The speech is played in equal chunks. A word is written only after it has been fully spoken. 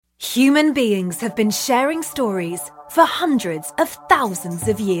Human beings have been sharing stories for hundreds of thousands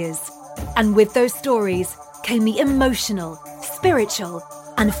of years. And with those stories came the emotional, spiritual,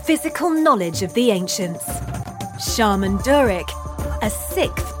 and physical knowledge of the ancients. Shaman Durek, a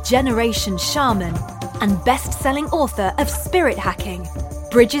 6th-generation shaman and best-selling author of Spirit Hacking,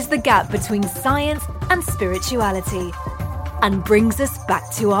 bridges the gap between science and spirituality and brings us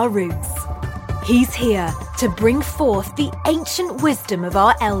back to our roots. He's here to bring forth the ancient wisdom of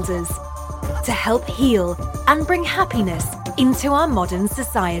our elders, to help heal and bring happiness into our modern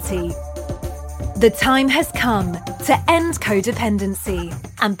society. The time has come to end codependency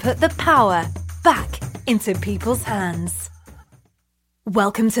and put the power back into people's hands.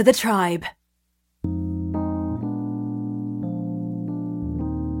 Welcome to the tribe.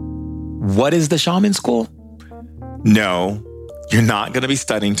 What is the shaman school? No, you're not going to be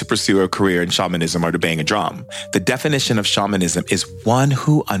studying to pursue a career in shamanism or to bang a drum. The definition of shamanism is one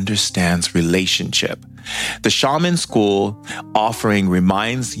who understands relationship. The shaman school offering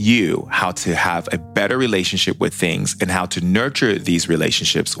reminds you how to have a better relationship with things and how to nurture these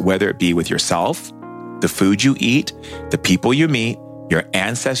relationships, whether it be with yourself, the food you eat, the people you meet, your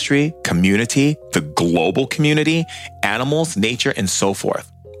ancestry, community, the global community, animals, nature, and so forth.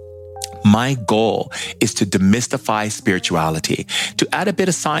 My goal is to demystify spirituality, to add a bit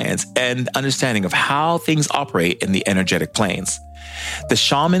of science and understanding of how things operate in the energetic planes. The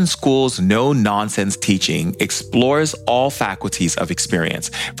shaman school's no-nonsense teaching explores all faculties of experience,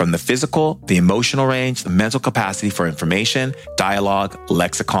 from the physical, the emotional range, the mental capacity for information, dialogue,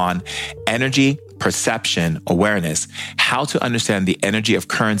 lexicon, energy, perception, awareness, how to understand the energy of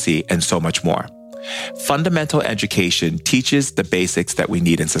currency, and so much more. Fundamental education teaches the basics that we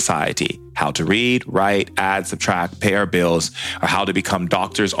need in society: how to read, write, add, subtract, pay our bills, or how to become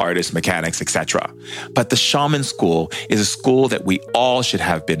doctors, artists, mechanics, etc. But the shaman school is a school that we all should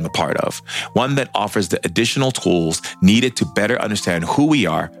have been a part of, one that offers the additional tools needed to better understand who we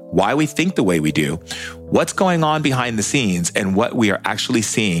are, why we think the way we do, what's going on behind the scenes, and what we are actually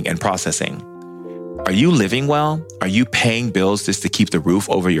seeing and processing. Are you living well? Are you paying bills just to keep the roof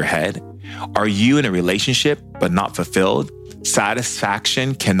over your head? Are you in a relationship but not fulfilled?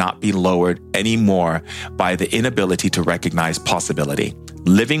 Satisfaction cannot be lowered anymore by the inability to recognize possibility.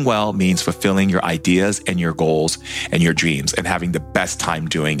 Living well means fulfilling your ideas and your goals and your dreams and having the best time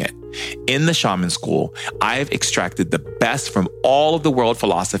doing it. In the shaman school, I've extracted the best from all of the world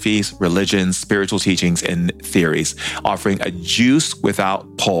philosophies, religions, spiritual teachings, and theories, offering a juice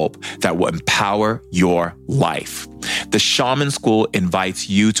without pulp that will empower your life. The shaman school invites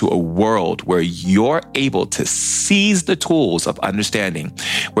you to a world where you're able to seize the tools of understanding,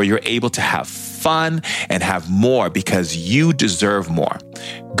 where you're able to have fun and have more because you deserve more.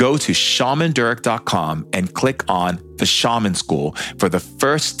 Go to shamandurek.com and click on the Shaman School for the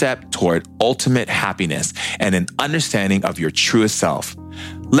first step toward ultimate happiness and an understanding of your truest self.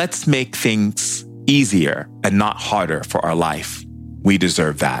 Let's make things easier and not harder for our life. We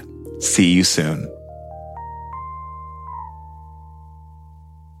deserve that. See you soon.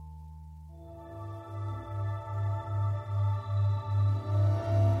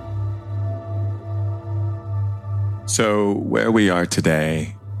 So where we are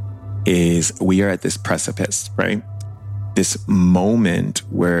today is we are at this precipice, right? This moment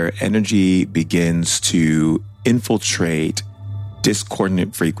where energy begins to infiltrate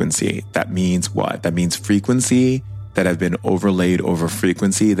discordant frequency. That means what? That means frequency that have been overlaid over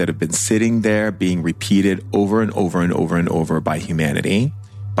frequency that have been sitting there being repeated over and over and over and over by humanity,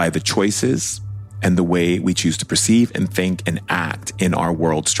 by the choices and the way we choose to perceive and think and act in our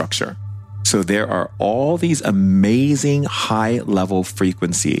world structure. So there are all these amazing high-level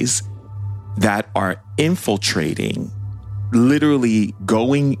frequencies that are infiltrating, literally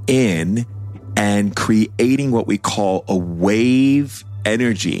going in and creating what we call a wave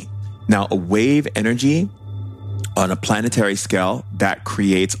energy. Now, a wave energy on a planetary scale, that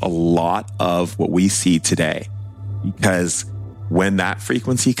creates a lot of what we see today. Because when that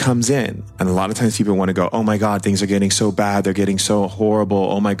frequency comes in, and a lot of times people want to go, oh my God, things are getting so bad. They're getting so horrible.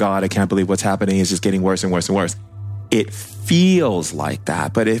 Oh my God, I can't believe what's happening. It's just getting worse and worse and worse. It feels like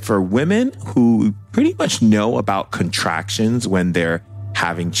that. But for women who pretty much know about contractions when they're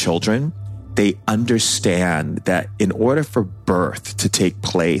having children, they understand that in order for birth to take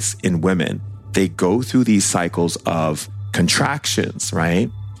place in women, they go through these cycles of contractions, right?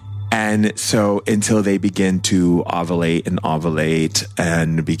 And so until they begin to ovulate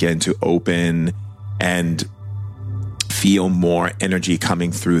and begin to open and feel more energy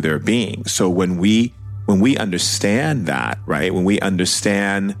coming through their being. So when we understand that, right? When we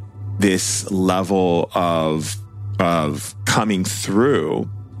understand this level of coming through,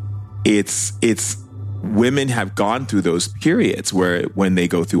 it's women have gone through those periods where when they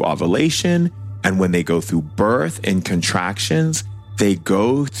go through ovulation and when they go through birth and contractions, they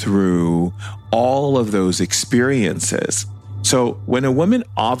go through all of those experiences. So when a woman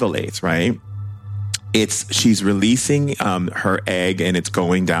ovulates, right, she's releasing her egg and it's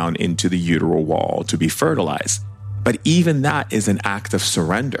going down into the uteral wall to be fertilized. But even that is an act of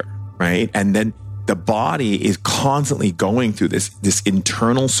surrender, right? And then the body is constantly going through this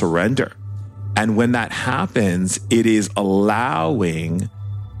internal surrender. And when that happens, it is allowing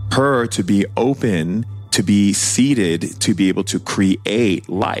her to be open, to be seated, to be able to create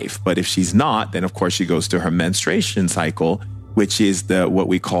life. But if she's not, then of course she goes to her menstruation cycle, which is what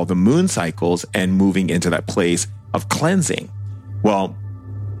we call the moon cycles, and moving into that place of cleansing. Well,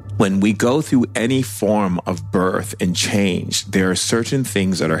 when we go through any form of birth and change, there are certain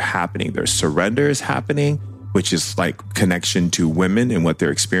things that are happening. There's surrenders happening, which is like connection to women and what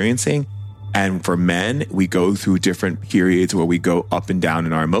they're experiencing. And for men, we go through different periods where we go up and down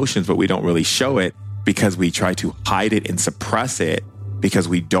in our emotions, but we don't really show it because we try to hide it and suppress it because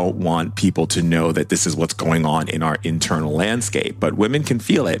we don't want people to know that this is what's going on in our internal landscape. But women can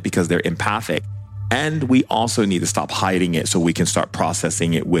feel it because they're empathic. And we also need to stop hiding it so we can start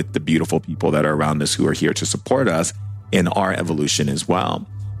processing it with the beautiful people that are around us who are here to support us in our evolution as well.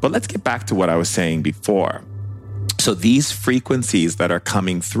 But let's get back to what I was saying before. So these frequencies that are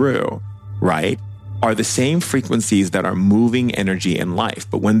coming through, right, are the same frequencies that are moving energy in life.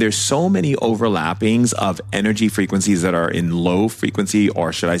 But when there's so many overlappings of energy frequencies that are in low frequency,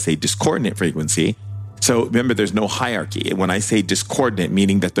 or should I say discordant frequency, so remember, there's no hierarchy. And when I say discordant,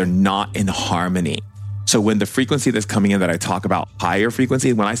 meaning that they're not in harmony. So when the frequency that's coming in that I talk about higher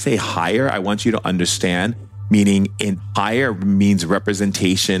frequency, when I say higher, I want you to understand, meaning in higher means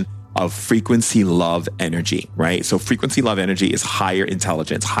representation of frequency love energy, right? So frequency love energy is higher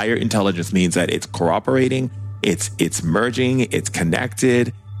intelligence. Higher intelligence means that it's cooperating, it's merging, it's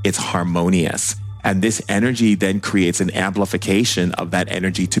connected, it's harmonious. And this energy then creates an amplification of that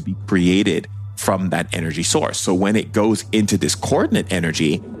energy to be created from that energy source. So when it goes into discordant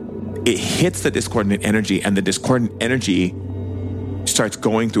energy, it hits the discordant energy, and the discordant energy starts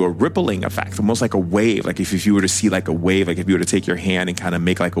going through a rippling effect, almost like a wave. Like if you were to see like a wave, like if you were to take your hand and kind of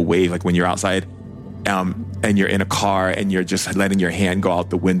make like a wave, like when you're outside and you're in a car and you're just letting your hand go out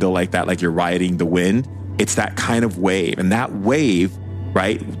the window like that, like you're riding the wind. It's that kind of wave. And that wave,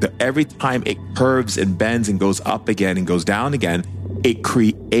 right, every time it curves and bends and goes up again and goes down again, it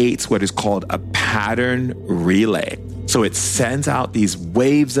creates what is called a pattern relay. So it sends out these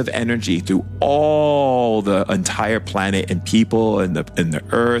waves of energy through all the entire planet and people and the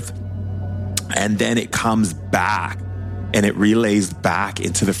earth. And then it comes back and it relays back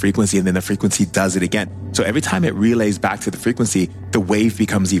into the frequency, and then the frequency does it again. So every time it relays back to the frequency, the wave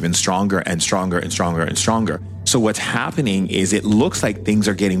becomes even stronger and stronger and stronger and stronger. So what's happening is it looks like things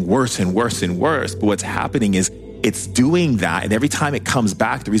are getting worse and worse and worse. But what's happening is it's doing that. And every time it comes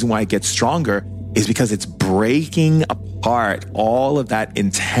back, the reason why it gets stronger is because it's breaking apart all of that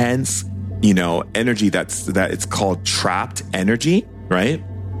intense, energy that it's called trapped energy, right?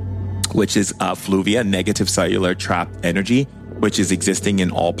 Which is fluvia, negative cellular trapped energy, which is existing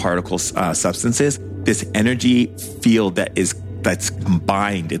in all particle substances. This energy field that's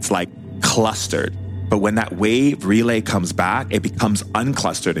combined, it's like clustered. But when that wave relay comes back, it becomes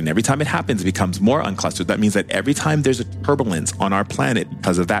unclustered. And every time it happens, it becomes more unclustered. That means that every time there's a turbulence on our planet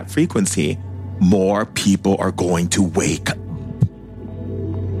because of that frequency, more people are going to wake up.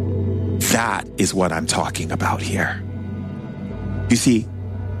 That is what I'm talking about here. You see,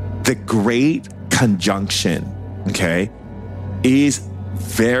 the Great Conjunction, okay, is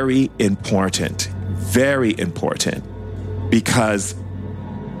very important because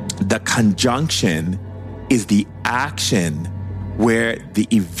the conjunction is the action where the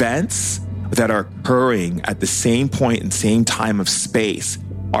events that are occurring at the same point and same time of space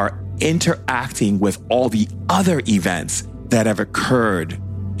are interacting with all the other events that have occurred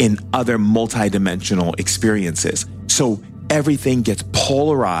in other multidimensional experiences. So everything gets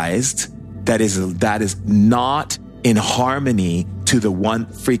polarized that is not in harmony to the one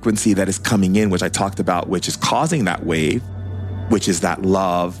frequency that is coming in, which I talked about, which is causing that wave, which is that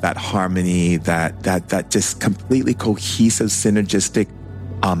love, that harmony, that just completely cohesive, synergistic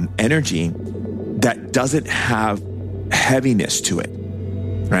energy that doesn't have heaviness to it,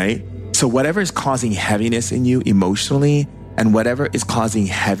 right? So whatever is causing heaviness in you emotionally and whatever is causing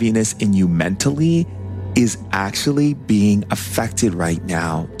heaviness in you mentally is actually being affected right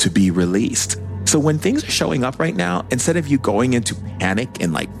now to be released. So when things are showing up right now, instead of you going into panic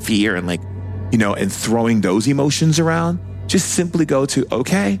and like fear and and throwing those emotions around, just simply go to,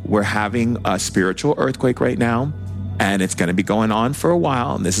 okay, we're having a spiritual earthquake right now, and it's going to be going on for a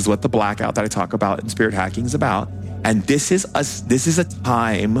while. And this is what the blackout that I talk about in spirit hacking is about. And this is a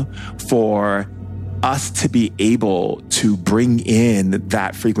time for us to be able to bring in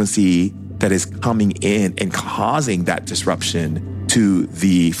that frequency that is coming in and causing that disruption to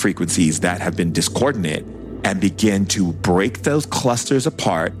the frequencies that have been discordant, and begin to break those clusters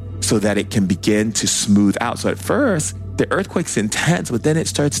apart so that it can begin to smooth out. So at first, the earthquake's intense, but then it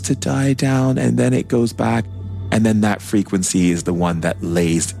starts to die down, and then it goes back. And then that frequency is the one that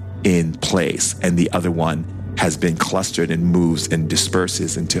lays in place, and the other one has been clustered and moves and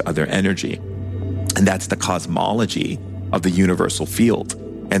disperses into other energy. And that's the cosmology of the universal field.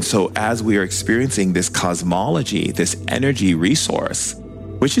 And so as we are experiencing this cosmology, this energy resource,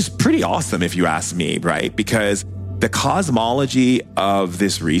 which is pretty awesome if you ask me, right? Because the cosmology of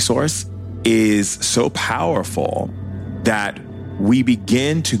this resource is so powerful that we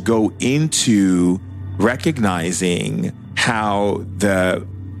begin to go into recognizing how the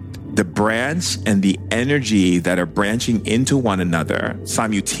branch and the energy that are branching into one another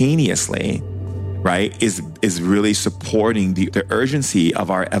simultaneously, right, is really supporting the urgency of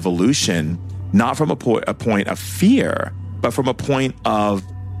our evolution, not from a point of fear, but from a point of,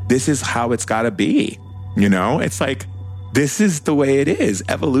 this is how it's got to be. You know, it's like, this is the way it is.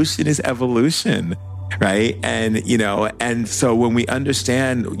 Evolution is evolution, right? And, you know, and so when we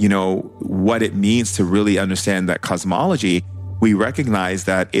understand, you know, what it means to really understand that cosmology, we recognize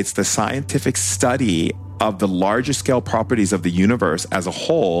that it's the scientific study of the larger scale properties of the universe as a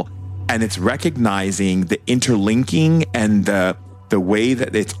whole. And it's recognizing the interlinking and the way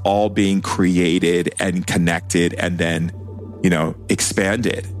that it's all being created and connected and then, you know,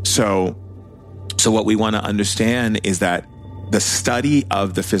 expanded. So what we want to understand is that the study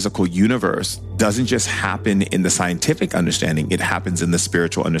of the physical universe doesn't just happen in the scientific understanding, it happens in the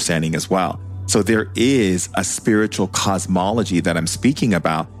spiritual understanding as well. So there is a spiritual cosmology that I'm speaking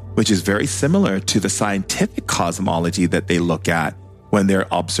about, which is very similar to the scientific cosmology that they look at when they're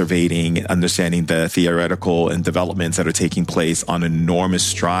observing and understanding the theoretical and developments that are taking place on enormous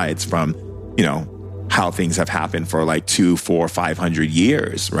strides from, you know, how things have happened for like 200, 400, 500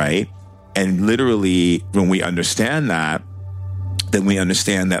 years, right? And literally, when we understand that, then we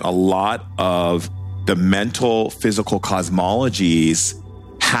understand that a lot of the mental, physical cosmologies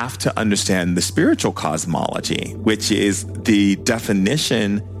have to understand the spiritual cosmology, which is the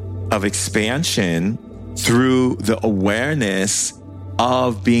definition of expansion through the awareness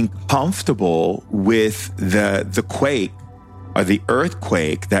of being comfortable with the quake or the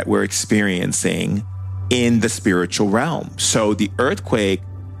earthquake that we're experiencing in the spiritual realm. So the earthquake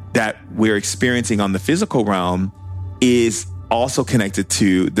that we're experiencing on the physical realm is also connected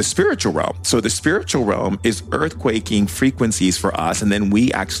to the spiritual realm. So the spiritual realm is earthquaking frequencies for us. And then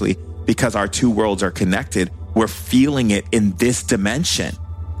we actually, because our two worlds are connected, we're feeling it in this dimension.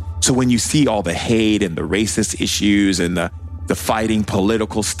 So when you see all the hate and the racist issues and the fighting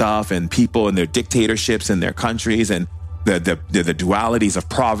political stuff and people and their dictatorships in their countries and the dualities of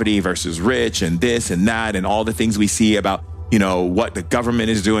poverty versus rich and this and that and all the things we see about, you know, what the government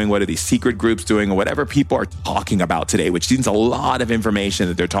is doing, what are these secret groups doing, or whatever people are talking about today, which means a lot of information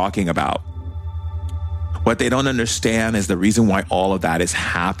that they're talking about. What they don't understand is the reason why all of that is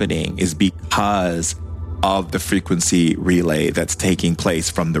happening is because of the frequency relay that's taking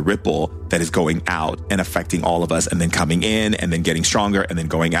place from the ripple that is going out and affecting all of us and then coming in and then getting stronger and then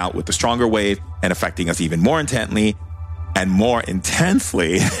going out with the stronger wave and affecting us even more intently and more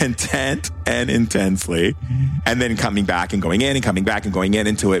intensely, intensely, and then coming back and going in and coming back and going in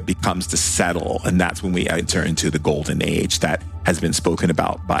until it becomes to settle. And that's when we enter into the golden age that has been spoken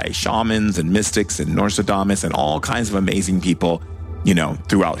about by shamans and mystics and Nostradamus and all kinds of amazing people, you know,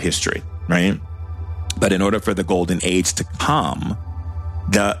 throughout history, right? But in order for the golden age to come,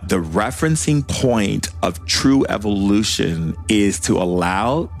 the referencing point of true evolution is to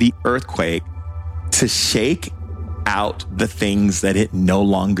allow the earthquake to shake out the things that it no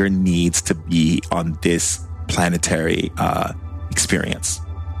longer needs to be on this planetary experience.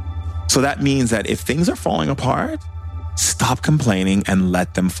 So that means that if things are falling apart, stop complaining and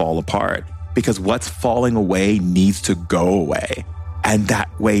let them fall apart, because what's falling away needs to go away. And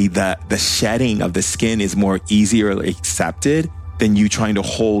that way the shedding of the skin is more easier accepted than you trying to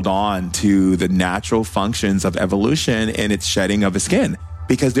hold on to the natural functions of evolution and its shedding of the skin.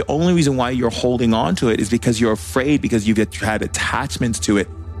 Because the only reason why you're holding on to it is because you're afraid, because you've had attachments to it,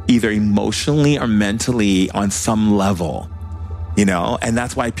 either emotionally or mentally on some level, you know? And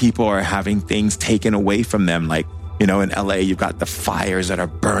that's why people are having things taken away from them. Like, You know, in LA, you've got the fires that are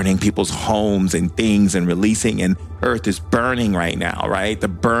burning people's homes and things and releasing, and earth is burning right now, right? The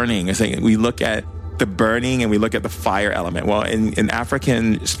burning is like, we look at the burning and we look at the fire element. Well, in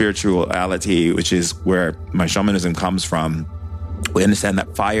African spirituality, which is where my shamanism comes from, we understand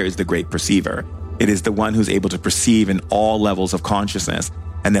that fire is the great perceiver. It is the one who's able to perceive in all levels of consciousness.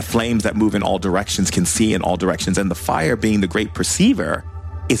 And the flames that move in all directions can see in all directions. And the fire, being the great perceiver,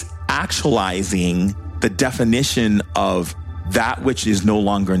 is actualizing the definition of that which is no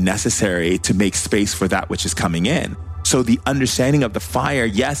longer necessary to make space for that which is coming in. So the understanding of the fire,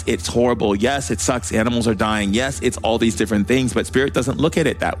 yes, it's horrible. Yes, it sucks. Animals are dying. Yes, it's all these different things, but Spirit doesn't look at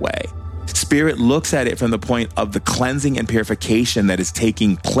it that way. Spirit looks at it from the point of the cleansing and purification that is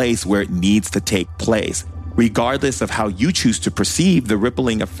taking place where it needs to take place. Regardless of how you choose to perceive the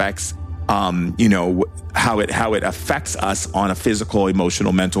rippling effects, you know, how it affects us on a physical,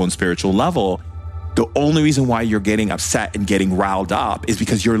 emotional, mental, and spiritual level. The only reason why you're getting upset and getting riled up is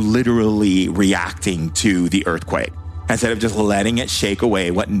because you're literally reacting to the earthquake instead of just letting it shake away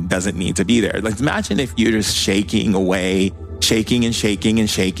what doesn't need to be there. Like, imagine if you're just shaking away, shaking and shaking and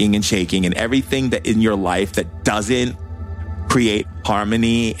shaking and shaking, and everything that in your life that doesn't create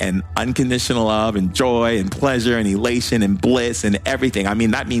harmony and unconditional love and joy and pleasure and elation and bliss and everything. I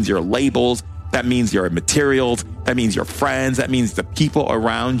mean, that means your labels, that means your materials, that means your friends, that means the people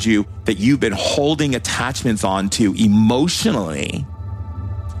around you that you've been holding attachments onto emotionally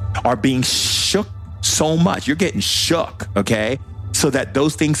are being shook so much. You're getting shook, okay? So that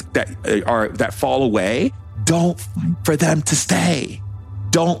those things that fall away, don't fight for them to stay.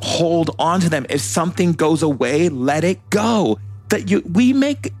 Don't hold on to them. If something goes away, let it go. We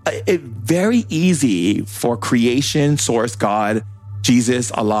make it very easy for creation, source, God,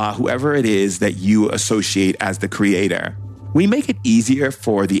 Jesus, Allah, whoever it is that you associate as the creator. We make it easier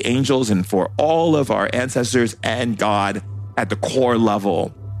for the angels and for all of our ancestors and God at the core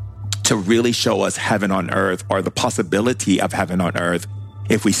level to really show us heaven on earth, or the possibility of heaven on earth,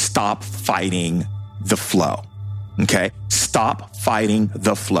 if we stop fighting the flow. Okay? Stop fighting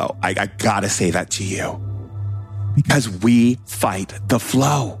the flow. I gotta say that to you. Because we fight the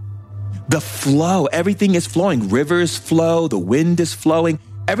flow. The flow, everything is flowing. Rivers flow, the wind is flowing.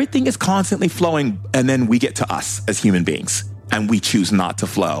 Everything is constantly flowing. And then we get to us as human beings and we choose not to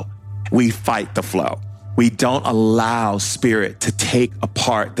flow. We fight the flow. We don't allow Spirit to take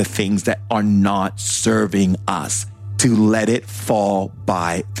apart the things that are not serving us, to let it fall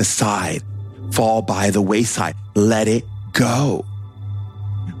by the side, fall by the wayside. Let it go.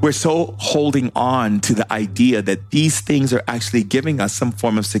 We're so holding on to the idea that these things are actually giving us some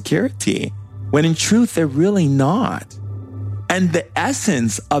form of security, when in truth, they're really not. And the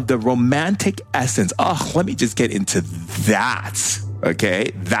essence of the romantic essence, let me just get into that,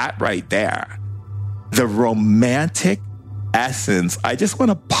 okay? That right there. The romantic essence, I just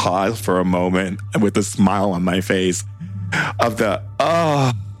want to pause for a moment with a smile on my face of the,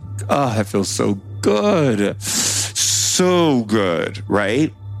 that feels so good. So good,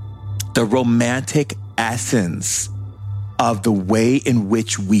 right? The romantic essence of the way in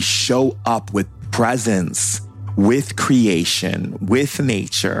which we show up with presence, with creation, with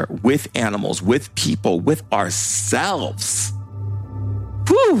nature, with animals, with people, with ourselves.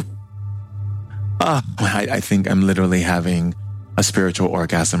 Whew. I think I'm literally having a spiritual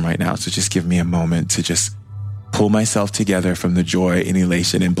orgasm right now. So just give me a moment to just pull myself together from the joy and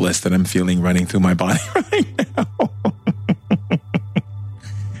elation and bliss that I'm feeling running through my body right now.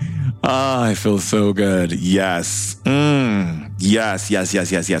 I feel so good. Yes. Yes.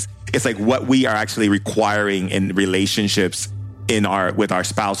 It's like what we are actually requiring in relationships with our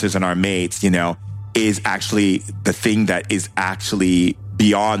spouses and our mates, you know, is actually the thing that is actually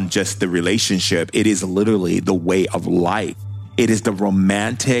beyond just the relationship. It is literally the way of life. It is the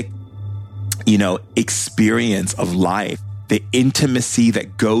romantic, you know, experience of life, the intimacy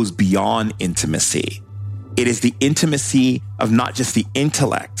that goes beyond intimacy. It is the intimacy of not just the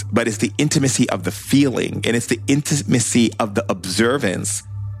intellect, but it's the intimacy of the feeling. And it's the intimacy of the observance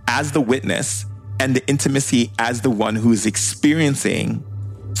as the witness, and the intimacy as the one who is experiencing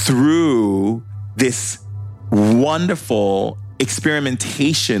through this wonderful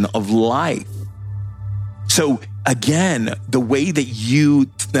experimentation of life. So again, the way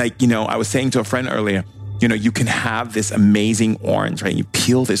that I was saying to a friend earlier, you know, you can have this amazing orange, right? You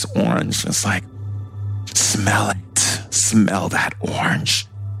peel this orange, it's like, smell it. Smell that orange.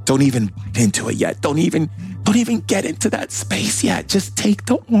 Don't even bite into it yet. Don't even get into that space yet. Just take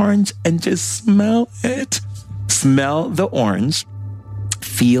the orange and just smell it. Smell the orange.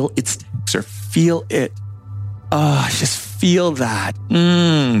 Feel its texture. Feel it. Just feel that.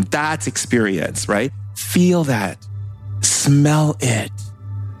 That's experience, right? Feel that. smell it,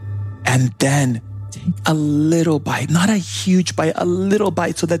 and then take a little bite, not a huge bite, a little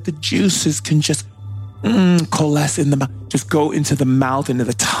bite so that the juices can just coalesce in the mouth, just go into the mouth, into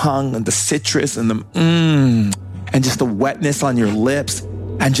the tongue, and the citrus, and and just the wetness on your lips,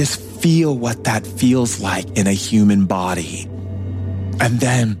 and just feel what that feels like in a human body. And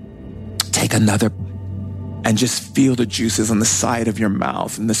then take another bite and just feel the juices on the side of your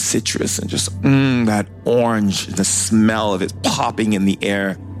mouth and the citrus, and just that orange, the smell of it popping in the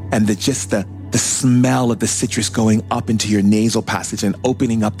air, and the smell of the citrus going up into your nasal passage and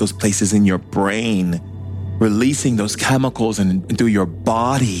opening up those places in your brain, releasing those chemicals and through your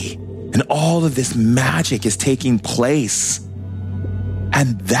body. And all of this magic is taking place.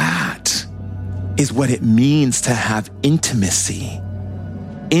 And that is what it means to have intimacy.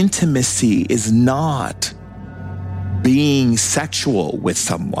 Intimacy is not being sexual with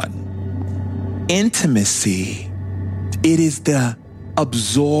someone. Intimacy, it is the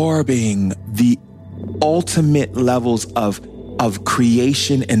absorbing the ultimate levels of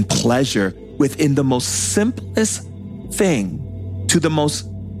creation and pleasure within the most simplest thing to the most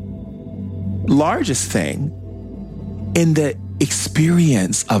largest thing, in the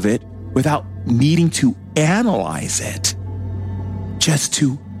experience of it without needing to analyze it, just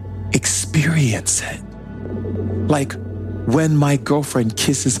to experience it. Like when my girlfriend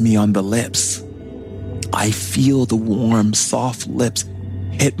kisses me on the lips, I feel the warm, soft lips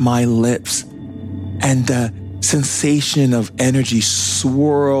hit my lips, and the sensation of energy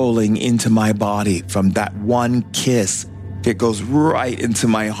swirling into my body from that one kiss. It goes right into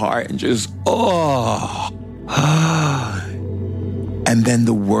my heart and just, and then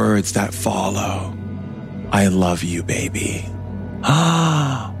the words that follow. I love you, baby.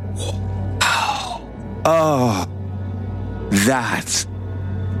 That.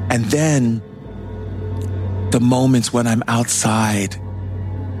 And then the moments when I'm outside,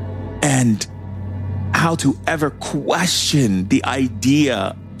 and how to ever question the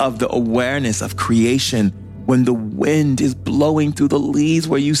idea of the awareness of creation when the wind is blowing through the leaves,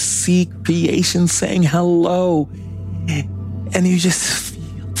 where you see creation saying hello, and you just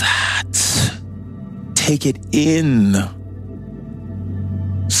feel that. Take it in.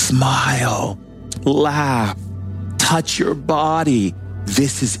 Smile, laugh, touch your body.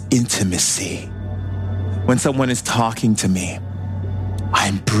 This is intimacy. When someone is talking to me,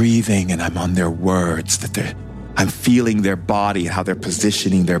 I'm breathing and I'm on their words, I'm feeling their body, how they're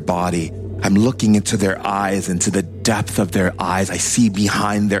positioning their body. I'm looking into their eyes, into the depth of their eyes. I see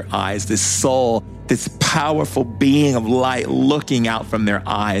behind their eyes this soul, this powerful being of light looking out from their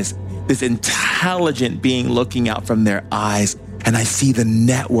eyes, this intelligent being looking out from their eyes. And I see the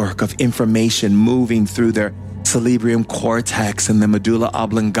network of information moving through their cerebrum cortex and the medulla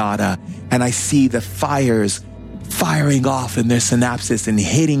oblongata. And I see the fires firing off in their synapses and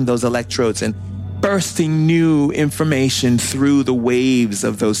hitting those electrodes and bursting new information through the waves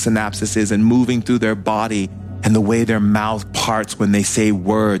of those synapses and moving through their body, and the way their mouth parts when they say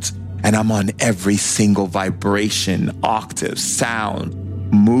words. And I'm on every single vibration, octave, sound,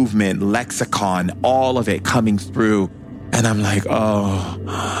 movement, lexicon, all of it coming through. And I'm like,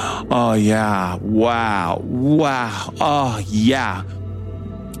 oh yeah, wow, oh yeah.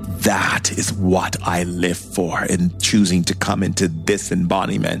 That is what I live for in choosing to come into this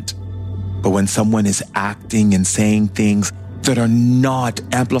embodiment. But when someone is acting and saying things that are not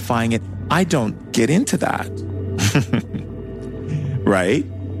amplifying it, I don't get into that. Right?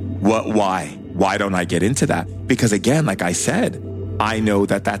 Why? Why don't I get into that? Because again, like I said, I know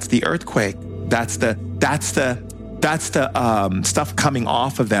that that's the earthquake. That's the stuff coming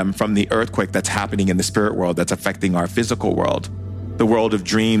off of them from the earthquake that's happening in the spirit world, that's affecting our physical world, the world of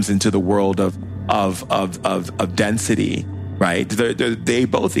dreams into the world of density. Right? They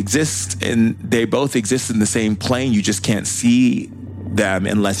both exist in the same plane. You just can't see them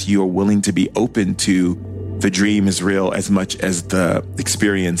unless you are willing to be open to the dream is real as much as the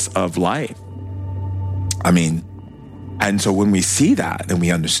experience of life. I mean, and so when we see that and we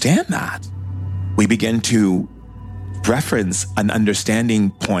understand that, we begin to reference an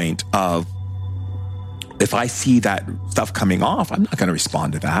understanding point of, if I see that stuff coming off, I'm not going to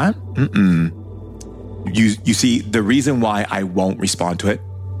respond to that. You see, the reason why I won't respond to it,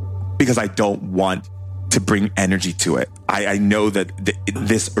 because I don't want to bring energy to it. I know that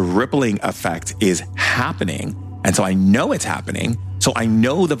this rippling effect is happening. And so I know it's happening. So I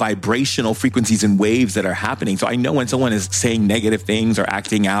know the vibrational frequencies and waves that are happening. So I know when someone is saying negative things or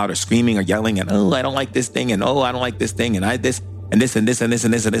acting out or screaming or yelling and, oh, I don't like this thing, and oh, I don't like this thing, and I this and this and this and this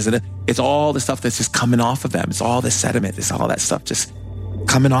and this and this and this. It's all the stuff that's just coming off of them. It's all the sediment. It's all that stuff just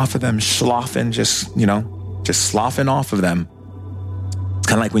coming off of them, schloffing, just just sloughing off of them. It's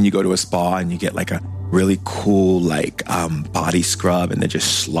kind of like when you go to a spa and you get like a really cool body scrub and they're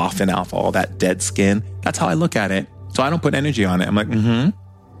just sloughing off all that dead skin. That's how I look at it. So I don't put energy on it. I'm like,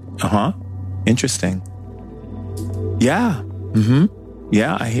 interesting. Yeah.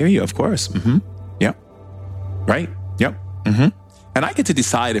 Yeah, I hear you, of course. Yep. Right. Yep. And I get to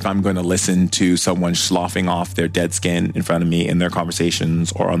decide if I'm going to listen to someone sloughing off their dead skin in front of me in their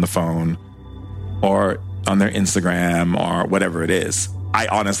conversations or on the phone or on their Instagram or whatever it is. I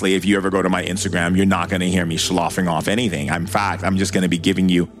honestly, if you ever go to my Instagram, you're not going to hear me sloughing off anything. In fact, I'm just going to be giving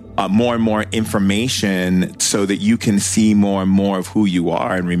you more and more information so that you can see more and more of who you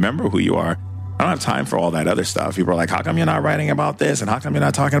are and remember who you are. I don't have time for all that other stuff. People are like, how come you're not writing about this? And how come you're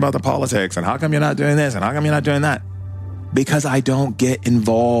not talking about the politics? And how come you're not doing this? And how come you're not doing that? Because I don't get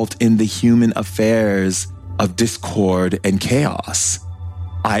involved in the human affairs of discord and chaos.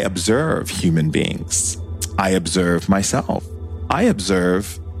 I observe human beings. I observe myself. I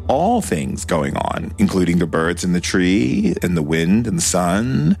observe all things going on, including the birds in the tree and the wind and the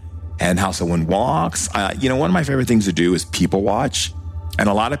sun and how someone walks. One of my favorite things to do is people watch. And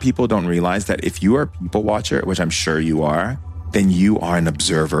a lot of people don't realize that if you are a people watcher, which I'm sure you are, then you are an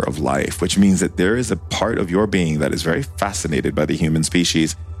observer of life, which means that there is a part of your being that is very fascinated by the human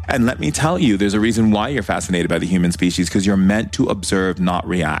species. And let me tell you, there's a reason why you're fascinated by the human species, because you're meant to observe, not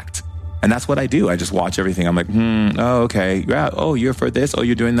react. And that's what I do. I just watch everything. I'm like, oh, okay. Yeah. Oh, you're for this. Oh,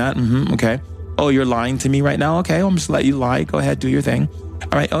 you're doing that. Okay. Oh, you're lying to me right now. Okay. I'm just let you lie. Go ahead. Do your thing. All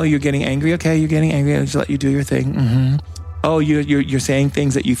right. Oh, you're getting angry. Okay. You're getting angry. I'll just let you do your thing. Oh, you're saying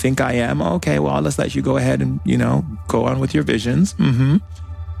things that you think I am. Okay. Well, let's let you go ahead and, go on with your visions.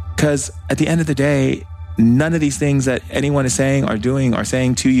 Because at the end of the day, none of these things that anyone is saying or doing or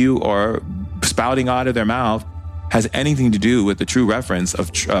saying to you or spouting out of their mouth has anything to do with the true reference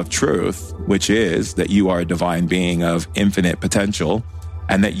of truth, which is that you are a divine being of infinite potential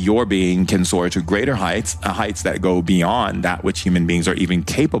and that your being can soar to greater heights that go beyond that which human beings are even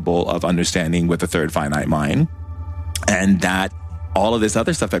capable of understanding with the third finite mind. And that all of this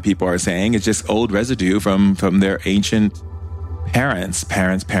other stuff that people are saying is just old residue from their ancient parents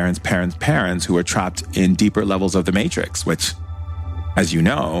who are trapped in deeper levels of the matrix, which, as you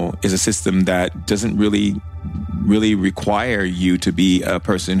know, is a system that doesn't really require you to be a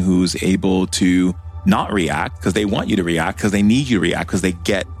person who's able to not react because they want you to react, because they need you to react, because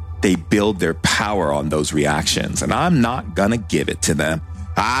they build their power on those reactions. And I'm not gonna give it to them.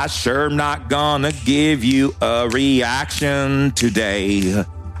 I sure not gonna give you a reaction today.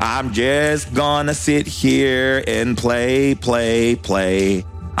 I'm just gonna sit here and play.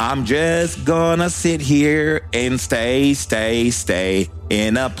 I'm just gonna sit here and stay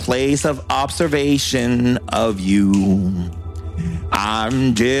in a place of observation of you.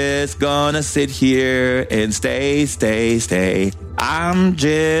 I'm just gonna sit here and stay. I'm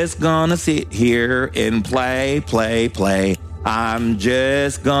just gonna sit here and play. I'm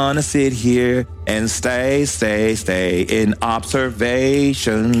just gonna sit here and stay in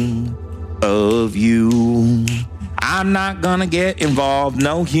observation of you. I'm not gonna get involved,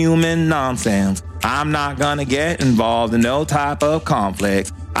 no human nonsense. I'm not gonna get involved in no type of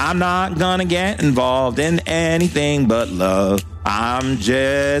conflicts. I'm not gonna get involved in anything but love. I'm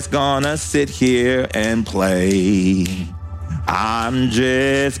just gonna sit here and play. I'm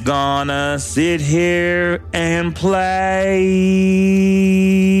just gonna sit here and play.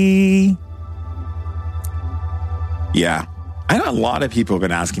 Yeah. I know a lot of people have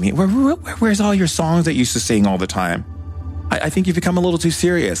been asking me, where's all your songs that you used to sing all the time? I think you've become a little too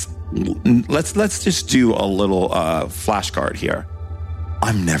serious. Let's just do a little flashcard here.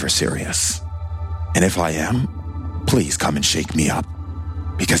 I'm never serious. And if I am, please come and shake me up.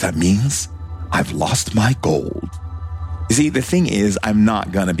 Because that means I've lost my gold. You see, the thing is, I'm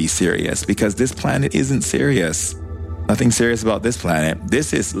not going to be serious because this planet isn't serious. Nothing serious about this planet.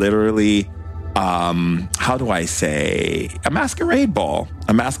 This is literally, how do I say, a masquerade ball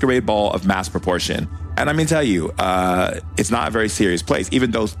of mass proportion. And let me tell you, it's not a very serious place,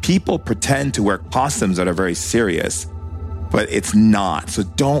 even though people pretend to wear costumes that are very serious, but it's not. So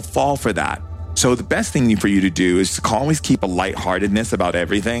don't fall for that. So the best thing for you to do is to always keep a lightheartedness about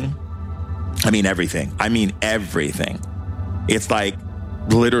everything. I mean, everything. It's like,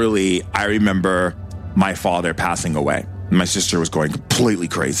 literally, I remember my father passing away. My sister was going completely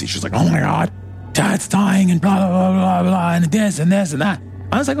crazy. She was like, oh my God, Dad's dying and blah, blah, blah, blah, blah, and this and this and that.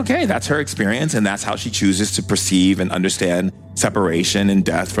 I was like, okay, that's her experience. And that's how she chooses to perceive and understand separation and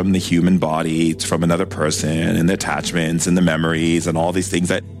death from the human body, from another person, and the attachments and the memories and all these things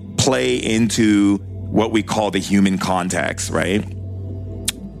that play into what we call the human context, right?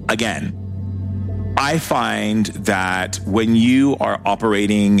 Again, I find that when you are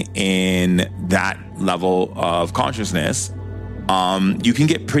operating in that level of consciousness, you can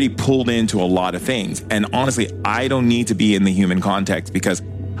get pretty pulled into a lot of things. And honestly, I don't need to be in the human context because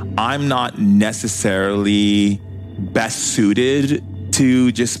I'm not necessarily best suited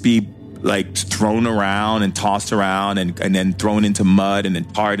to just be like thrown around and tossed around and then thrown into mud and then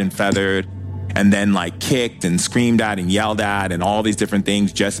tarred and feathered and then like kicked and screamed at and yelled at and all these different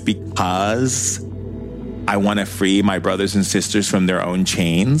things just because I want to free my brothers and sisters from their own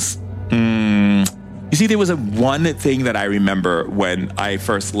chains. You see, there was one thing that I remember when I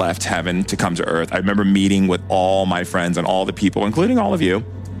first left heaven to come to earth. I remember meeting with all my friends and all the people, including all of you.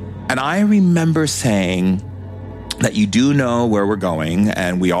 And I remember saying that you do know where we're going,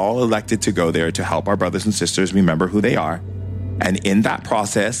 and we all elected to go there to help our brothers and sisters remember who they are. And in that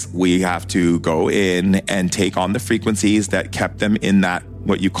process, we have to go in and take on the frequencies that kept them in that,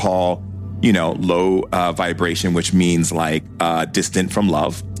 what you call, low vibration, which means like distant from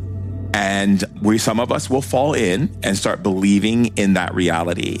love. And some of us will fall in and start believing in that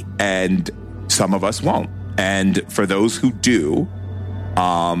reality, and some of us won't. And for those who do,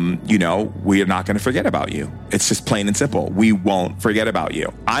 we are not going to forget about you. It's just plain and simple. We won't forget about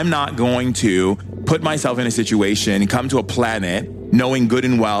you. I'm not going to put myself in a situation, come to a planet, knowing good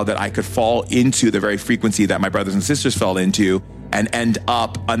and well that I could fall into the very frequency that my brothers and sisters fell into and end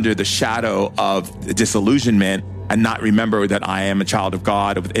up under the shadow of disillusionment and not remember that I am a child of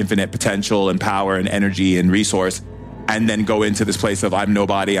God with infinite potential and power and energy and resource, and then go into this place of I'm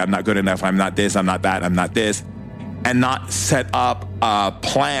nobody, I'm not good enough, I'm not this, I'm not that, I'm not this, and not set up a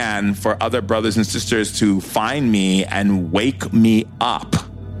plan for other brothers and sisters to find me and wake me up.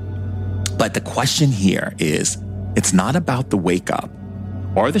 But the question here is, it's not about the wake up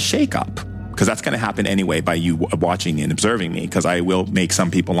or the shake up, because that's going to happen anyway by you watching and observing me, because I will make some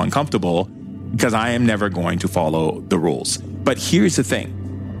people uncomfortable because I am never going to follow the rules. But here's the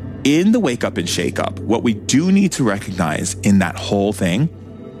thing. In the wake up and shake up, what we do need to recognize in that whole thing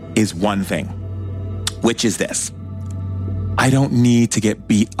is one thing, which is this. I don't need to get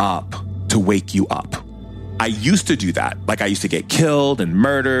beat up to wake you up. I used to do that. Like I used to get killed and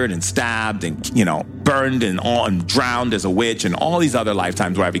murdered and stabbed and, burned and drowned as a witch and all these other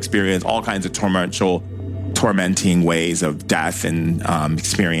lifetimes where I've experienced all kinds of tormenting ways of death and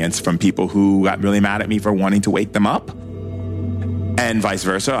experience from people who got really mad at me for wanting to wake them up. And vice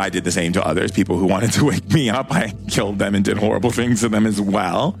versa. I did the same to others. People who wanted to wake me up, I killed them and did horrible things to them as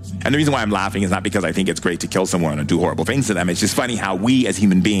well. And the reason why I'm laughing is not because I think it's great to kill someone and do horrible things to them. It's just funny how we as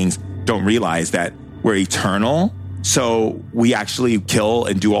human beings don't realize that we're eternal. So we actually kill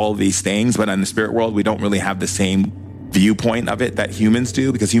and do all of these things. But in the spirit world, we don't really have the same viewpoint of it that humans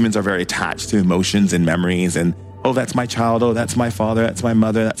do, because humans are very attached to emotions and memories and, oh, that's my child, oh, that's my father, that's my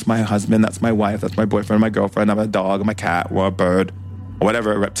mother, that's my husband, that's my wife, that's my boyfriend, my girlfriend, I'm a dog, I'm a cat, or a bird, or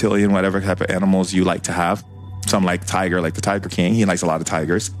whatever, a reptilian, whatever type of animals you like to have. Some like tiger, like the Tiger King, he likes a lot of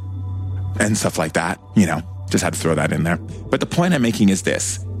tigers and stuff like that, just had to throw that in there. But the point I'm making is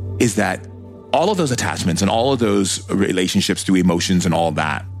this, is that all of those attachments and all of those relationships to emotions and all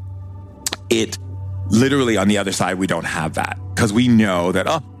that, it literally on the other side, we don't have that, because we know that,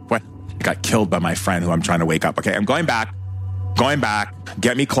 I got killed by my friend who I'm trying to wake up. Okay, I'm going back,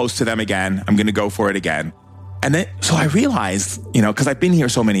 get me close to them again. I'm going to go for it again. And then, so I realized, because I've been here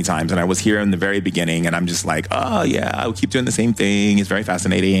so many times and I was here in the very beginning and I'm just like, oh yeah, I'll keep doing the same thing. It's very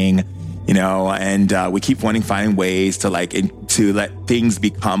fascinating, and we keep finding ways to to let things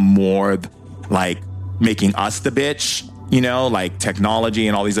become more like making us the bitch, like technology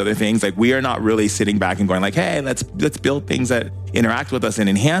and all these other things. Like we are not really sitting back and going like, hey, let's build things that interact with us and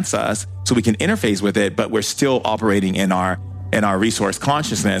enhance us so we can interface with it, but we're still operating in our resource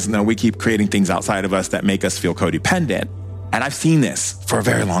consciousness. And then we keep creating things outside of us that make us feel codependent. And I've seen this for a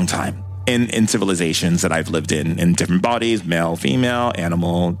very long time in civilizations that I've lived in different bodies, male, female,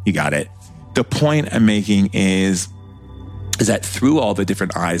 animal, you got it. The point I'm making is that through all the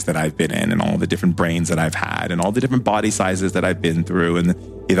different eyes that I've been in and all the different brains that I've had and all the different body sizes that I've been through, and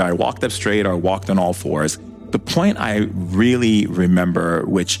either I walked up straight or walked on all fours, the point I really remember,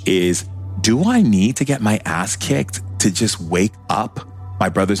 which is, do I need to get my ass kicked to just wake up my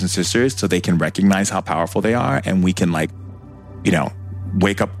brothers and sisters so they can recognize how powerful they are, and we can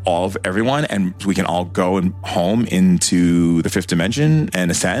wake up all of everyone and we can all go home into the fifth dimension and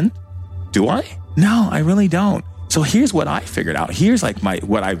ascend? Do I? No, I really don't. So here's what I figured out. Here's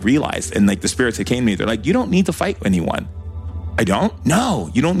what I realized. And the spirits that came to me, they're like, you don't need to fight anyone. I don't? No,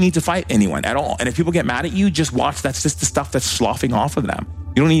 you don't need to fight anyone at all. And if people get mad at you, just watch. That's just the stuff that's sloughing off of them.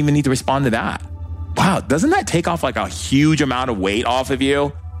 You don't even need to respond to that. Wow, doesn't that take off a huge amount of weight off of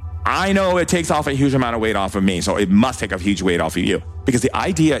you? I know it takes off a huge amount of weight off of me, so it must take a huge weight off of you. Because the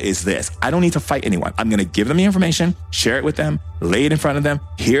idea is this: I don't need to fight anyone. I'm going to give them the information, share it with them, lay it in front of them.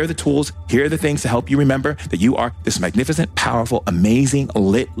 Here are the tools. Here are the things to help you remember that you are this magnificent, powerful, amazing,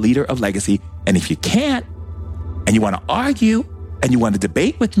 lit leader of legacy. And if you can't, and you want to argue, and you want to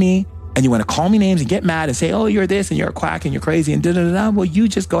debate with me, and you want to call me names and get mad and say, oh, you're this and you're a quack and you're crazy and da-da-da-da, well, you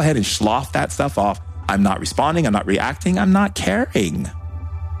just go ahead and slough that stuff off. I'm not responding. I'm not reacting. I'm not caring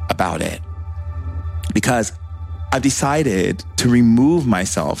about it, because I've decided to remove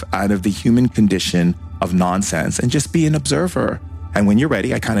myself out of the human condition of nonsense and just be an observer. And when you're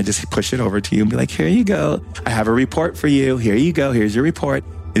ready, I kind of just push it over to you and be like, here you go. I have a report for you. Here you go. Here's your report.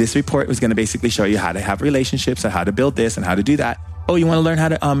 This report was going to basically show you how to have relationships and how to build this and how to do that. Oh, you want to learn how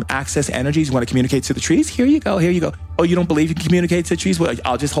to access energies? You want to communicate to the trees? Here you go. Here you go. Oh, you don't believe you can communicate to the trees? Well,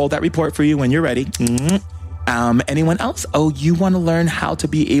 I'll just hold that report for you when you're ready. Anyone else? Oh, you want to learn how to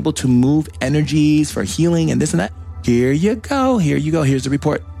be able to move energies for healing and this and that? Here you go. Here you go. Here's the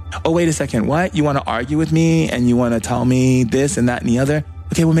report. Oh, wait a second. What? You want to argue with me and you want to tell me this and that and the other?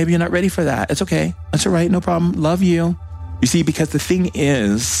 Okay, well, maybe you're not ready for that. It's okay. That's all right. No problem. Love you. You see, because the thing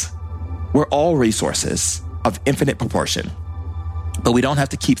is, we're all resources of infinite proportion, but we don't have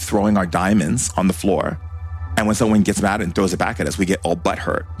to keep throwing our diamonds on the floor. And when someone gets mad and throws it back at us, we get all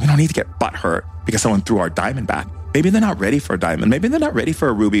butthurt. We don't need to get butthurt because someone threw our diamond back. Maybe they're not ready for a diamond. Maybe they're not ready for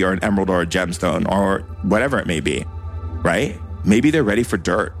a ruby or an emerald or a gemstone or whatever it may be, right? Maybe they're ready for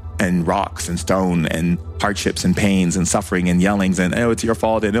dirt and rocks and stone and hardships and pains and suffering and yellings and, oh, it's your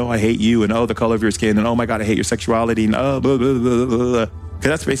fault, and oh, I hate you, and oh, the color of your skin, and oh my God, I hate your sexuality, and oh, blah, blah, blah, blah, blah. Because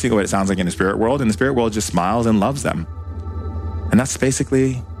that's basically what it sounds like in the spirit world, and the spirit world just smiles and loves them. And that's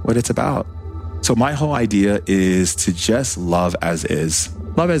basically what it's about. So my whole idea is to just love as is.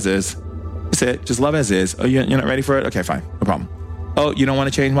 Love as is. That's it. Just love as is. Oh, you're not ready for it? Okay, fine. No problem. Oh, you don't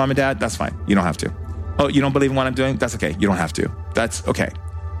want to change mom and dad? That's fine. You don't have to. Oh, you don't believe in what I'm doing? That's okay. You don't have to. That's okay.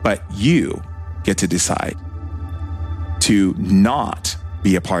 But you get to decide to not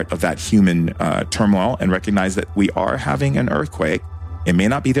be a part of that human turmoil and recognize that we are having an earthquake. It may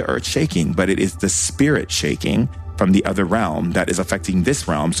not be the earth shaking, but it is the spirit shaking from the other realm that is affecting this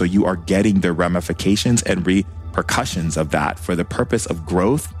realm. So you are getting the ramifications and repercussions of that for the purpose of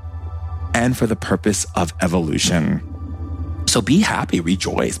growth and for the purpose of evolution. So be happy,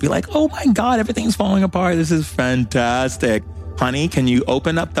 rejoice, be like, oh my God, everything's falling apart. This is fantastic. Honey, can you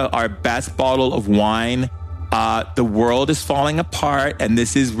open up our best bottle of wine? The world is falling apart and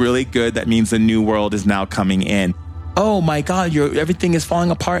this is really good. That means the new world is now coming in. Oh my God, everything is falling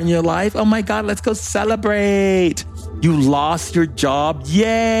apart in your life. Oh my God, let's go celebrate. You lost your job.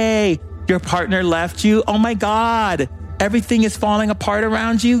 Yay. Your partner left you. Oh my God. Everything is falling apart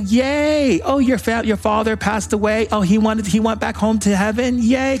around you. Yay. Oh, your father passed away. Oh, he went back home to heaven.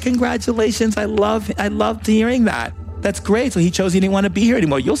 Yay. Congratulations. I loved hearing that. That's great. So he chose he didn't want to be here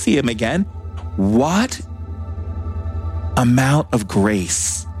anymore. You'll see him again. What amount of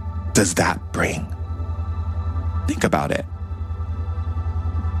grace does that bring? Think about it.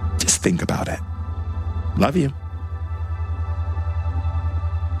 Just think about it. Love you.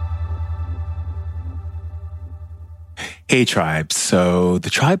 Hey, tribe. So the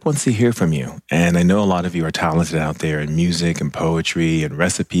tribe wants to hear from you. And I know a lot of you are talented out there in music and poetry and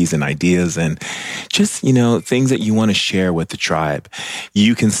recipes and ideas and just, things that you want to share with the tribe.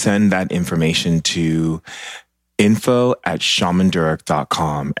 You can send that information to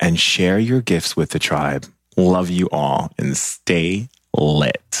info@shamandurek.com and share your gifts with the tribe. Love you all and stay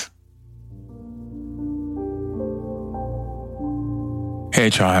lit. Hey,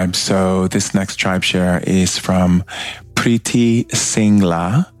 tribe. So this next tribe share is from Preeti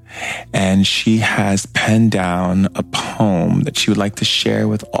Singla, and she has penned down a poem that she would like to share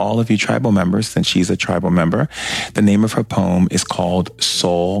with all of you tribal members since she's a tribal member. The name of her poem is called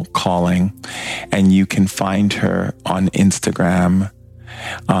Soul Calling, and you can find her on Instagram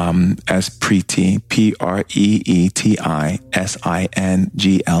as Preeti,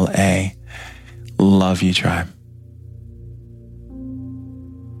 PreetiSingla. Love you, tribe.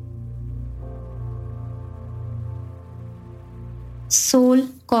 Soul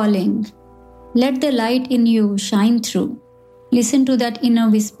calling. Let the light in you shine through. Listen to that inner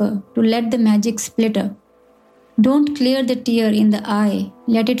whisper to let the magic splitter. Don't clear the tear in the eye.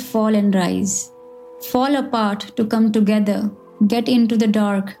 Let it fall and rise. Fall apart to come together. Get into the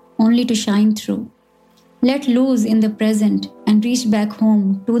dark only to shine through. Let loose in the present and reach back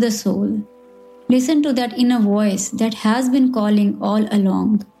home to the soul. Listen to that inner voice that has been calling all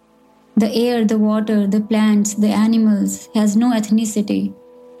along. The air, the water, the plants, the animals has no ethnicity.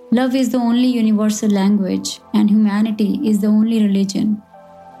 Love is the only universal language and humanity is the only religion.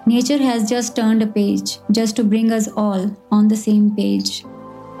 Nature has just turned a page just to bring us all on the same page.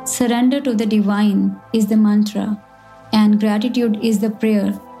 Surrender to the divine is the mantra, and gratitude is the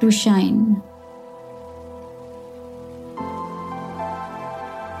prayer to shine.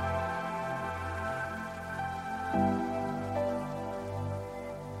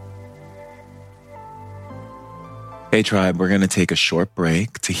 Hey Tribe, we're going to take a short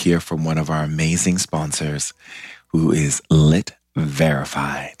break to hear from one of our amazing sponsors, who is Lit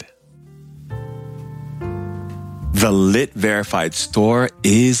Verified. The Lit Verified store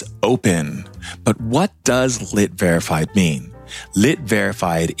is open. But what does Lit Verified mean? Lit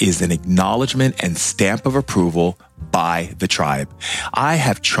Verified is an acknowledgement and stamp of approval by the tribe. I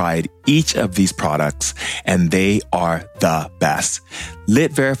have tried each of these products and they are the best.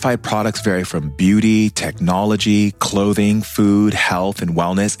 Lit Verified products vary from beauty, technology, clothing, food, health, and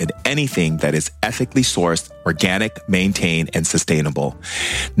wellness, and anything that is ethically sourced, organic, maintained, and sustainable.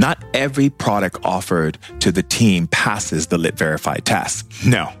 Not every product offered to the team passes the Lit Verified test.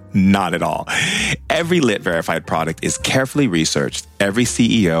 No, not at all. Every Lit Verified product is carefully researched. Every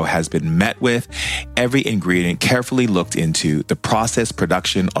CEO has been met with, every ingredient carefully looked into, the process,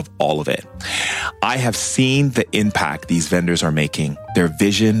 production of all of it. I have seen the impact these vendors are making. Their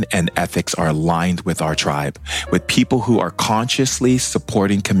vision and ethics are aligned with our tribe, with people who are consciously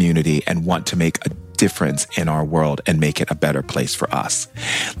supporting community and want to make a difference in our world and make it a better place for us.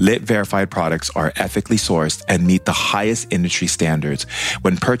 Lit Verified products are ethically sourced and meet the highest industry standards.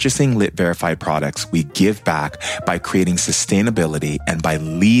 When purchasing Lit Verified products, we give back by creating sustainability and by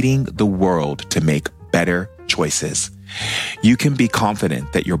leading the world to make better choices. You can be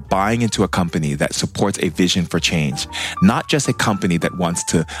confident that you're buying into a company that supports a vision for change, not just a company that wants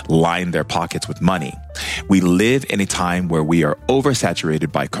to line their pockets with money. We live in a time where we are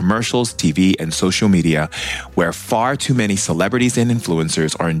oversaturated by commercials, TV, and social media, where far too many celebrities and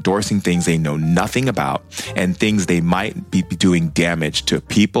influencers are endorsing things they know nothing about and things they might be doing damage to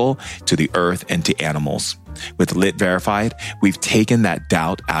people, to the earth, and to animals. With Lit Verified, we've taken that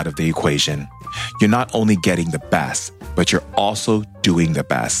doubt out of the equation. You're not only getting the best, but you're also doing the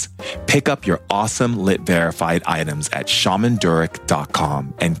best. Pick up your awesome Lit Verified items at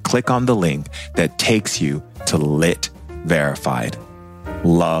shamandurek.com and click on the link that takes you to Lit Verified.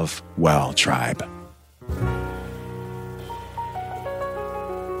 Love well, tribe.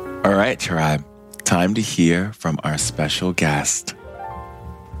 All right, tribe. Time to hear from our special guest.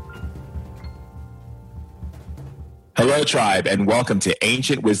 Hello, tribe, and welcome to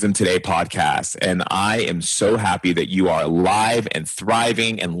Ancient Wisdom Today podcast. And I am so happy that you are alive and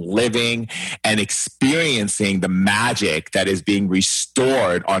thriving and living and experiencing the magic that is being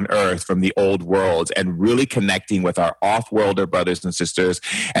restored on earth from the old world and really connecting with our off-worlder brothers and sisters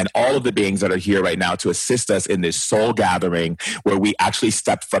and all of the beings that are here right now to assist us in this soul gathering where we actually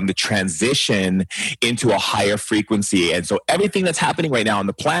step from the transition into a higher frequency. And so everything that's happening right now on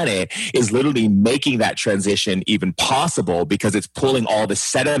the planet is literally making that transition even possible because it's pulling all the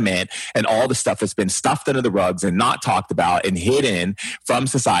sediment and all the stuff that's been stuffed under the rugs and not talked about and hidden from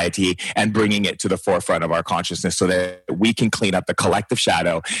society and bringing it to the forefront of our consciousness so that we can clean up the collective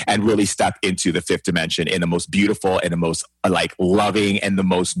shadow and really step into the fifth dimension in the most beautiful and the most loving and the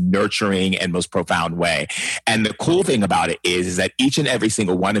most nurturing and most profound way. And the cool thing about it is that each and every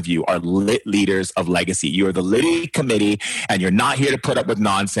single one of you are lit leaders of legacy. You are the Lit Committee, and you're not here to put up with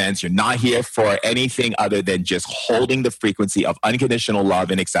nonsense. You're not here for anything other than just holding the frequency of unconditional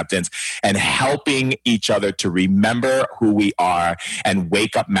love and acceptance and helping each other to remember who we are and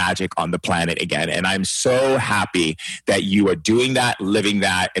wake up magic on the planet again. And I'm so happy that you are doing that, living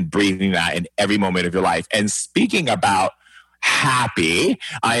that, and breathing that in every moment of your life. And speaking about happy,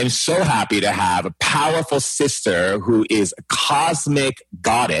 I am so happy to have a powerful sister who is a cosmic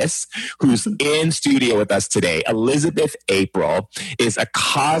goddess who's in studio with us today. Elizabeth April is a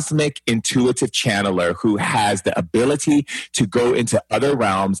cosmic intuitive channeler who has the ability to go into other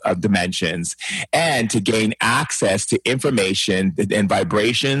realms of dimensions and to gain access to information and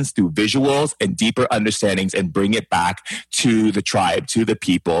vibrations through visuals and deeper understandings and bring it back to the tribe, to the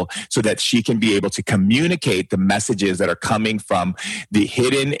people, so that she can be able to communicate the messages that are coming from the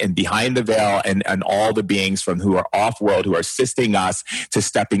hidden and behind the veil and all the beings from who are off-world, who are assisting us to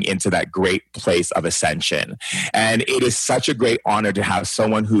stepping into that great place of ascension. And it is such a great honor to have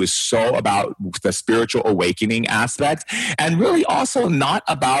someone who is so about the spiritual awakening aspect and really also not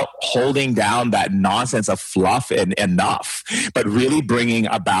about holding down that nonsense of fluff and enough, but really bringing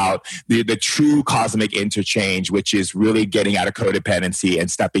about the true cosmic interchange, which is really getting out of codependency and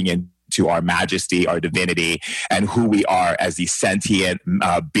stepping in to our majesty, our divinity, and who we are as these sentient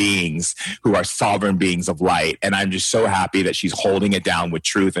beings who are sovereign beings of light. And I'm just so happy that she's holding it down with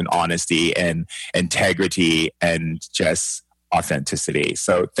truth and honesty and integrity and just authenticity.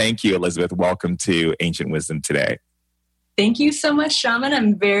 So thank you, Elizabeth. Welcome to Ancient Wisdom today. Thank you so much, Shaman.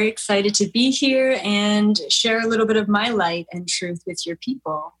 I'm very excited to be here and share a little bit of my light and truth with your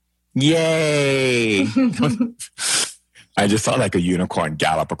people. Yay! I just saw like a unicorn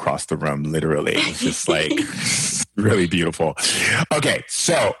gallop across the room, literally. It's just like really beautiful. Okay,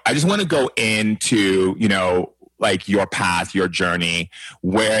 so I just want to go into, like your path, your journey,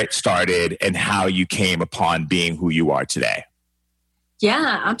 where it started and how you came upon being who you are today.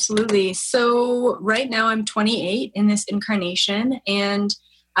 Yeah, absolutely. So right now I'm 28 in this incarnation, and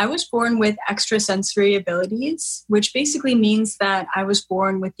I was born with extrasensory abilities, which basically means that I was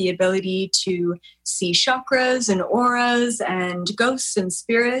born with the ability to see chakras and auras and ghosts and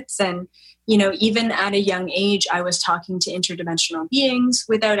spirits. And, even at a young age, I was talking to interdimensional beings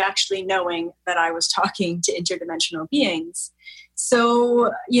without actually knowing that I was talking to interdimensional beings.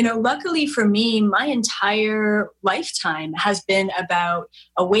 So, luckily for me, my entire lifetime has been about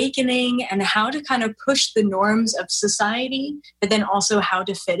awakening and how to kind of push the norms of society, but then also how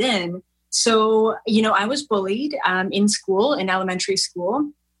to fit in. So, I was bullied in school, in elementary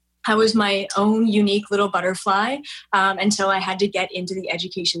school. I was my own unique little butterfly until I had to get into the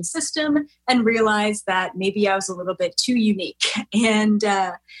education system and realize that maybe I was a little bit too unique. And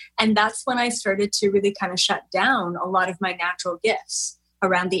that's when I started to really kind of shut down a lot of my natural gifts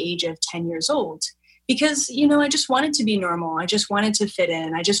around the age of 10 years old. Because, I just wanted to be normal. I just wanted to fit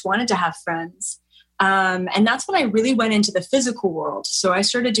in. I just wanted to have friends. And that's when I really went into the physical world. So I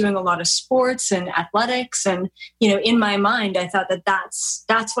started doing a lot of sports and athletics. And, in my mind, I thought that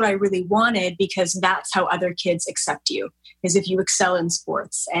that's what I really wanted, because that's how other kids accept you, is if you excel in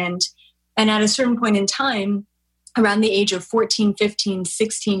sports. And at a certain point in time, around the age of 14, 15,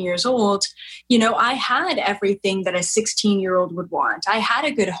 16 years old, I had everything that a 16-year-old would want. I had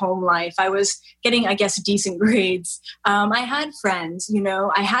a good home life. I was getting, I guess, decent grades. I had friends,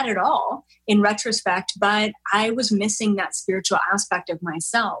 I had it all in retrospect, but I was missing that spiritual aspect of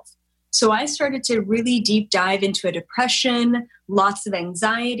myself. So I started to really deep dive into a depression, lots of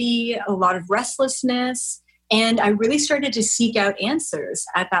anxiety, a lot of restlessness. And I really started to seek out answers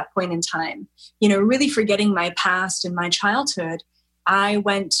at that point in time, really forgetting my past and my childhood. I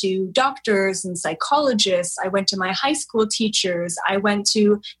went to doctors and psychologists. I went to my high school teachers. I went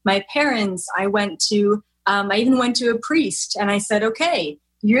to my parents. I even went to a priest, and I said, okay,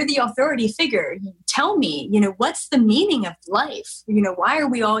 you're the authority figure. Tell me, what's the meaning of life? Why are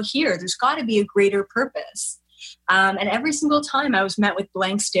we all here? There's got to be a greater purpose. And every single time I was met with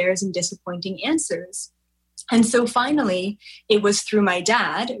blank stares and disappointing answers. And so finally, it was through my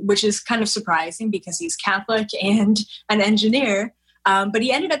dad, which is kind of surprising because he's Catholic and an engineer. But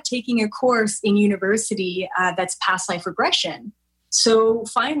he ended up taking a course in university that's past life regression. So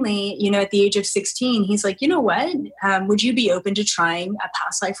finally, at the age of 16, he's like, what? Would you be open to trying a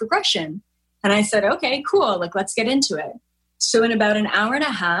past life regression? And I said, okay, cool. Let's get into it. So in about an hour and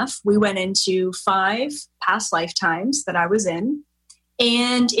a half, we went into 5 past lifetimes that I was in.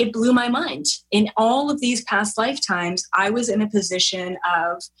 And it blew my mind. In all of these past lifetimes, I was in a position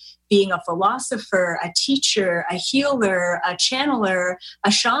of being a philosopher, a teacher, a healer, a channeler,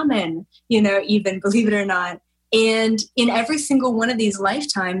 a shaman, even, believe it or not. And in every single one of these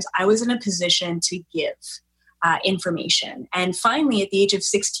lifetimes, I was in a position to give information. And finally, at the age of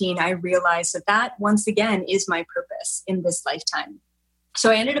 16, I realized that once again is my purpose in this lifetime. So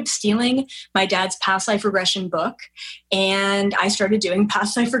I ended up stealing my dad's past life regression book, and I started doing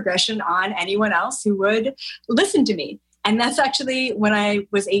past life regression on anyone else who would listen to me. And that's actually, when I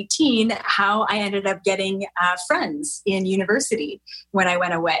was 18, how I ended up getting friends in university when I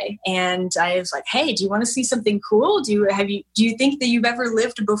went away. And I was like, hey, do you want to see something cool? Do you think that you've ever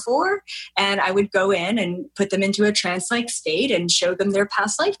lived before? And I would go in and put them into a trance-like state and show them their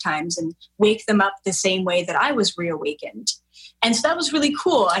past lifetimes and wake them up the same way that I was reawakened. And so that was really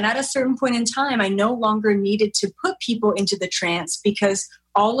cool. And at a certain point in time, I no longer needed to put people into the trance because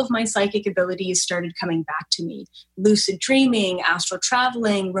all of my psychic abilities started coming back to me. Lucid dreaming, astral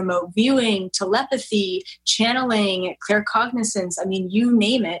traveling, remote viewing, telepathy, channeling, claircognizance. I mean, you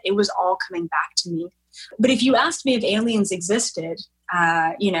name it, it was all coming back to me. But if you asked me if aliens existed,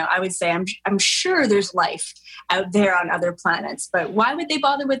 I would say I'm sure there's life out there on other planets, but why would they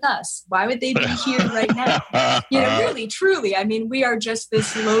bother with us? Why would they be here right now? Really, truly. I mean, we are just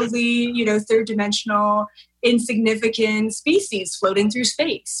this lowly, third dimensional, insignificant species floating through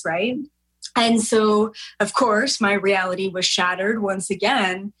space, right? And so, of course, my reality was shattered once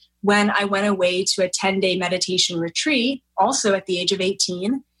again when I went away to a 10-day meditation retreat, also at the age of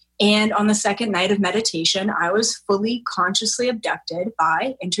 18. And on the second night of meditation, I was fully consciously abducted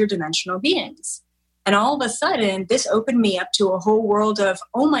by interdimensional beings. And all of a sudden, this opened me up to a whole world of,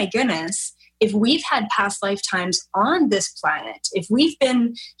 oh my goodness, if we've had past lifetimes on this planet, if we've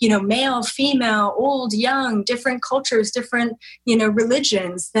been, male, female, old, young, different cultures, different,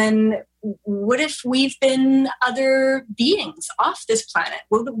 religions, then what if we've been other beings off this planet?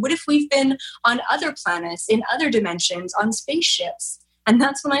 What if we've been on other planets, in other dimensions, on spaceships? And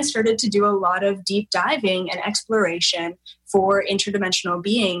that's when I started to do a lot of deep diving and exploration for interdimensional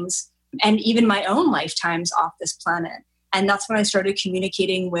beings and even my own lifetimes off this planet. And that's when I started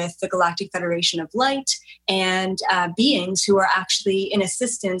communicating with the Galactic Federation of Light and beings who are actually in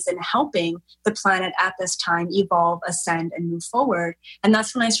assistance in helping the planet at this time evolve, ascend, and move forward. And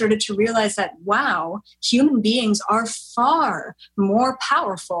that's when I started to realize that, wow, human beings are far more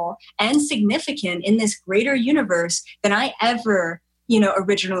powerful and significant in this greater universe than I ever,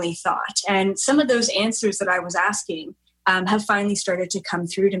 originally thought. And some of those answers that I was asking have finally started to come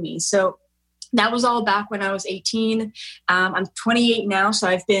through to me. So that was all back when I was 18. I'm 28 now, so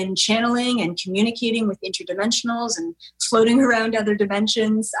I've been channeling and communicating with interdimensionals and floating around other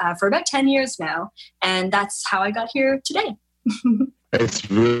dimensions for about 10 years now. And that's how I got here today.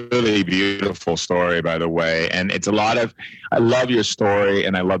 It's really beautiful story, by the way. And it's I love your story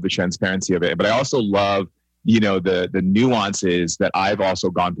and I love the transparency of it. But I also love, the nuances that I've also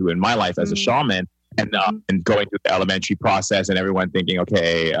gone through in my life as a shaman. And going through the elementary process and everyone thinking,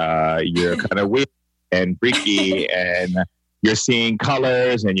 okay, you're kind of weird and freaky and you're seeing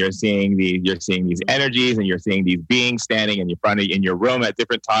colors and you're seeing these energies and you're seeing these beings standing in your room at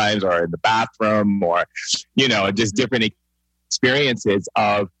different times or in the bathroom or, just different experiences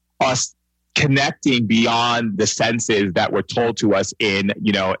of us connecting beyond the senses that were told to us in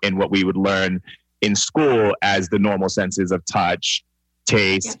what we would learn in school as the normal senses of touch,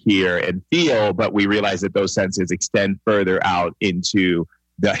 taste, hear, and feel, but we realize that those senses extend further out into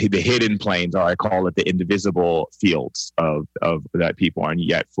the hidden planes, or I call it the indivisible fields of that people aren't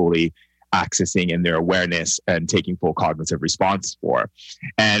yet fully accessing in their awareness and taking full cognitive response for.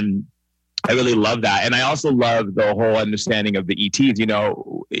 And I really love that. And I also love the whole understanding of the ETs.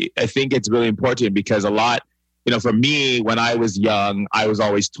 I think it's really important because a lot, for me, when I was young, I was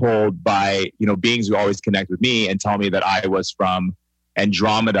always told by, beings who always connect with me and tell me that I was from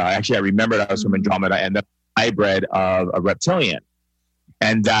Andromeda. Actually, I remembered I was from Andromeda and the hybrid of a reptilian.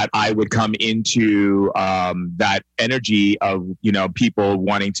 And that I would come into that energy of, people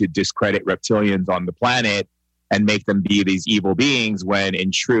wanting to discredit reptilians on the planet and make them be these evil beings when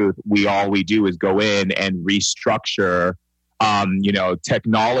in truth, all we do is go in and restructure,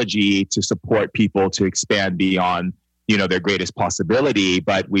 technology to support people to expand beyond, their greatest possibility.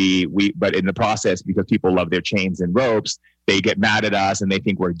 But but in the process, because people love their chains and ropes, they get mad at us and they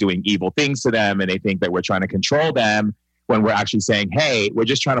think we're doing evil things to them. And they think that we're trying to control them when we're actually saying, hey, we're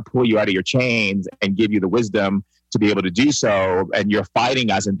just trying to pull you out of your chains and give you the wisdom to be able to do so. And you're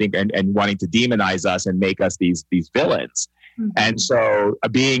fighting us and wanting to demonize us and make us these villains. Mm-hmm. And so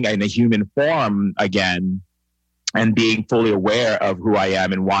being in a human form again, and being fully aware of who I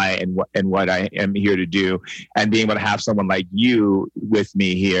am and why and what I am here to do, and being able to have someone like you with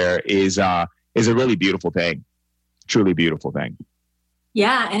me here is a really beautiful thing. Truly beautiful thing.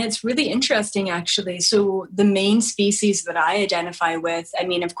 Yeah, and it's really interesting, actually. So the main species that I identify with,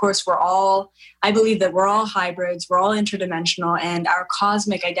 of course, I believe that we're all hybrids, we're all interdimensional, and our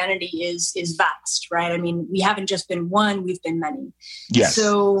cosmic identity is vast, right? We haven't just been one, we've been many. Yes.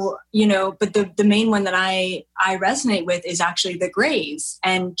 So, but the main one that I resonate with is actually the Greys.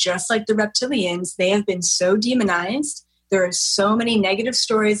 And just like the reptilians, they have been so demonized. There are so many negative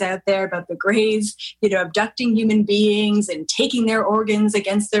stories out there about the Greys, abducting human beings and taking their organs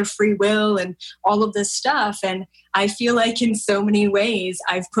against their free will and all of this stuff. And I feel like in so many ways,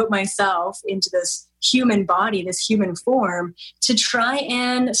 I've put myself into this human body, this human form, to try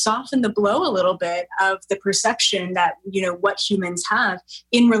and soften the blow a little bit of the perception that, what humans have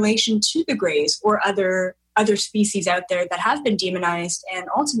in relation to the Greys or other species out there that have been demonized. And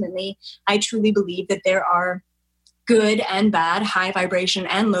ultimately, I truly believe that there are good and bad, high vibration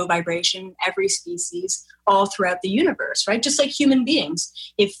and low vibration, every species, all throughout the universe, right? Just like human beings.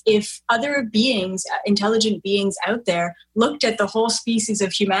 If other beings, intelligent beings out there looked at the whole species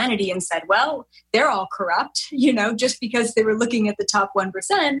of humanity and said, well, they're all corrupt, just because they were looking at the top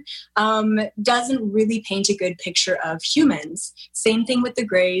 1%, doesn't really paint a good picture of humans. Same thing with the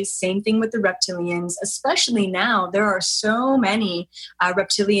Greys, same thing with the reptilians, especially now. There are so many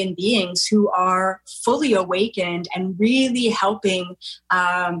reptilian beings who are fully awakened and really helping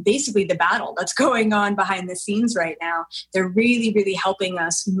basically the battle that's going on behind the scenes right now. They're really, really helping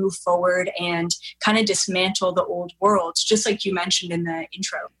us move forward and kind of dismantle the old world, just like you mentioned in the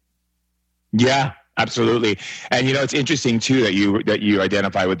intro. Yeah, absolutely. And, it's interesting, too, that you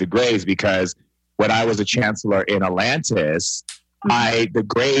identify with the Greys, because when I was a chancellor in Atlantis, the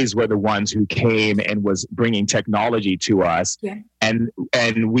Greys were the ones who came and was bringing technology to us. Yeah.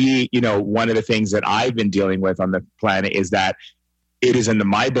 And we, one of the things that I've been dealing with on the planet is that it is in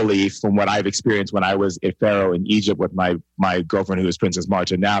my belief, from what I've experienced when I was at Pharaoh in Egypt with my girlfriend, who is Princess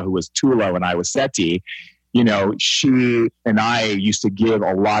Marta now, who was Tula when I was Seti, she and I used to give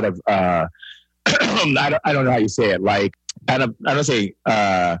a lot of, I don't know how you say it, like, I don't say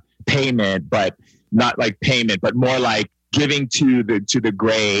payment, but not like payment, but more like giving to the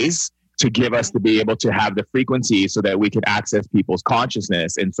Greys to give us to be able to have the frequency so that we can access people's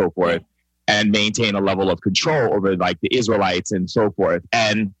consciousness and so forth, and maintain a level of control over like the Israelites and so forth.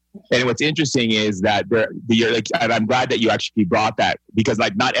 And what's interesting is that and I'm glad that you actually brought that, because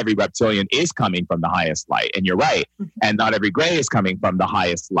like not every reptilian is coming from the highest light, and you're right, and not every Grey is coming from the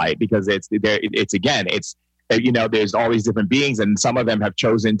highest light, because it's there's all these different beings, and some of them have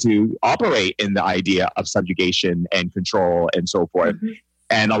chosen to operate in the idea of subjugation and control and so forth. Mm-hmm.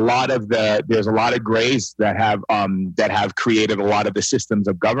 And there's a lot of Greys that have created a lot of the systems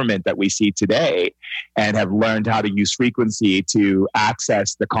of government that we see today, and have learned how to use frequency to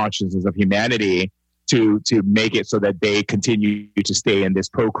access the consciousness of humanity to make it so that they continue to stay in this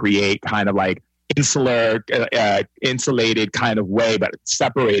procreate kind of like insular, insulated kind of way, but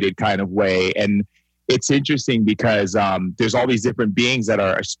separated kind of way. And it's interesting because there's all these different beings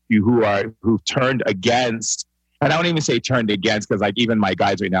who've turned against. And I don't even say turned against, because like even my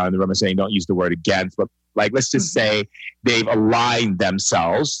guides right now in the room are saying don't use the word against, but like let's just say they've aligned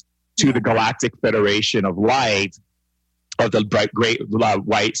themselves to the Galactic Federation of Light, of the great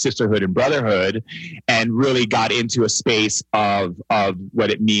white sisterhood and brotherhood, and really got into a space of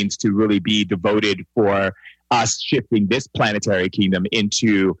what it means to really be devoted for us shifting this planetary kingdom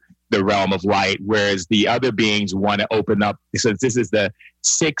into the realm of light, whereas the other beings want to open up. So this is the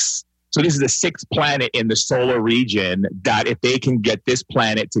sixth planet in the solar region, that if they can get this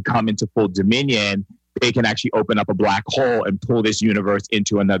planet to come into full dominion, they can actually open up a black hole and pull this universe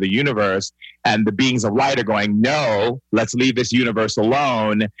into another universe. And the beings of light are going, no, let's leave this universe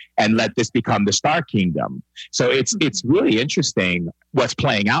alone and let this become the Star Kingdom. So it's really interesting what's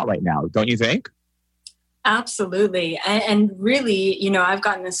playing out right now, don't you think? Absolutely. And really, I've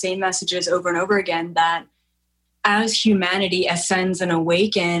gotten the same messages over and over again that as humanity ascends and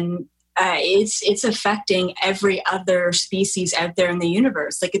awakens, it's affecting every other species out there in the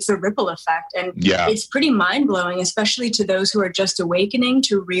universe. Like it's a ripple effect. And it's pretty mind-blowing, especially to those who are just awakening,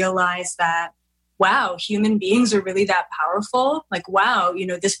 to realize that, wow, human beings are really that powerful. Like, wow,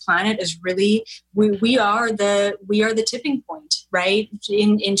 this planet is really, we are the tipping point, right?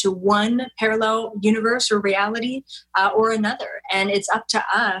 Into one parallel universe or reality or another. And it's up to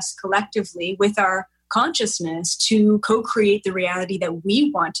us collectively with our consciousness to co-create the reality that we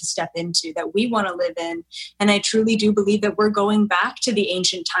want to step into, that we want to live in. And I truly do believe that we're going back to the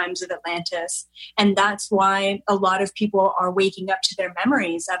ancient times of Atlantis. And that's why a lot of people are waking up to their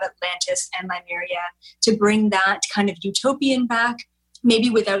memories of Atlantis and Lemuria, to bring that kind of utopian back, maybe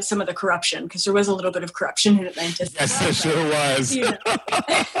without some of the corruption, because there was a little bit of corruption in Atlantis. Yes, there sure was.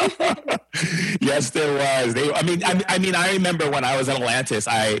 Yes, there was. I remember when I was in Atlantis,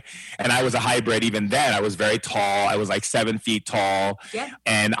 I was a hybrid. Even then, I was very tall. I was like 7 feet tall,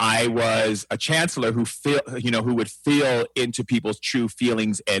 and I was a chancellor who would feel into people's true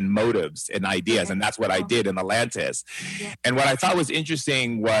feelings and motives and ideas, and that's what I did in Atlantis. Yeah. And what I thought was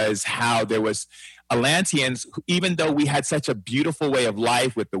interesting was how there was Atlanteans, even though we had such a beautiful way of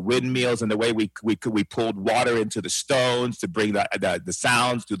life with the windmills and the way we pulled water into the stones to bring the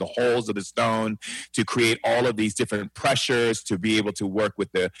sounds through the holes of the stone, to create all of these different pressures, to be able to work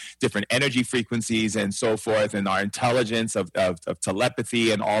with the different energy frequencies and so forth, and our intelligence of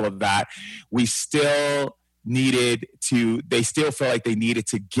telepathy and all of that, they still felt like they needed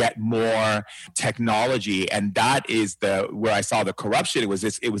to get more technology. And that is where I saw the corruption. It was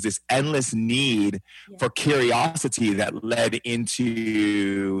this endless need for curiosity that led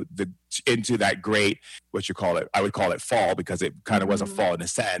into that great, I would call it fall, because it kind of was a fall in a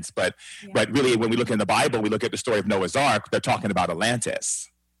sense. But really, when we look in the Bible, we look at the story of Noah's Ark, they're talking about Atlantis.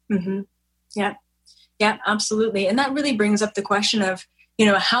 Mm-hmm. Yeah, absolutely. And that really brings up the question of,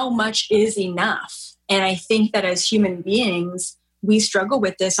 how much is enough? And I think that as human beings, we struggle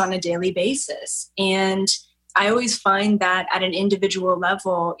with this on a daily basis. And I always find that at an individual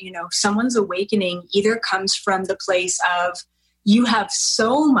level, someone's awakening either comes from the place of you have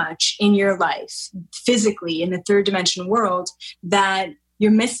so much in your life physically in the third dimension world that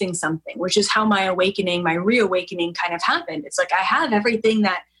you're missing something, which is how my reawakening kind of happened. It's like I have everything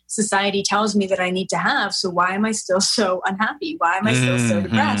that society tells me that I need to have. So why am I still so unhappy? Why am I still so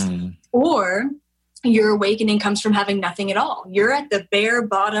depressed? Or your awakening comes from having nothing at all. You're at the bare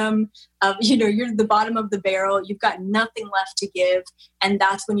bottom of, you're the bottom of the barrel. You've got nothing left to give. And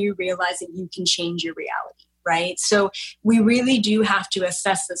that's when you realize that you can change your reality, right? So we really do have to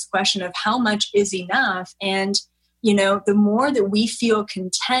assess this question of how much is enough. And, the more that we feel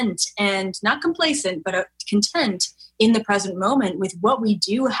content and not complacent, but content in the present moment with what we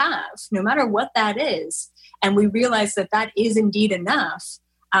do have, no matter what that is, and we realize that that is indeed enough,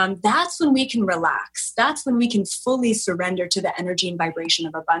 that's when we can relax. That's when we can fully surrender to the energy and vibration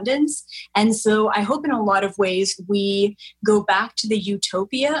of abundance. And so I hope in a lot of ways we go back to the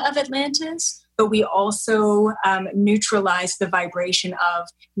utopia of Atlantis, but we also neutralize the vibration of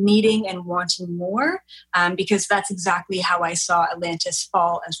needing and wanting more, because that's exactly how I saw Atlantis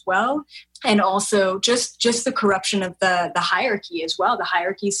fall as well. And also just the corruption of the hierarchy as well, the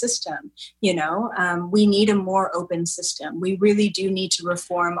hierarchy system. We need a more open system. We really do need to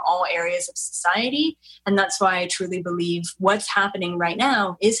reform all areas of society. And that's why I truly believe what's happening right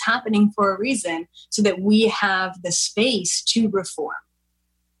now is happening for a reason, so that we have the space to reform.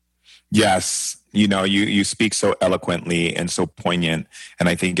 Yes. You speak so eloquently and so poignant. And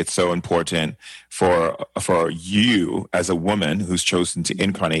I think it's so important for you as a woman who's chosen to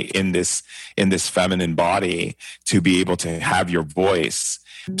incarnate in this feminine body to be able to have your voice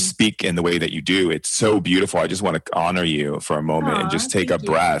speak in the way that you do. It's so beautiful. I just want to honor you for a moment and just take a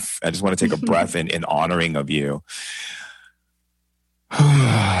breath. I just want to take a breath in honoring of you.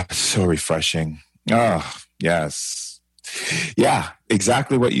 So refreshing. Oh, yes. Yeah,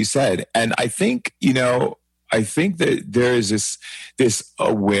 exactly what you said. And I think, that there is this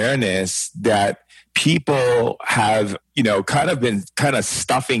awareness that people have, been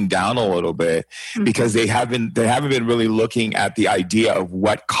stuffing down a little bit, because they haven't been really looking at the idea of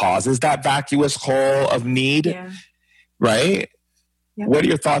what causes that vacuous hole of need. Yeah. Right? Yeah. What are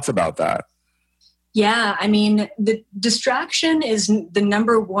your thoughts about that? Yeah, I mean, the distraction is the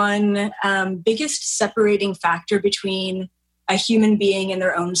number one biggest separating factor between a human being and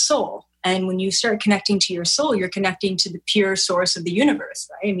their own soul. And when you start connecting to your soul, you're connecting to the pure source of the universe,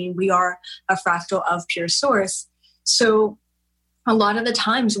 right? I mean, we are a fractal of pure source. So a lot of the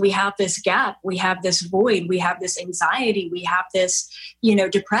times we have this gap, we have this void, we have this anxiety, we have this,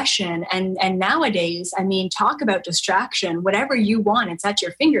 depression. And nowadays, I mean, talk about distraction, whatever you want, it's at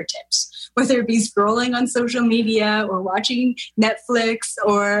your fingertips. Whether it be scrolling on social media or watching Netflix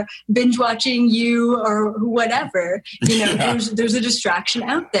or binge watching you or whatever, there's a distraction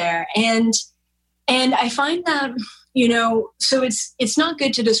out there. And I find that, so it's not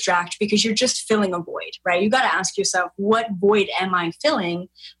good to distract, because you're just filling a void, right? You got to ask yourself, what void am I filling?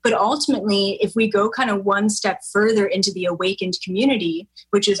 But ultimately, if we go kind of one step further into the awakened community,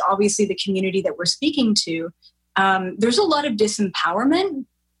 which is obviously the community that we're speaking to, there's a lot of disempowerment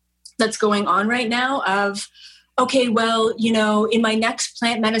that's going on right now of, okay, well, in my next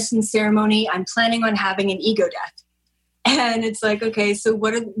plant medicine ceremony, I'm planning on having an ego death. And it's like, okay, so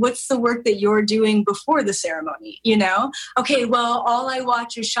what's the work that you're doing before the ceremony? Okay, well, all I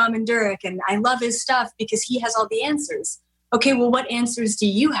watch is Shaman Durek and I love his stuff because he has all the answers. Okay, well, what answers do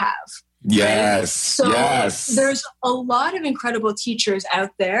you have? Yes. Right? So there's a lot of incredible teachers out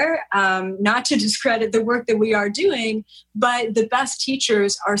there, not to discredit the work that we are doing, but the best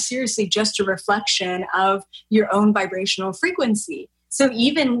teachers are seriously just a reflection of your own vibrational frequency. So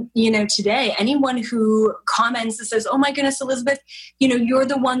even, today, anyone who comments and says, oh my goodness, Elizabeth, you're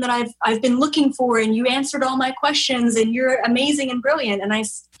the one that I've been looking for and you answered all my questions and you're amazing and brilliant. And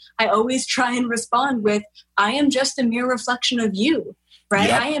I always try and respond with, I am just a mere reflection of you. Right?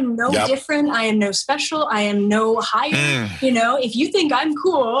 Yep. I am no different. I am no special. I am no higher. If you think I'm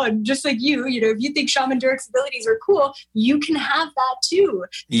cool, just like you, if you think Shaman Durek's abilities are cool, you can have that too.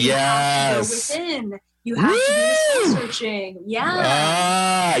 You have to go within. You have to do soul searching.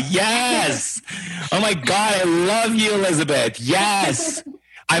 Yeah. Yes. Oh my God. I love you, Elizabeth. Yes.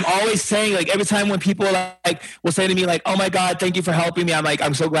 I'm always saying, like, every time when people like will say to me like, oh my God, thank you for helping me. I'm like,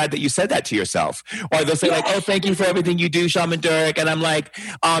 I'm so glad that you said that to yourself. Or they'll say like, oh, thank you for everything you do, Shaman Durek. And I'm like,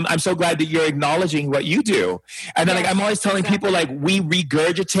 I'm so glad that you're acknowledging what you do. And then like, I'm always telling people like, we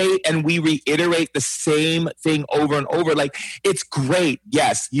regurgitate and we reiterate the same thing over and over. Like, it's great.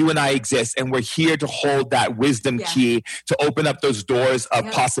 Yes, you and I exist and we're here to hold that wisdom key to open up those doors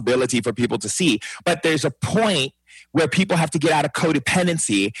of possibility for people to see. But there's a point where people have to get out of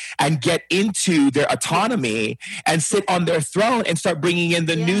codependency and get into their autonomy and sit on their throne and start bringing in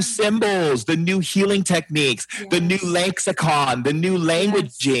the new symbols, the new healing techniques, the new lexicon, the new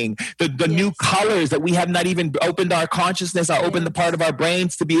languaging, the new colors that we have not even opened our consciousness or opened the part of our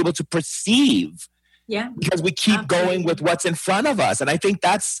brains to be able to perceive. Yeah. Because we keep going with what's in front of us. And I think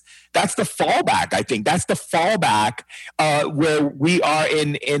that's the fallback. I think that's the fallback where we are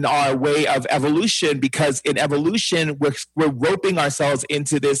in our way of evolution, because in evolution, we're roping ourselves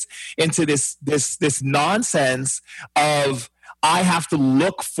into this nonsense of, I have to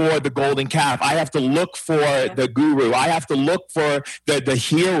look for the golden calf. I have to look for the guru. I have to look for the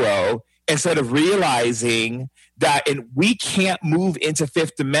hero, instead of realizing that we can't move into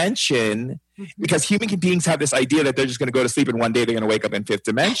fifth dimension, because human beings have this idea that they're just going to go to sleep and one day they're going to wake up in fifth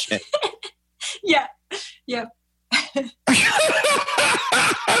dimension. Yeah.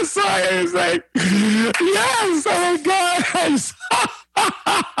 Sorry, I was like, yes, oh my God.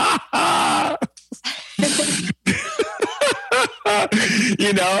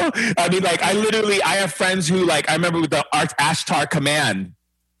 You know, I mean, like, I have friends who, like, I remember with the Ashtar Command.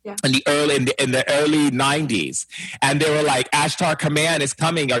 In the early 90s. And they were like, Ashtar Command is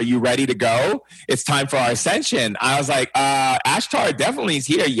coming. Are you ready to go? It's time for our ascension. I was like, Ashtar definitely is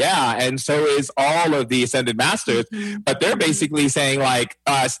here. Yeah. And so is all of the Ascended Masters. But they're basically saying like,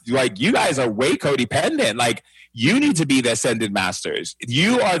 you guys are way codependent. Like, you need to be the Ascended Masters.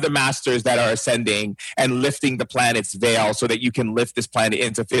 You are the masters that are ascending and lifting the planet's veil so that you can lift this planet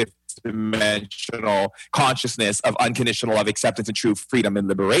into fifth dimensional consciousness of unconditional love, acceptance, and true freedom and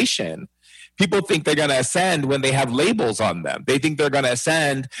liberation. People think they're going to ascend when they have labels on them. They think they're going to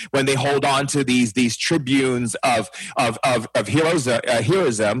ascend when they hold on to these tribunes of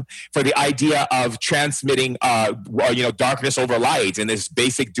heroism for the idea of transmitting darkness over light in this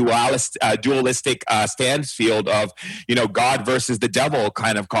basic dualistic stance field of God versus the devil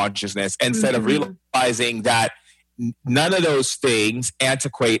kind of consciousness, instead of realizing that none of those things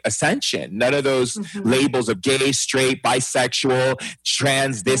antiquate ascension. None of those labels of gay, straight, bisexual,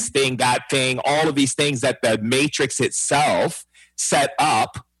 trans, this thing, that thing, all of these things that the matrix itself set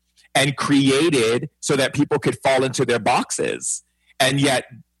up and created so that people could fall into their boxes. And yet,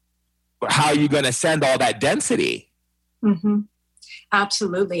 how are you going to send all that density?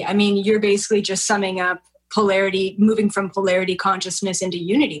 Absolutely. I mean, you're basically just summing up polarity, moving from polarity consciousness into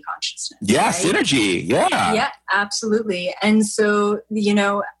unity consciousness. Yeah, right? Synergy. Yeah. Yeah, absolutely. And so,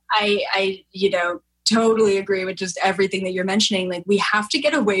 I totally agree with just everything that you're mentioning. Like, we have to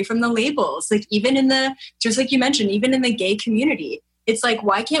get away from the labels. Like, even just like you mentioned, even in the gay community, it's like,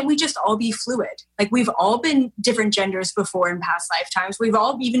 why can't we just all be fluid? Like, we've all been different genders before in past lifetimes. We've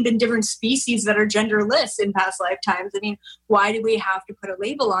all even been different species that are genderless in past lifetimes. I mean, why do we have to put a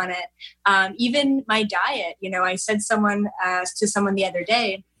label on it? Even my diet, I said to someone the other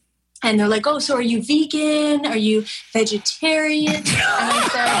day, and they're like, oh, so are you vegan? Are you vegetarian? And I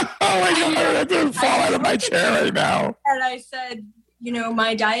said, oh my God, I didn't fall out of my chair right now. And I said,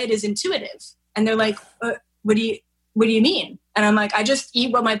 my diet is intuitive. And they're like, what do you mean? And I'm like, I just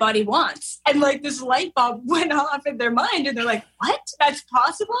eat what my body wants. And like, this light bulb went off in their mind, and they're like, what? That's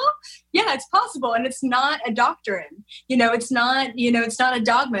possible? Yeah, it's possible. And it's not a doctrine. It's not a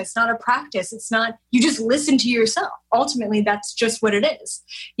dogma. It's not a practice. It's not, you just listen to yourself. Ultimately, that's just what it is.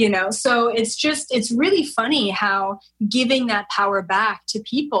 So it's really funny how giving that power back to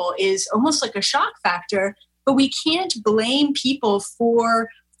people is almost like a shock factor, but we can't blame people for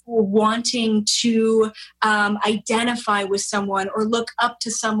wanting to identify with someone or look up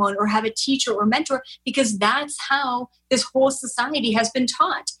to someone or have a teacher or mentor, because that's how this whole society has been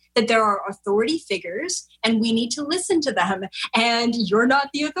taught, that there are authority figures and we need to listen to them, and you're not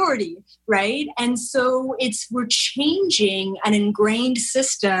the authority, right? And so we're changing an ingrained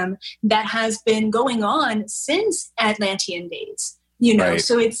system that has been going on since Atlantean days, Right.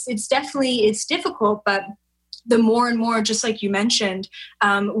 So it's difficult, but the more and more, just like you mentioned,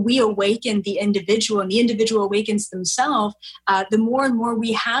 we awaken the individual and the individual awakens themselves, the more and more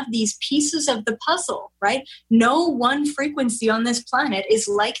we have these pieces of the puzzle, right? No one frequency on this planet is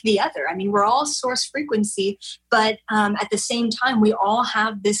like the other. I mean, we're all source frequency, but at the same time, we all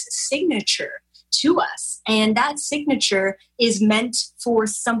have this signature to us. And that signature is meant for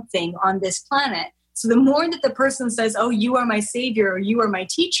something on this planet. So the more that the person says, oh, you are my savior or you are my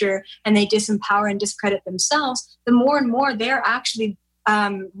teacher, and they disempower and discredit themselves, the more and more they're actually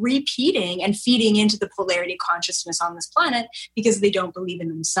repeating and feeding into the polarity consciousness on this planet because they don't believe in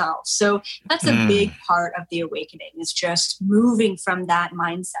themselves. So that's a big part of the awakening, is just moving from that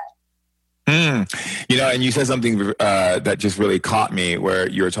mindset. You know, and you said something that just really caught me, where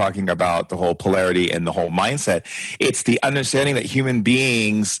you were talking about the whole polarity and the whole mindset. It's the understanding that human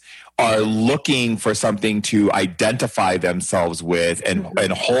beings are looking for something to identify themselves with and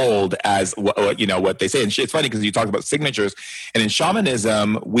hold as what they say. And it's funny because you talk about signatures, and in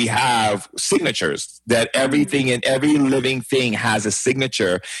shamanism we have signatures, that everything and every living thing has a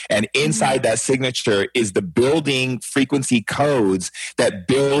signature, and inside that signature is the building frequency codes that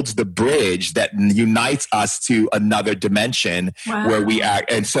builds the bridge that unites us to another dimension where we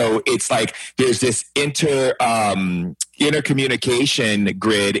act. And so it's like there's this intercommunication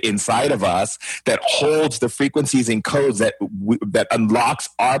grid inside of us that holds the frequencies and codes that unlocks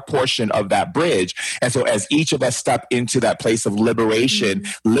our portion of that bridge. And so as each of us step into that place of liberation,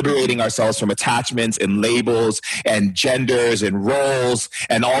 liberating ourselves from attachments and labels and genders and roles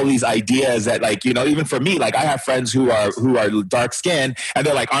and all these ideas that, like, you know, even for me, like I have friends who are dark skinned, and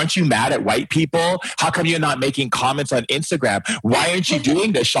they're like, aren't you mad at white people? How come you're not making comments on Instagram? Why aren't you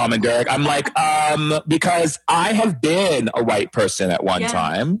doing this, Shaman Durek? I'm like, because I have been a white person at one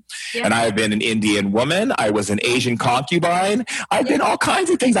time, and I have been an Indian woman. I was an Asian concubine. I've been all kinds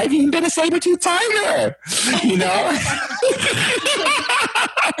of things. I've even been a saber-toothed tiger, you know?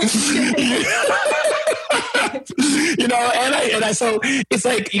 You know, and I so it's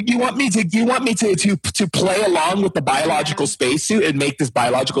like you want me to play along with the biological spacesuit and make this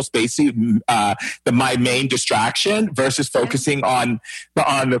biological spacesuit my main distraction versus focusing on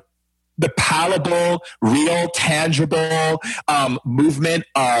the palatable, real, tangible movement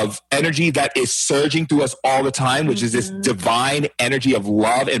of energy that is surging through us all the time, which is this divine energy of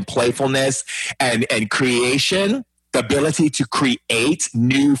love and playfulness and creation, the ability to create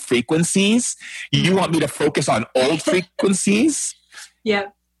new frequencies. You want me to focus on old frequencies? Yeah,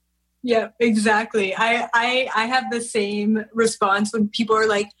 exactly. I have the same response when people are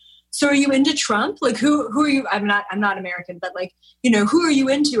like, so are you into Trump? Like, who are you? I'm not American, but like, you know, who are you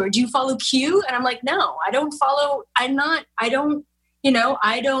into? Or do you follow Q? And I'm like, no, I don't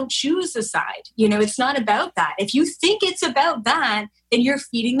choose a side. You know, it's not about that. If you think it's about that, then you're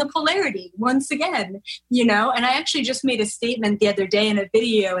feeding the polarity once again, you know? And I actually just made a statement the other day in a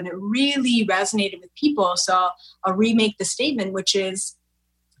video, and it really resonated with people. So I'll remake the statement, which is,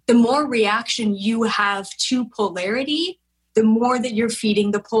 the more reaction you have to polarity, the more that you're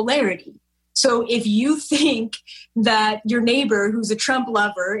feeding the polarity. So if you think that your neighbor who's a Trump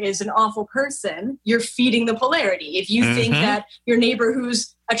lover is an awful person, you're feeding the polarity. If you think that your neighbor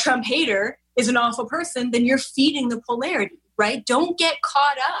who's a Trump hater is an awful person, then you're feeding the polarity, right? Don't get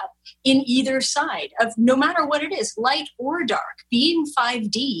caught up in either side of, no matter what it is, light or dark. Being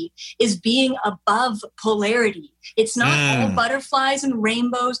 5D is being above polarity. It's not all butterflies and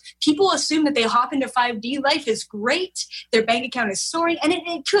rainbows. People assume that they hop into 5D, life is great, their bank account is soaring, and it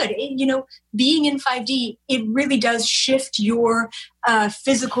could. Being in 5D, it really does shift your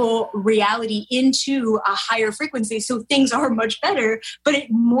physical reality into a higher frequency. So things are much better, but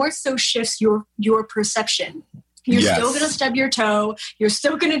it more so shifts your perception. You're still going to stub your toe. You're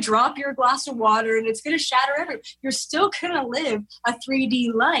still going to drop your glass of water, and it's going to shatter everywhere. You're still going to live a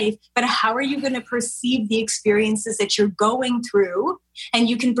 3D life, but how are you going to perceive the experiences that you're going through? And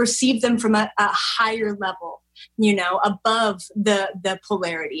you can perceive them from a higher level, you know, above the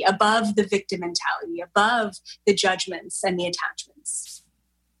polarity, above the victim mentality, above the judgments and the attachments.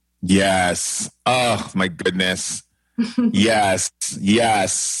 Yes. Oh, my goodness. Yes,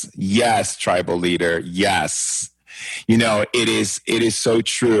 tribal leader. Yes. You know, it is so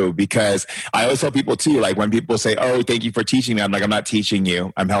true, because I always tell people too, like when people say, oh, thank you for teaching me. I'm like, I'm not teaching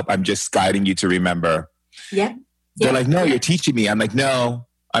you. I'm just guiding you to remember. Yeah. They're like, no, you're teaching me. I'm like, no,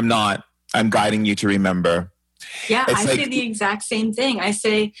 I'm not. I'm guiding you to remember. Yeah, I say the exact same thing. I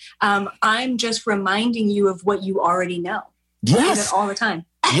say, I'm just reminding you of what you already know. Yes. I say that all the time.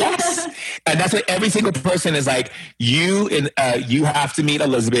 Yes. And that's what every single person is like. You have to meet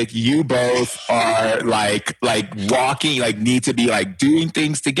Elizabeth. You both are like walking, like need to be like doing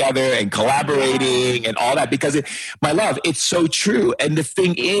things together and collaborating and all that, because my love, it's so true. And the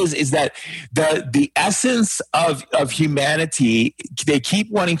thing is that the essence of humanity, they keep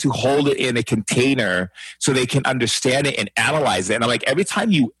wanting to hold it in a container so they can understand it and analyze it. And I'm like, every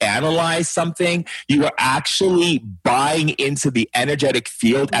time you analyze something, you are actually buying into the energetic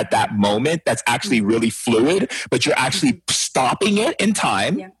field field at that moment that's actually really fluid, but you're actually stopping it in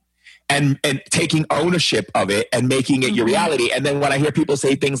time. Yeah. And taking ownership of it and making it your reality. And then when I hear people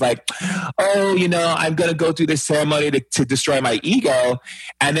say things like, oh, you know, I'm going to go through this ceremony to destroy my ego.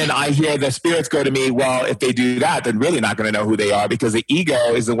 And then I hear the spirits go to me, well, if they do that, then really not going to know who they are, because the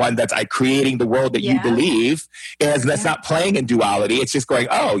ego is the one that's creating the world that you believe. That's not playing in duality. It's just going,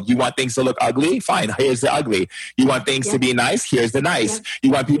 oh, you want things to look ugly? Fine. Here's the ugly. You want things to be nice? Here's the nice.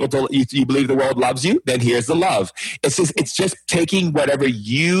 You want people to, you believe the world loves you? Then here's the love. It's just taking whatever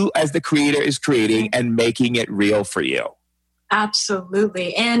you as the creator is creating and making it real for you.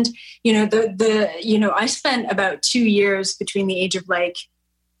 Absolutely. And, you know, I spent about 2 years between the age of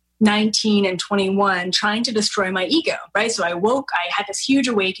 19 and 21 trying to destroy my ego, right? So I woke, I had this huge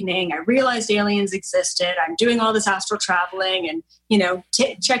awakening. I realized aliens existed. I'm doing all this astral traveling and, you know,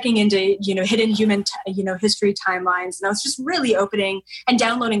 checking into, you know, hidden human, history timelines. And I was just really opening and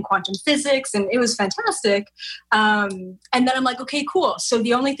downloading quantum physics, and it was fantastic. And then I'm like, okay, cool. So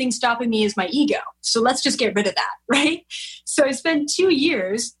the only thing stopping me is my ego. So let's just get rid of that, right? So I spent 2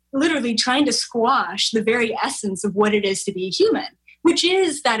 years literally trying to squash the very essence of what it is to be human, which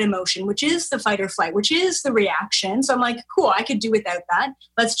is that emotion, which is the fight or flight, which is the reaction. So I'm like, cool, I could do without that.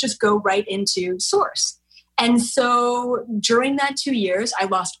 Let's just go right into source. And so during that 2 years, I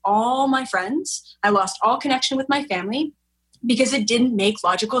lost all my friends. I lost all connection with my family because it didn't make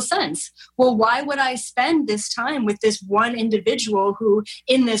logical sense. Well, why would I spend this time with this one individual who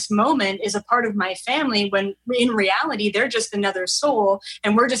in this moment is a part of my family when in reality, they're just another soul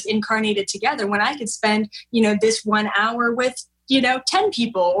and we're just incarnated together, when I could spend, you know, this 1 hour with 10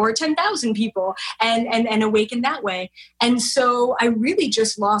 people or 10,000 people and awaken that way. And so I really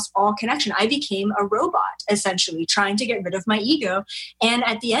just lost all connection. I became a robot, essentially, trying to get rid of my ego. And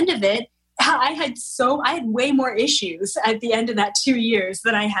at the end of it, I had way more issues at the end of that 2 years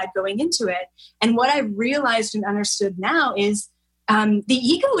than I had going into it. And what I realized and understood now is the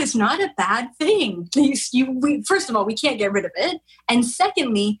ego is not a bad thing. First of all, we can't get rid of it. And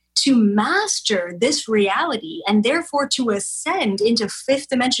secondly, to master this reality and therefore to ascend into fifth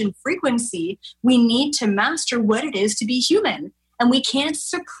dimension frequency, we need to master what it is to be human. And we can't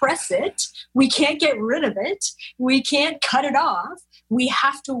suppress it. We can't get rid of it. We can't cut it off. We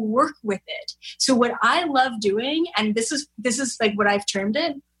have to work with it. So what I love doing, and this is like what I've termed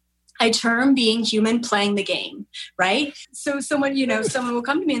it, I term being human playing the game, right? So someone will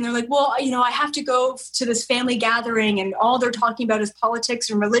come to me and they're like, well, I have to go to this family gathering and all they're talking about is politics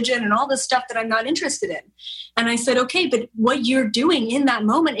and religion and all this stuff that I'm not interested in. And I said, okay, but what you're doing in that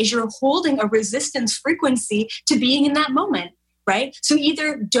moment is you're holding a resistance frequency to being in that moment. Right? So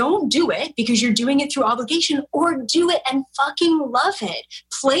either don't do it because you're doing it through obligation, or do it and fucking love it.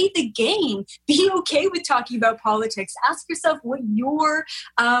 Play the game. Be okay with talking about politics. Ask yourself what you're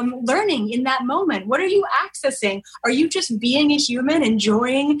learning in that moment. What are you accessing? Are you just being a human,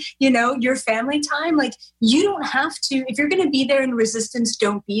 enjoying, your family time? Like, you don't have to, if you're going to be there in resistance,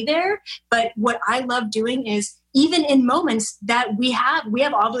 don't be there. But what I love doing is, even in moments that we have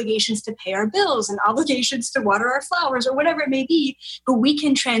obligations to pay our bills and obligations to water our flowers or whatever it may be, but we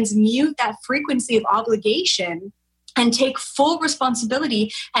can transmute that frequency of obligation and take full responsibility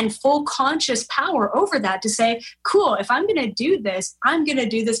and full conscious power over that to say, cool, if I'm going to do this, I'm going to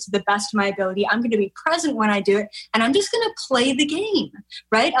do this to the best of my ability. I'm going to be present when I do it. And I'm just going to play the game,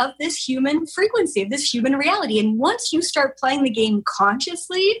 right, of this human frequency, of this human reality. And once you start playing the game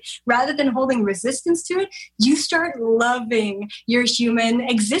consciously, rather than holding resistance to it, you start loving your human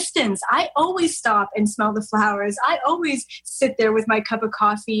existence. I always stop and smell the flowers. I always sit there with my cup of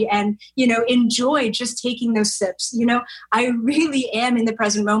coffee and, enjoy just taking those sips. I really am in the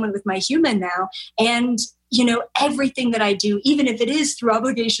present moment with my human now. And, everything that I do, even if it is through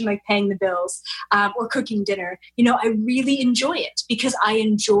obligation, like paying the bills or cooking dinner, I really enjoy it because I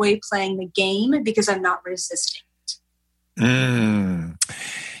enjoy playing the game because I'm not resisting it.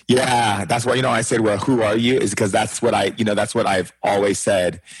 Yeah, that's why, I said, well, who are you? Is because that's what that's what I've always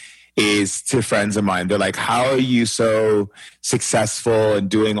said is to friends of mine. They're like, how are you so successful and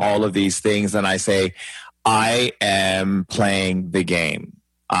doing all of these things? And I say, I am playing the game.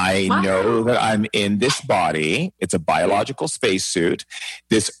 I know that I'm in this body. It's a biological spacesuit.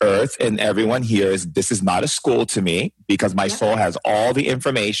 This earth and everyone here this is not a school to me because my soul has all the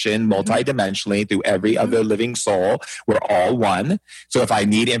information multidimensionally through every other living soul. We're all one. So if I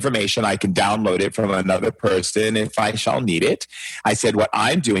need information, I can download it from another person if I shall need it. I said, what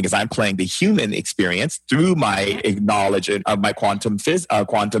I'm doing is I'm playing the human experience through my knowledge of my quantum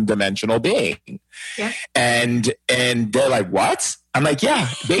dimensional being. Yeah. And they're like, what? I'm like, yeah,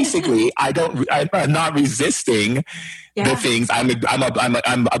 basically, I'm not resisting the things.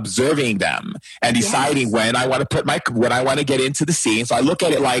 I'm observing them and deciding when I want to get into the scene. So I look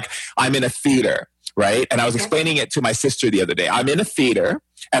at it like I'm in a theater, right? And I was explaining it to my sister the other day. I'm in a theater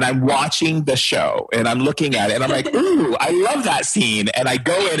and I'm watching the show and I'm looking at it and I'm like, ooh, I love that scene. And I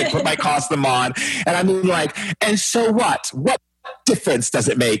go in and put my costume on and I'm like, and so what? What difference does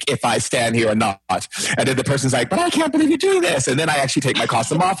it make if I stand here or not? And then the person's like, but I can't believe you're doing this. And then I actually take my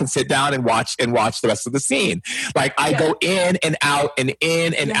costume off and sit down and watch the rest of the scene. Like I go in and out and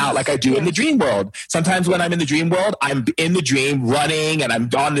in and out like I do in the dream world. Sometimes when I'm in the dream world, I'm in the dream running and I'm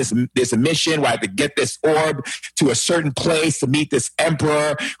on this mission where I have to get this orb to a certain place to meet this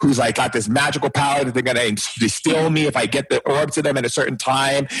emperor who's like got this magical power that they're going to distill me if I get the orb to them at a certain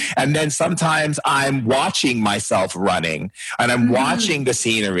time. And then sometimes I'm watching myself running and I'm watching the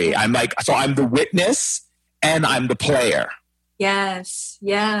scenery. I'm the witness and I'm the player. Yes,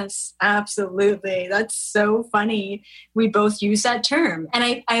 absolutely. That's so funny. We both use that term.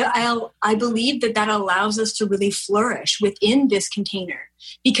 And I believe that allows us to really flourish within this container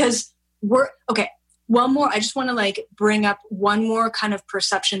because one more, I just want to bring up one more kind of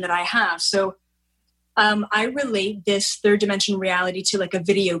perception that I have. So I relate this third dimension reality to like a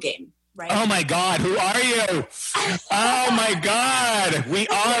video game. Right. Oh my God, who are you? Oh my God, we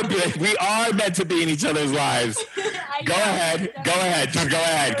are meant to be in each other's lives. Go ahead.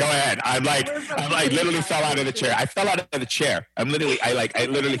 I'm like literally fell out of the chair. I fell out of the chair. I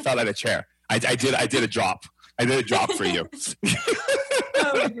literally fell out of the chair. I did a drop. I did a drop for you.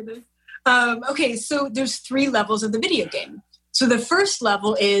 Oh my goodness. Okay, so there's 3 levels of the video game. So the first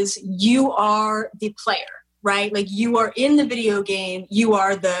level is you are the player. Right? Like you are in the video game. You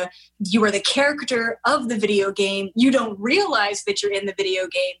are the character of the video game. You don't realize that you're in the video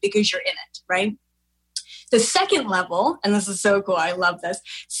game because you're in it, right? The second level, and this is so cool, I love this.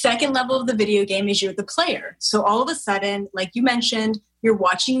 Second level of the video game is you're the player. So all of a sudden, like you mentioned, you're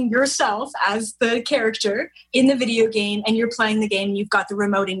watching yourself as the character in the video game and you're playing the game. You've got the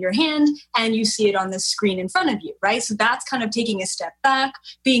remote in your hand and you see it on the screen in front of you, right? So that's kind of taking a step back,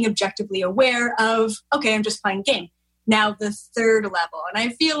 being objectively aware of, okay, I'm just playing a game. Now the third level, and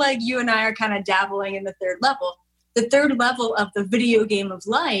I feel like you and I are kind of dabbling in the third level. The third level of the video game of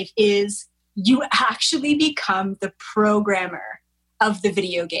life is you actually become the programmer of the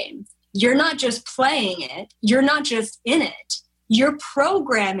video game. You're not just playing it. You're not just in it. You're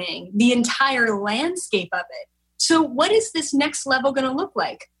programming the entire landscape of it. So what is this next level going to look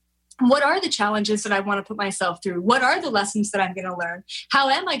like? What are the challenges that I want to put myself through? What are the lessons that I'm going to learn? How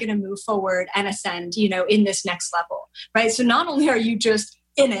am I going to move forward and ascend, in this next level, right? So not only are you just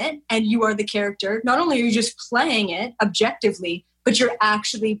in it and you are the character, not only are you just playing it objectively, but you're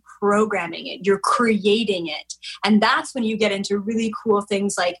actually programming it. You're creating it. And that's when you get into really cool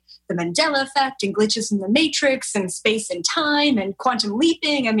things like the Mandela effect and glitches in the matrix and space and time and quantum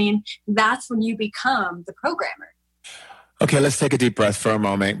leaping. I mean, that's when you become the programmer. Okay, let's take a deep breath for a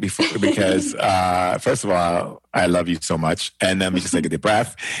moment because first of all, I love you so much. And then we just take a deep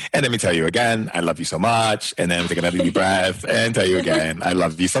breath. And let me tell you again, I love you so much. And then we take another deep breath and tell you again, I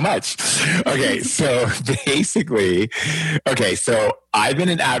love you so much. Okay, so so I've been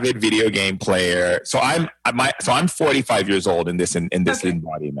an avid video game player. So I'm 45 years old in this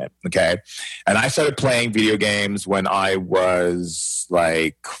embodiment. Okay. And I started playing video games when I was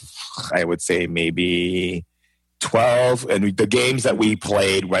I would say maybe 12, and the games that we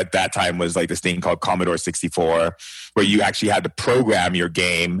played at that time was like this thing called Commodore 64, where you actually had to program your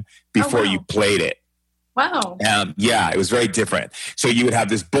game before you played it. Wow. It was very different. So you would have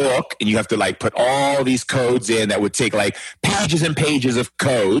this book and you have to put all these codes in that would take pages and pages of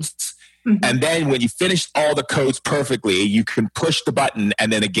codes. Mm-hmm. And then when you finished all the codes perfectly, you can push the button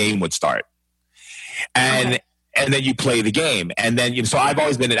and then a game would start. And then you play the game. And then, so I've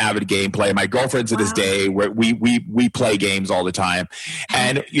always been an avid game player. My girlfriend to this day, where we play games all the time.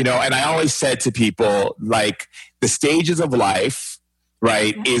 And, and I always said to people, the stages of life,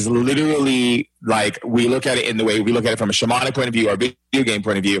 right, is literally we look at it in the way we look at it from a shamanic point of view or a video game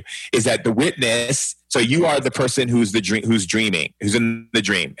point of view, is that the witness, so you are the person who's dreaming, who's in the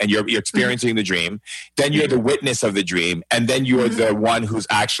dream, and you're experiencing the dream. Then you're the witness of the dream, and then you're the one who's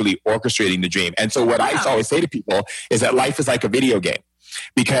actually orchestrating the dream. And so what I always say to people is that life is like a video game,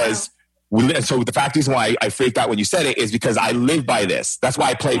 because so the fact is why I freaked out when you said it is because I live by this. That's why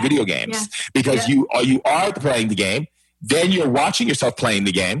I play video games, because you are playing the game, then you're watching yourself playing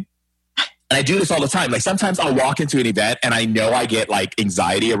the game. And I do this all the time. Sometimes I'll walk into an event and I know I get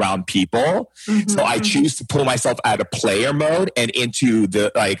anxiety around people. Mm-hmm, so I choose to pull myself out of player mode and into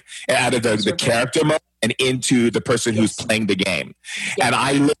out of the character mode and into the person who's playing the game. Yeah. And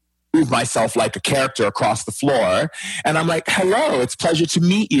I move myself like a character across the floor. And I'm like, hello, it's a pleasure to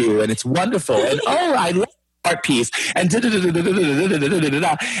meet you. And it's wonderful. And oh, I love art piece. And and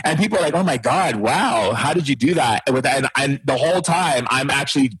people are like, oh my God, wow, how did you do that? And the whole time I'm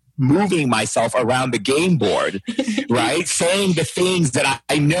actually moving myself around the game board, right? Saying the things that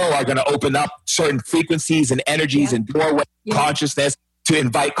I know are going to open up certain frequencies and energies and doorways of consciousness to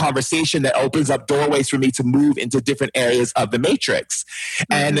invite conversation that opens up doorways for me to move into different areas of the matrix.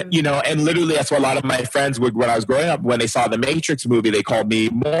 And, and literally that's what a lot of my friends would, when I was growing up, when they saw the Matrix movie, they called me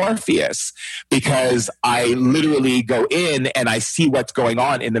Morpheus, because I literally go in and I see what's going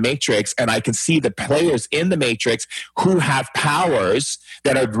on in the Matrix, and I can see the players in the Matrix who have powers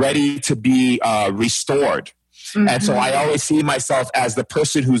that are ready to be restored. And so I always see myself as the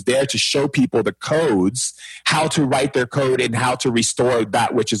person who's there to show people the codes, how to write their code and how to restore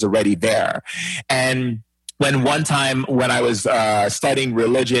that which is already there. And one time when I was studying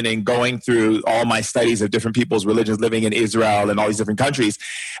religion and going through all my studies of different people's religions, living in Israel and all these different countries,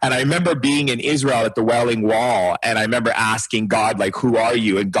 and I remember being in Israel at the Wailing Wall, and I remember asking God, like, who are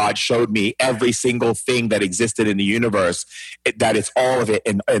you? And God showed me every single thing that existed in the universe, that it's all of it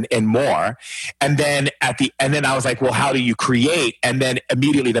and more. And then I was like, well, how do you create? And then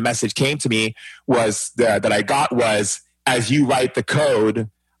immediately the message came to me that I got was, as you write the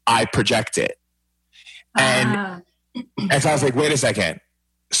code, I project it. And so I was like, wait a second.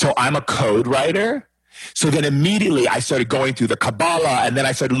 So I'm a code writer? So then immediately I started going through the Kabbalah, and then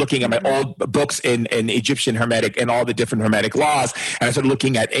I started looking at my old books in Egyptian Hermetic and all the different Hermetic laws. And I started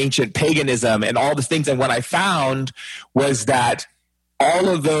looking at ancient paganism and all these things. And what I found was that all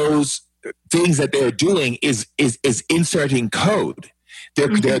of those things that they're doing is inserting code.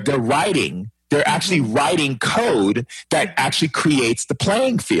 They're writing. They're actually writing code that actually creates the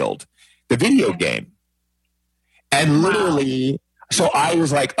playing field, the video game. And literally, so I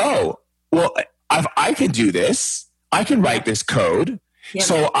was like, oh, well, I can do this. I can write this code. Yep.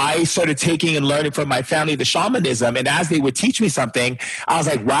 So I started taking and learning from my family the shamanism. And as they would teach me something, I was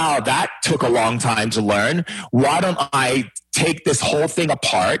like, wow, that took a long time to learn. Why don't I take this whole thing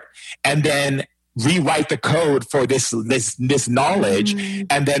apart and then rewrite the code for this knowledge,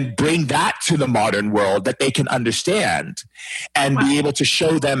 and then bring that to the modern world that they can understand, and be able to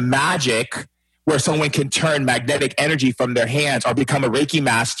show them magic where someone can turn magnetic energy from their hands, or become a Reiki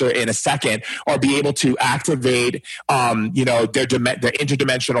master in a second, or be able to activate, their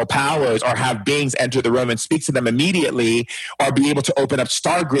interdimensional powers, or have beings enter the room and speak to them immediately, or be able to open up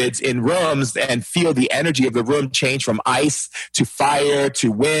star grids in rooms and feel the energy of the room change from ice to fire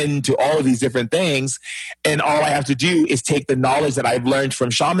to wind to all of these different things. And all I have to do is take the knowledge that I've learned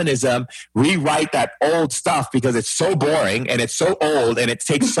from shamanism, rewrite that old stuff, because it's so boring and it's so old and it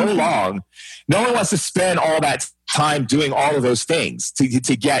takes so long. No one wants to spend all that time doing all of those things to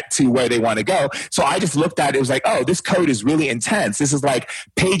get to where they want to go. So I just looked at it. It was like, oh, this code is really intense. This is like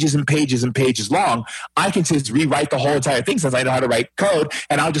pages and pages and pages long. I can just rewrite the whole entire thing, since I know how to write code,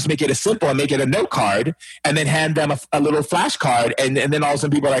 and I'll just make it as simple and make it a note card, and then hand them a little flash card. And then all of a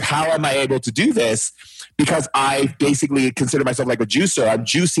sudden people are like, how am I able to do this? Because I basically consider myself like a juicer. I'm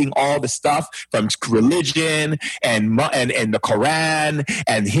juicing all the stuff from religion and the Quran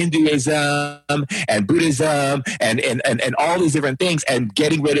and Hinduism and Buddhism and all these different things, and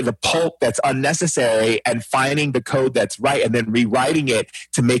getting rid of the pulp that's unnecessary and finding the code that's right, and then rewriting it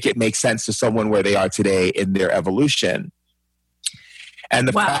to make it make sense to someone where they are today in their evolution. And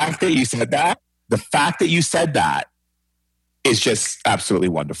the fact that you said that is just absolutely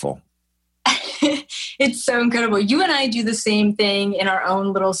wonderful. It's so incredible. You and I do the same thing in our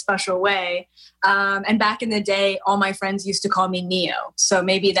own little special way. And back in the day, all my friends used to call me Neo. So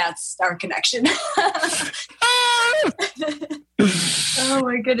maybe that's our connection. Oh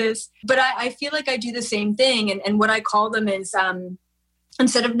my goodness. But I feel like I do the same thing. And what I call them is,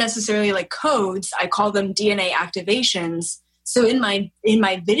 instead of necessarily like codes, I call them DNA activations. So in my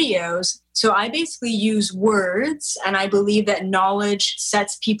videos, so I basically use words, and I believe that knowledge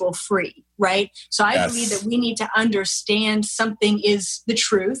sets people free, right? So I believe that we need to understand something is the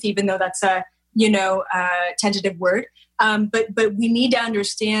truth, even though that's a, tentative word. But we need to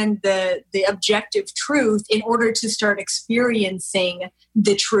understand the objective truth in order to start experiencing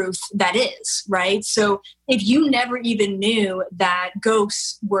the truth that is, right? So if you never even knew that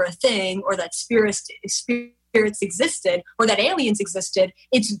ghosts were a thing, or that spirits existed, or that aliens existed,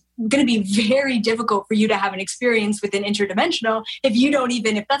 it's going to be very difficult for you to have an experience with an interdimensional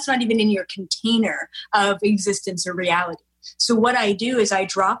if that's not even in your container of existence or reality. So what I do is I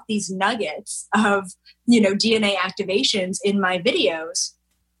drop these nuggets of, DNA activations in my videos.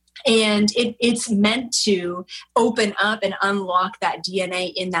 And it's meant to open up and unlock that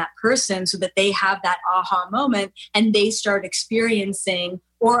DNA in that person so that they have that aha moment and they start experiencing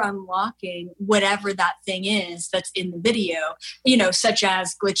or unlocking whatever that thing is that's in the video, such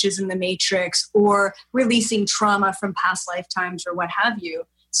as glitches in the matrix or releasing trauma from past lifetimes or what have you.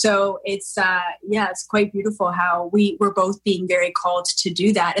 So it's quite beautiful how we're both being very called to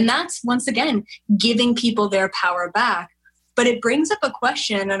do that. And that's, once again, giving people their power back. But it brings up a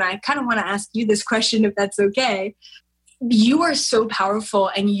question, and I kind of want to ask you this question, if that's okay. You are so powerful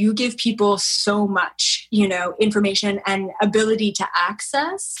and you give people so much, information and ability to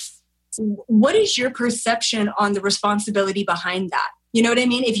access. What is your perception on the responsibility behind that? You know what I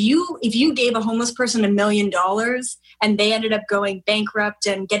mean? If you gave a homeless person $1 million and they ended up going bankrupt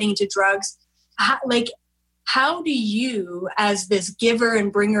and getting into drugs, how do you, as this giver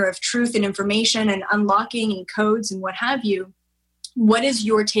and bringer of truth and information and unlocking and codes and what have you, what is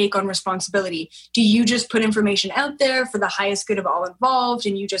your take on responsibility? Do you just put information out there for the highest good of all involved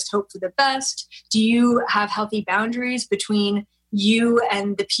and you just hope for the best? Do you have healthy boundaries between you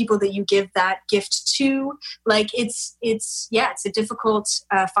and the people that you give that gift to? It's a difficult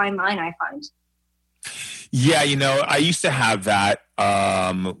fine line, I find. Yeah, I used to have that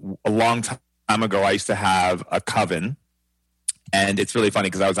a long time ago. I used to have a coven, and it's really funny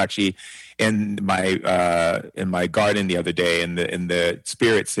because I was actually in my garden the other day, and the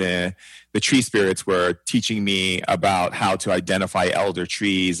spirits, the tree spirits, were teaching me about how to identify elder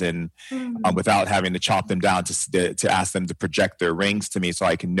trees, and without having to chop them down, to ask them to project their rings to me, so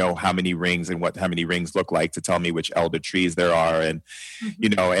I can know how many rings and how many rings look like, to tell me which elder trees there are, and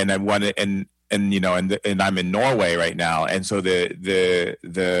and I wanted and I'm in Norway right now, and so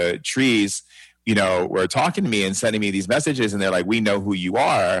the trees, were talking to me and sending me these messages, and they're like, "We know who you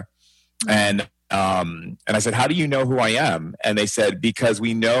are," and I said, "How do you know who I am?" And they said, "Because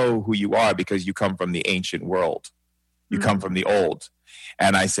we know who you are because you come from the ancient world, you come from the old."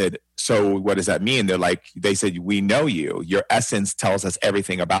 And I said, "So what does that mean?" They said, "We know you. Your essence tells us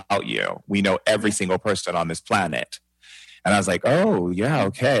everything about you. We know every single person on this planet." And I was like, "Oh, yeah,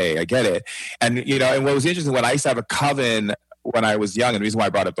 okay, I get it." And, and what was interesting, when I used to have a coven when I was young, and the reason why I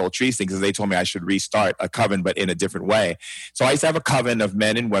brought up the old trees things is they told me I should restart a coven, but in a different way. So I used to have a coven of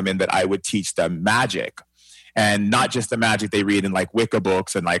men and women that I would teach them magic. And not just the magic they read in Wicca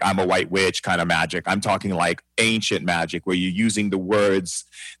books and I'm a white witch kind of magic. I'm talking ancient magic, where you're using the words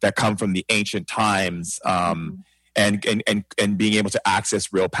that come from the ancient times, and being able to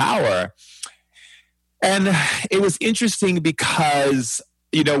access real power. And it was interesting because,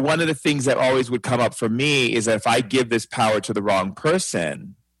 one of the things that always would come up for me is that if I give this power to the wrong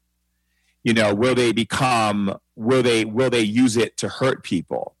person, will they use it to hurt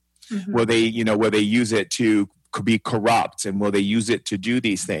people? Mm-hmm. Will they use it to be corrupt, and will they use it to do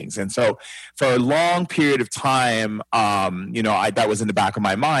these things? And so for a long period of time, that was in the back of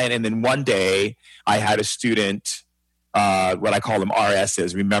my mind. And then one day I had a student, what I call them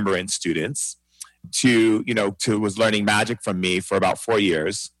RSs, remembrance students, was learning magic from me for about 4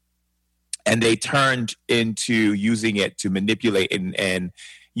 years. And they turned into using it to manipulate and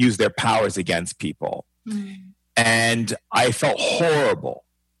use their powers against people. Mm. And I felt horrible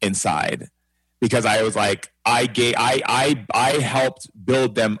inside, because I was like, I helped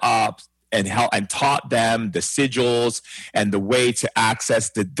build them up and taught them the sigils and the way to access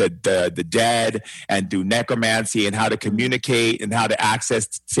the dead, and do necromancy, and how to communicate, and how to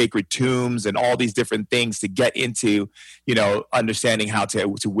access sacred tombs, and all these different things to get into, understanding how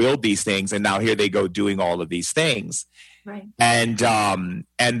to wield these things. And now here they go doing all of these things. Right. And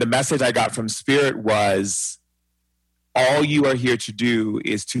the message I got from Spirit was, all you are here to do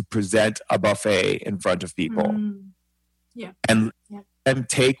is to present a buffet in front of people. Mm. Yeah. And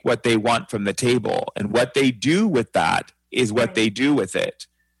take what they want from the table, and what they do with that is what they do with it.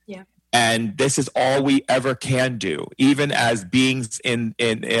 Yeah. And this is all we ever can do, even as beings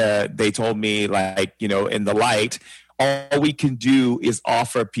they told me, in the light, all we can do is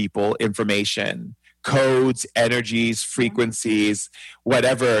offer people information, codes, energies, frequencies,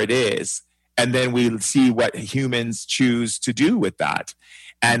 whatever it is. And then we see what humans choose to do with that.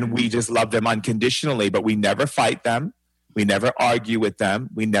 And we just love them unconditionally, but we never fight them. We never argue with them.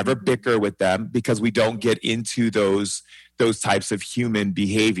 We never bicker with them, because we don't get into those types of human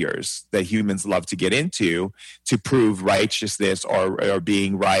behaviors that humans love to get into to prove righteousness or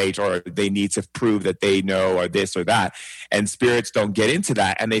being right, or they need to prove that they know, or this or that. And spirits don't get into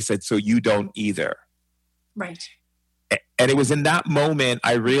that. And they said, so you don't either. Right. And it was in that moment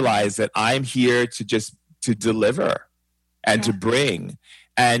I realized that I'm here to deliver and to bring.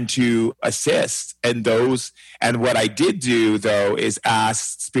 and to assist. And what I did do though is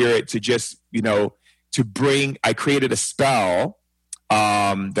ask Spirit to just, I created a spell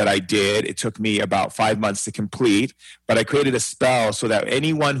that I did. It took me about 5 months to complete, but I created a spell so that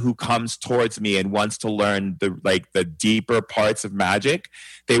anyone who comes towards me and wants to learn the deeper parts of magic,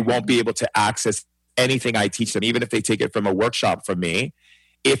 they won't be able to access anything I teach them, even if they take it from a workshop from me,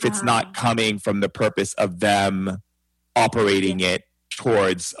 if it's not coming from the purpose of them operating it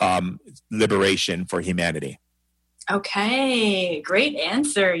towards liberation for humanity. Okay, great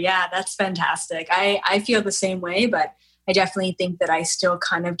answer. Yeah, that's fantastic. I feel the same way, but I definitely think that I still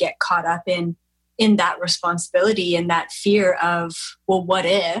kind of get caught up in that responsibility and that fear of, well, what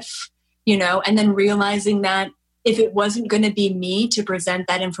if, and then realizing that if it wasn't going to be me to present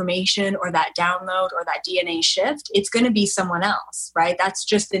that information or that download or that DNA shift, it's going to be someone else, right? That's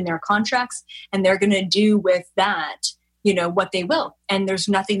just in their contracts, and they're going to do with that, what they will. And there's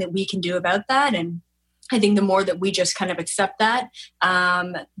nothing that we can do about that. And I think the more that we just kind of accept that,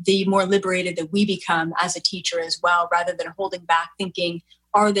 the more liberated that we become as a teacher as well, rather than holding back thinking,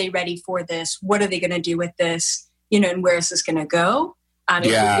 are they ready for this? What are they going to do with this? And where is this going to go?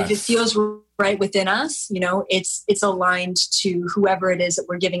 If it feels right within us, it's aligned to whoever it is that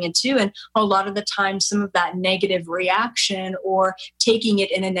we're giving it to. And a lot of the time, some of that negative reaction or taking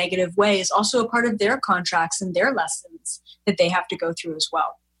it in a negative way is also a part of their contracts and their lessons that they have to go through as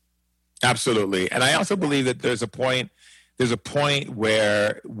well. Absolutely. And I also believe that there's a point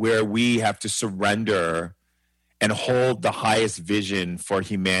where we have to surrender and hold the highest vision for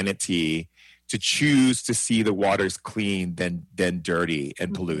humanity to choose to see the waters clean than dirty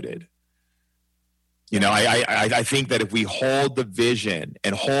and polluted. I think that if we hold the vision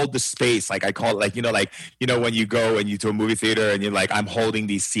and hold the space, like I call it, when you go and you to a movie theater and you're like, I'm holding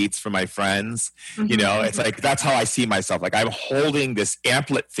these seats for my friends, it's like, that's how I see myself. Like I'm holding this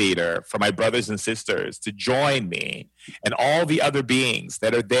amphitheater for my brothers and sisters to join me and all the other beings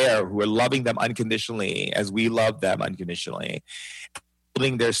that are there who are loving them unconditionally as we love them unconditionally.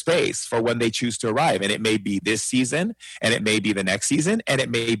 Holding their space for when they choose to arrive. And it may be this season, and it may be the next season, and it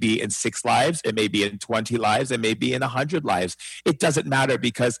may be in 6 lives, it may be in 20 lives, it may be in 100 lives. It doesn't matter,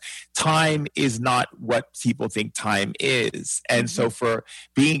 because time is not what people think time is. And so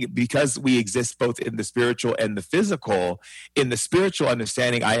because we exist both in the spiritual and the physical, in the spiritual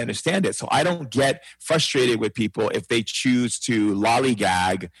understanding, I understand it. So I don't get frustrated with people if they choose to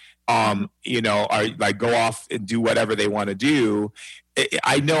lollygag, or like go off and do whatever they want to do.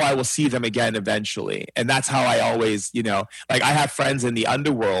 I know I will see them again eventually. And that's how I always, I have friends in the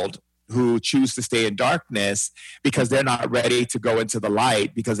underworld who choose to stay in darkness because they're not ready to go into the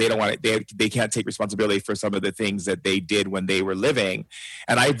light, because they don't want to, they can't take responsibility for some of the things that they did when they were living.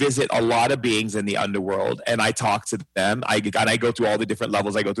 And I visit a lot of beings in the underworld and I talk to them. I go through all the different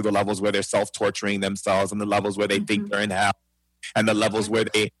levels. I go through the levels where they're self-torturing themselves, and the levels where they think they're in hell, and the levels where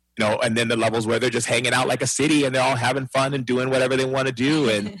they, and then the levels where they're just hanging out like a city and they're all having fun and doing whatever they want to do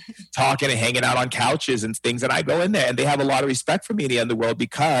and talking and hanging out on couches and things. And I go in there and they have a lot of respect for me in the underworld,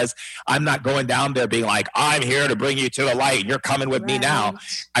 because I'm not going down there being like, I'm here to bring you to the light and you're coming with me now.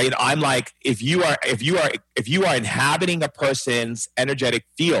 I'm like, if you are inhabiting a person's energetic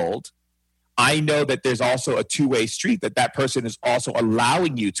field, I know that there's also a two-way street, that person is also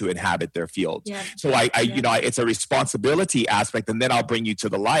allowing you to inhabit their field. Yeah. So it's a responsibility aspect, and then I'll bring you to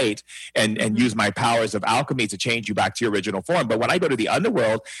the light and use my powers of alchemy to change you back to your original form. But when I go to the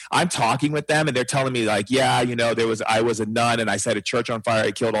underworld, I'm talking with them and they're telling me like, I was a nun and I set a church on fire.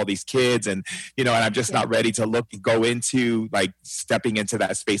 I killed all these kids, and I'm just not ready to go into like stepping into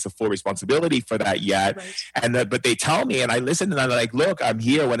that space of full responsibility for that yet. Right. But they tell me, and I listen, and I'm like, look, I'm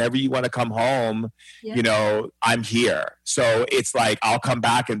here whenever you want to come home. I'm here. So it's like, I'll come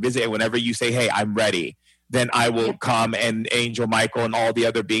back and visit. And whenever you say, hey, I'm ready, then I will come, and Angel Michael and all the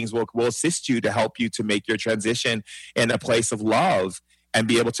other beings will assist you to help you to make your transition in a place of love and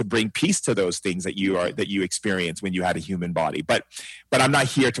be able to bring peace to those things that you experience when you had a human body. But I'm not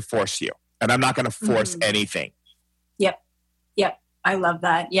here to force you, and I'm not going to force anything. Yep. I love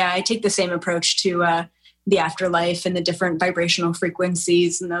that. Yeah. I take the same approach to, the afterlife and the different vibrational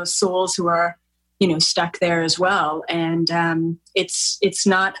frequencies and those souls who are, stuck there as well. And it's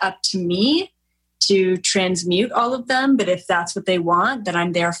not up to me to transmute all of them, but if that's what they want, then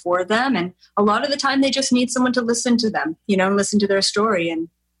I'm there for them. And a lot of the time they just need someone to listen to them, and listen to their story and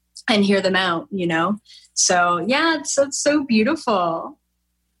hear them out, So yeah, it's so beautiful.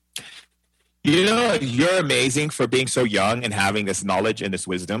 You're amazing for being so young and having this knowledge and this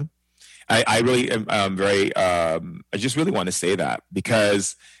wisdom. I really am very, I just really want to say that,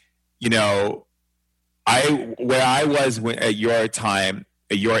 because, where I was at your time,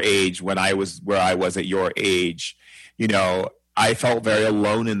 at your age, when I was where I was at your age, you know, I felt very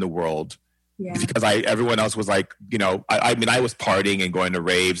alone in the world. Yeah. Because everyone else was like, you know, I mean, I was partying and going to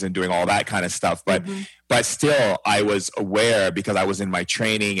raves and doing all that kind of stuff, but still I was aware because I was in my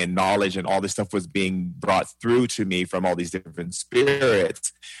training and knowledge, and all this stuff was being brought through to me from all these different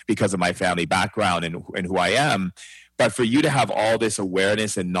spirits because of my family background and who I am. But for you to have all this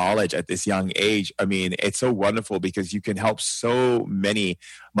awareness and knowledge at this young age, I mean, it's so wonderful because you can help so many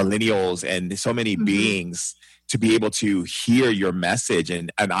millennials and so many beings to be able to hear your message.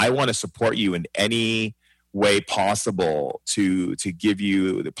 And I want to support you in any way possible to give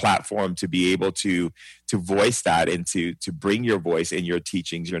you the platform to be able to voice that and to bring your voice in your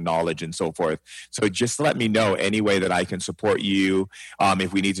teachings, your knowledge, and so forth. So just let me know any way that I can support you.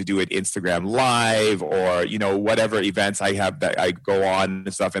 If we need to do it Instagram Live or, you know, whatever events I have that I go on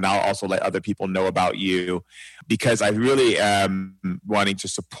and stuff. And I'll also let other people know about you, because I really am wanting to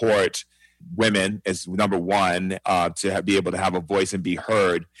support women is number one, to be able to have a voice and be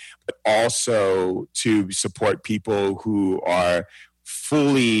heard, but also to support people who are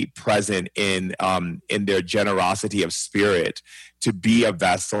fully present in their generosity of spirit, to be a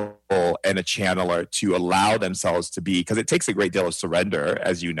vessel and a channeler, to allow themselves to be, because it takes a great deal of surrender,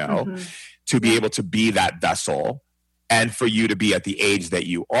 as you know, to be able to be that vessel. And for you to be at the age that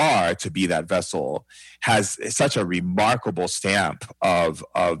you are, to be that vessel, has such a remarkable stamp of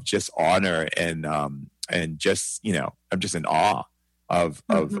just honor and just, you know, I'm just in awe of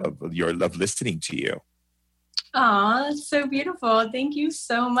listening to you. Aw, so beautiful. Thank you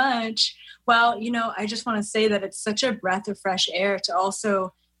so much. Well, you know, I just want to say that it's such a breath of fresh air to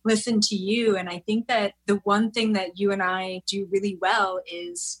also listen to you. And I think that the one thing that you and I do really well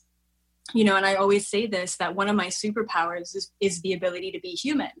is, you know, and I always say this, that one of my superpowers is the ability to be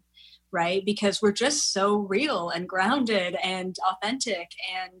human, right? Because we're just so real and grounded and authentic,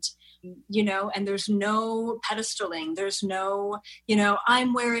 and, you know, and there's no pedestaling. There's no, you know,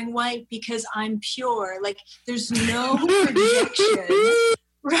 I'm wearing white because I'm pure. Like, there's no projection,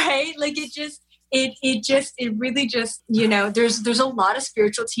 right? Like, it really just, you know, there's a lot of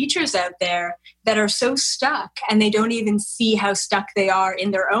spiritual teachers out there that are so stuck, and they don't even see how stuck they are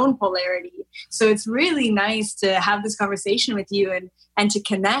in their own polarity. So it's really nice to have this conversation with you and to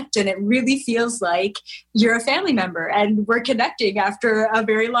connect. And it really feels like you're a family member, and we're connecting after a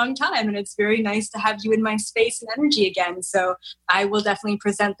very long time. And it's very nice to have you in my space and energy again. So I will definitely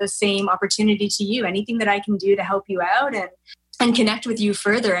present the same opportunity to you. Anything that I can do to help you out and connect with you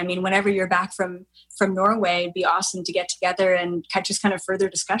further. I mean, whenever you're back from Norway, it'd be awesome to get together and just kind of further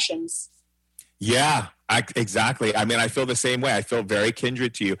discussions. Yeah, exactly. I mean, I feel the same way. I feel very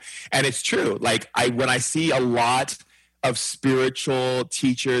kindred to you. And it's true. Like, when I see a lot of spiritual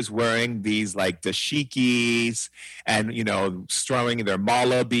teachers wearing these like dashikis and, you know, strumming their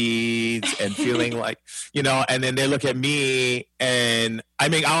mala beads and feeling like, you know, and then they look at me, and I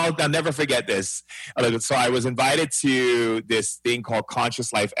mean, I'll never forget this. So I was invited to this thing called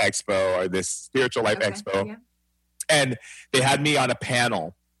Conscious Life Expo, or this Spiritual Life Expo. Yeah. And they had me on a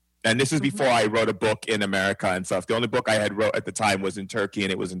panel. And this is before I wrote a book in America and stuff. The only book I had wrote at the time was in Turkey,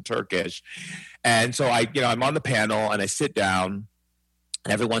 and it was in Turkish. And so I'm on the panel, and I sit down,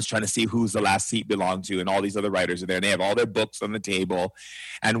 and everyone's trying to see who's the last seat belonged to, and all these other writers are there, and they have all their books on the table.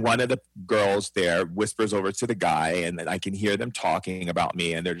 And one of the girls there whispers over to the guy, and then I can hear them talking about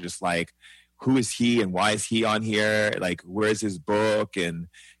me, and they're just like, who is he, and why is he on here? Like, where's his book? And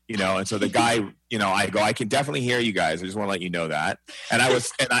you know, and so the guy, you know, I go, I can definitely hear you guys. I just want to let you know that. And I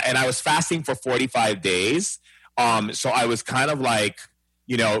was fasting for 45 days. So I was kind of like,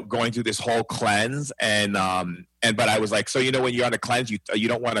 you know, going through this whole cleanse, but I was like, so, you know, when you're on a cleanse, you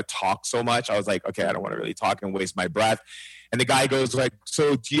don't want to talk so much. I was like, okay, I don't want to really talk and waste my breath. And the guy goes like,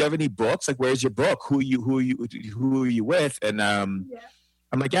 so do you have any books? Like, where's your book? Who are you with? And I'm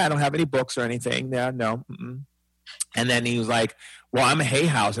like, yeah, I don't have any books or anything. Yeah, no. Mm-mm. And then he was like, well, I'm Hay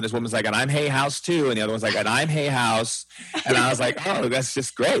House. And this woman's like, and I'm Hay House too. And the other one's like, and I'm Hay House. And I was like, oh, that's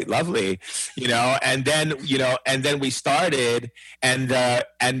just great. Lovely. You know, and then we started, and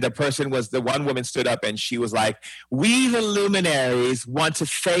the person was, the one woman stood up and she was like, we, the luminaries, want to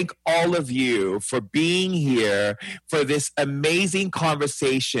thank all of you for being here for this amazing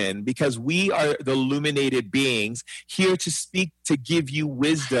conversation, because we are the illuminated beings here to speak, to give you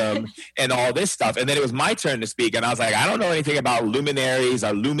wisdom and all this stuff. And then it was my turn to speak. And I was like, I don't know anything about luminaries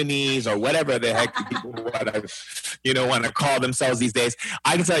or luminies or whatever the heck people want to call themselves these days.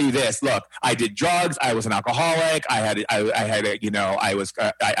 I can tell you this. Look, I did drugs. I was an alcoholic. I've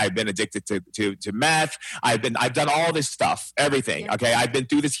been addicted to meth. I've done all this stuff, everything. Okay. I've been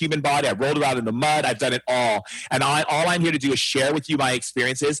through this human body. I've rolled around in the mud. I've done it all. And all I'm here to do is share with you my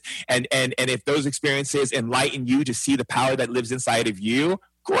experiences. And if those experiences enlighten you to see the power that lives inside of you,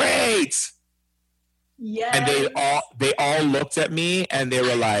 great. Yes. And they all looked at me and they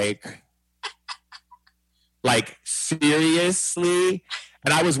were like, seriously?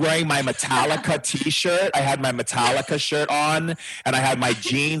 And I was wearing my Metallica t-shirt. I had my Metallica shirt on and I had my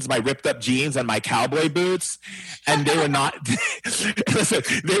jeans, my ripped up jeans and my cowboy boots. And they were not, listen,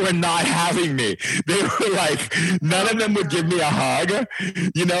 they were not having me. They were like, none of them would give me a hug.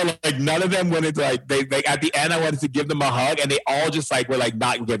 You know, like none of them wanted to they at the end I wanted to give them a hug and they all just were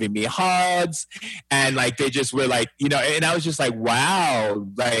not giving me hugs. And they just were and I was just wow,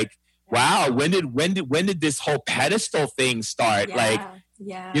 wow, when did this whole pedestal thing start?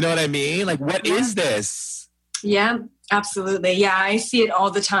 Yeah. You know what I mean? What is this? Yeah, absolutely. Yeah, I see it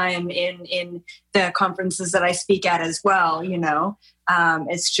all the time in the conferences that I speak at as well,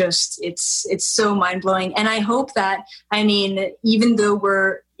 It's just, it's so mind-blowing. And I hope that, even though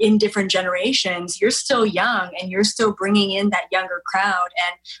we're in different generations, you're still young and you're still bringing in that younger crowd.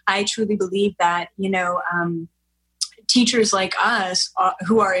 And I truly believe that, teachers like us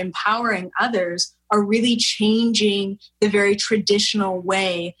who are empowering others are really changing the very traditional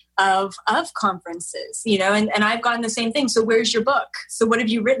way of conferences, and I've gotten the same thing. So where's your book? So what have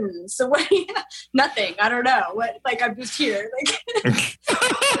you written? So what? Nothing. I don't know. What? I'm just here. It's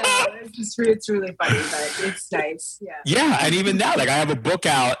really funny, but it's nice. Yeah. Yeah. And even now, I have a book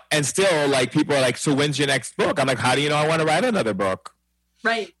out and still people are so when's your next book? I'm like, how do you know I want to write another book?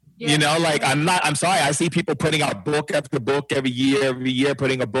 Right. Yeah. I'm sorry. I see people putting out book after book every year,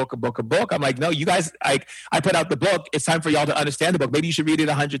 putting a book. I'm like, no, you guys, I put out the book. It's time for y'all to understand the book. Maybe you should read it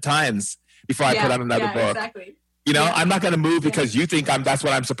 100 times before I put out another book. Exactly. I'm not going to move because you think that's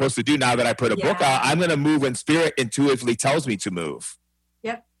what I'm supposed to do now that I put a book out. I'm going to move when spirit intuitively tells me to move.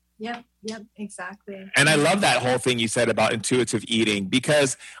 Yep, exactly. And I love that whole thing you said about intuitive eating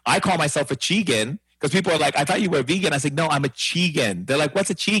because I call myself a Cheegan. Because people are like, I thought you were vegan. I said, no, I'm a Cheegan. They're like,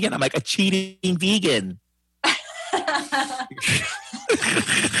 what's a Cheegan? I'm like, a cheating vegan. I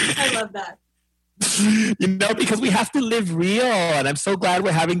love that. Because we have to live real. And I'm so glad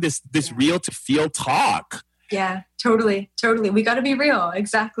we're having this real to feel talk. Yeah, totally. We got to be real.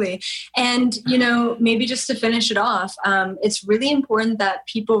 Exactly. And, maybe just to finish it off, it's really important that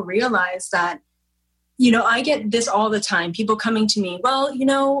people realize that, I get this all the time. People coming to me, well,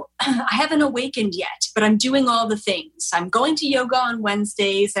 I haven't awakened yet, but I'm doing all the things. I'm going to yoga on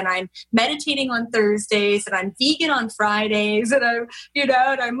Wednesdays and I'm meditating on Thursdays and I'm vegan on Fridays and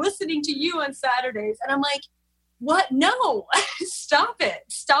I'm listening to you on Saturdays. And I'm like, what? No, stop it.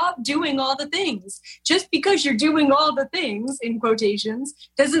 Stop doing all the things. Just because you're doing all the things, in quotations,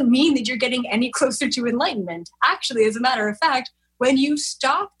 doesn't mean that you're getting any closer to enlightenment. Actually, as a matter of fact, when you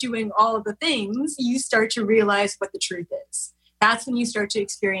stop doing all of the things, you start to realize what the truth is. That's when you start to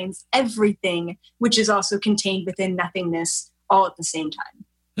experience everything, which is also contained within nothingness, all at the same time.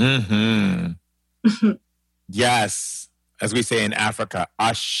 Mm-hmm. Yes. As we say in Africa,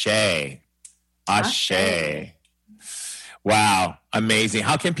 Ashe. Ashe. Wow. Amazing.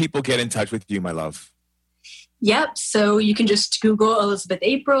 How can people get in touch with you, my love? Yep. So you can just Google Elizabeth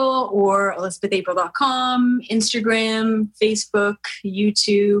April or ElizabethApril.com, Instagram, Facebook,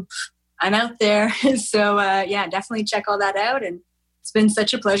 YouTube. I'm out there. So definitely check all that out. And it's been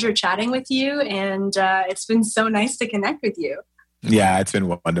such a pleasure chatting with you. And it's been so nice to connect with you. Yeah, it's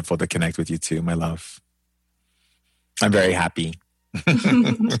been wonderful to connect with you too, my love. I'm very happy.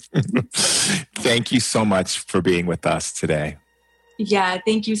 Thank you so much for being with us today. Yeah,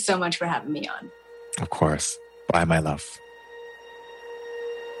 thank you so much for having me on. Of course. Bye, my love.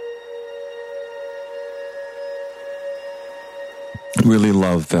 Really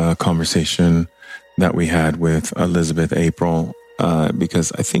love the conversation that we had with Elizabeth April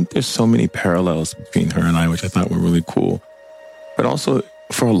because I think there's so many parallels between her and I, which I thought were really cool. But also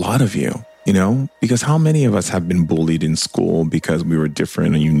for a lot of you, because how many of us have been bullied in school because we were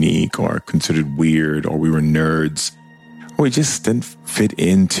different and unique or considered weird or we were nerds or we just didn't fit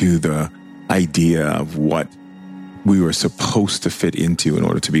into the idea of what we were supposed to fit into in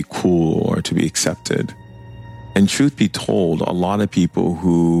order to be cool or to be accepted. And truth be told, a lot of people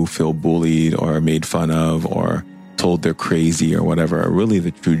who feel bullied or made fun of or told they're crazy or whatever are really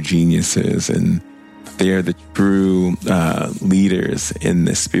the true geniuses, and they're the true leaders in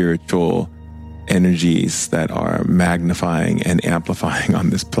the spiritual energies that are magnifying and amplifying on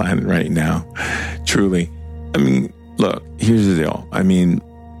this planet right now. Truly. I mean, look, here's the deal. I mean,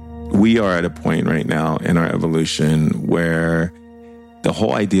 we are at a point right now in our evolution where the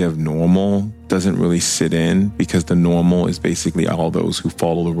whole idea of normal doesn't really sit in, because the normal is basically all those who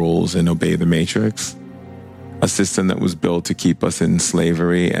follow the rules and obey the matrix. A system that was built to keep us in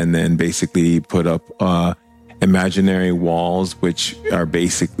slavery and then basically put up imaginary walls, which are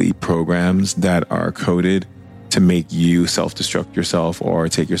basically programs that are coded to make you self-destruct yourself or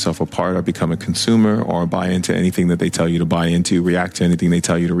take yourself apart or become a consumer or buy into anything that they tell you to buy into, react to anything they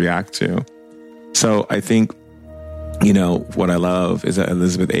tell you to react to. So I think, you know, what I love is that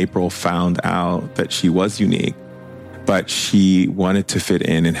Elizabeth April found out that she was unique, but she wanted to fit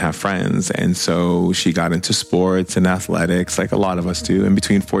in and have friends. And so she got into sports and athletics like a lot of us do. And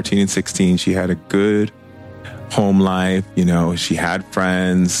between 14 and 16, she had a good home life. You know, she had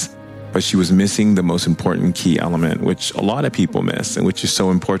friends, but she was missing the most important key element, which a lot of people miss and which is so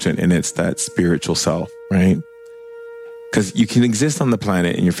important. And it's that spiritual self, right? Because you can exist on the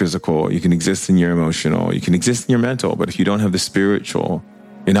planet in your physical, you can exist in your emotional, you can exist in your mental, but if you don't have the spiritual,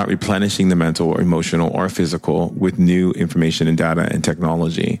 you're not replenishing the mental or emotional or physical with new information and data and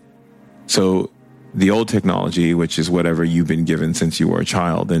technology. So the old technology, which is whatever you've been given since you were a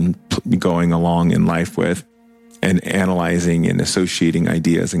child and going along in life with and analyzing and associating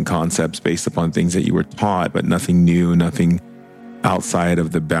ideas and concepts based upon things that you were taught, but nothing new, nothing outside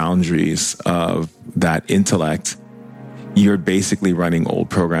of the boundaries of that intellect, you're basically running old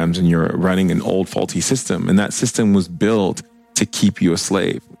programs and you're running an old faulty system. And that system was built to keep you a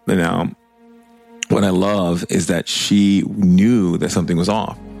slave. Now, what I love is that she knew that something was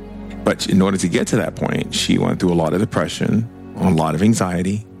off. But in order to get to that point, she went through a lot of depression, a lot of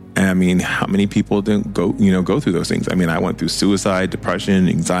anxiety. And I mean, how many people didn't go through those things? I mean, I went through suicide, depression,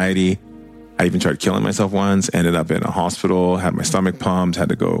 anxiety. I even tried killing myself once, ended up in a hospital, had my stomach pumped, had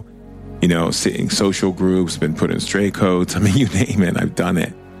to go, sit in social groups, been put in stray coats. I mean, you name it, I've done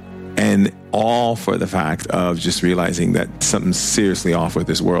it. And all for the fact of just realizing that something's seriously off with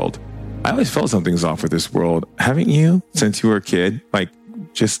this world. I always felt something's off with this world. Haven't you, since you were a kid? Like,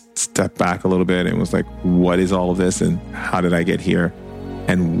 just step back a little bit and was like, what is all of this? And how did I get here?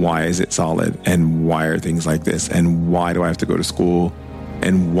 And why is it solid? And why are things like this? And why do I have to go to school?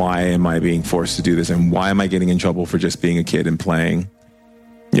 And why am I being forced to do this? And why am I getting in trouble for just being a kid and playing?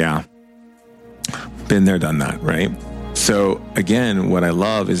 Yeah. Been there, done that, right? So again, what I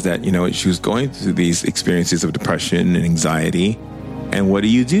love is that, she was going through these experiences of depression and anxiety. And what do?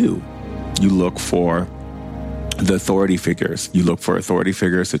 You look for the authority figures. You look for authority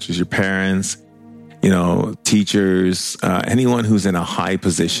figures such as your parents, teachers, anyone who's in a high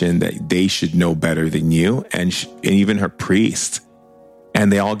position that they should know better than you, and even her priest.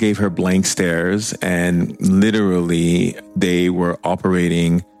 And they all gave her blank stares, and literally they were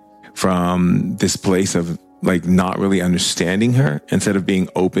operating from this place of like not really understanding her instead of being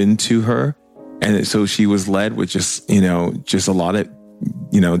open to her. And so she was led with just a lot of,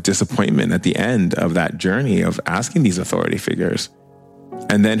 disappointment at the end of that journey of asking these authority figures.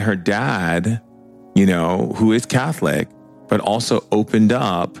 And then her dad, who is Catholic, but also opened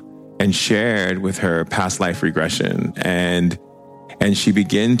up and shared with her past life regression. And she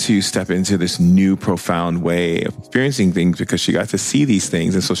began to step into this new profound way of experiencing things because she got to see these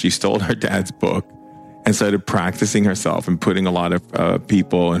things. And so she stole her dad's book and started practicing herself and putting a lot of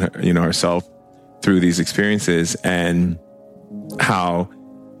people and herself through these experiences. And how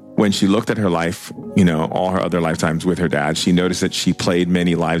when she looked at her life, all her other lifetimes with her dad, she noticed that she played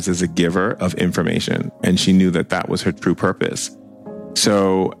many lives as a giver of information. And she knew that that was her true purpose.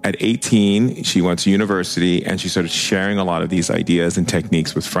 So at 18, she went to university and she started sharing a lot of these ideas and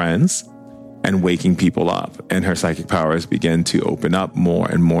techniques with friends and waking people up. And her psychic powers began to open up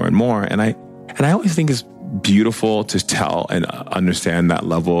more and more and more. And I always think it's beautiful to tell and understand that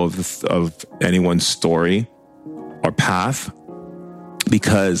level of anyone's story or path,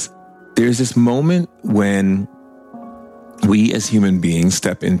 because there's this moment when we as human beings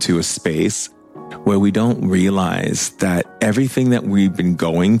step into a space where we don't realize that everything that we've been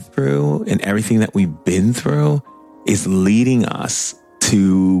going through and everything that we've been through is leading us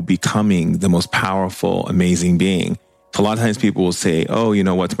to becoming the most powerful, amazing being. A lot of times people will say, oh,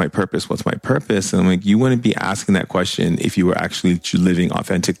 what's my purpose? What's my purpose? And I'm like, you wouldn't be asking that question if you were actually living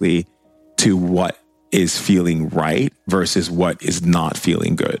authentically to what is feeling right versus what is not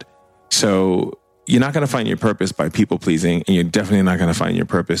feeling good. So you're not going to find your purpose by people pleasing, and you're definitely not going to find your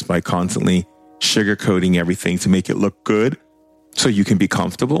purpose by constantly sugarcoating everything to make it look good so you can be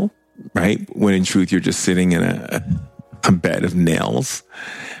comfortable, right? When in truth, you're just sitting in a bed of nails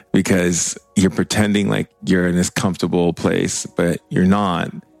because you're pretending like you're in this comfortable place, but you're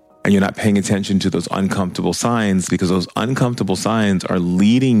not. And you're not paying attention to those uncomfortable signs because those uncomfortable signs are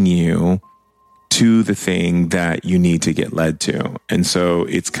leading you to the thing that you need to get led to. And so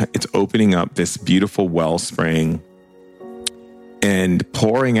it's opening up this beautiful wellspring and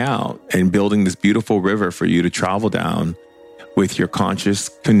pouring out and building this beautiful river for you to travel down with your conscious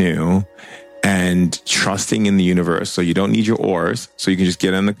canoe and trusting in the universe. So you don't need your oars. So you can just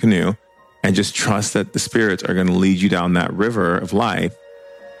get in the canoe and just trust that the spirits are going to lead you down that river of life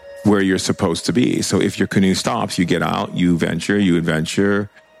where you're supposed to be. So if your canoe stops, you get out, you adventure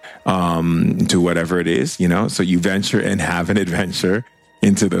to whatever it is, so you venture and have an adventure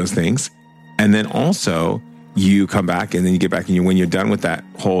into those things. And then also you come back and then you get back and when you're done with that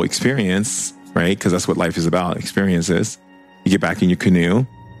whole experience, right? Because that's what life is about, experiences. You get back in your canoe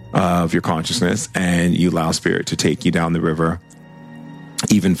of your consciousness and you allow spirit to take you down the river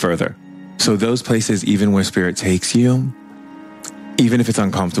even further. So those places, even where spirit takes you, even if it's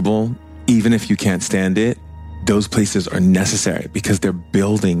uncomfortable, even if you can't stand it, those places are necessary because they're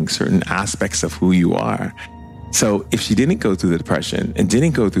building certain aspects of who you are. So if she didn't go through the depression and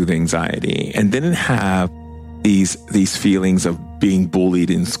didn't go through the anxiety and didn't have these feelings of being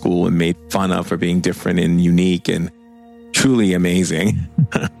bullied in school and made fun of for being different and unique and truly amazing,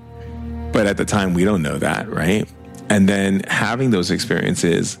 but at the time we don't know that, right? And then having those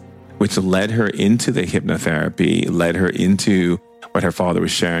experiences, which led her into the hypnotherapy, led her into what her father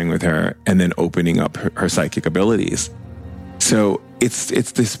was sharing with her, and then opening up her psychic abilities. So it's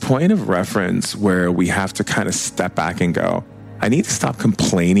this point of reference where we have to kind of step back and go, I need to stop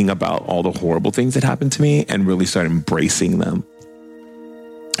complaining about all the horrible things that happened to me and really start embracing them.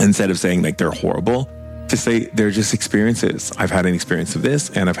 Instead of saying like they're horrible, to say they're just experiences. I've had an experience of this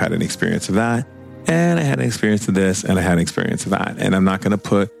and I've had an experience of that. And I had an experience of this and I had an experience of that. And I'm not going to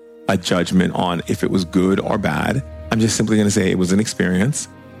put a judgment on if it was good or bad. I'm just simply going to say it was an experience.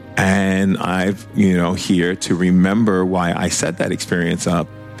 And I've, here to remember why I set that experience up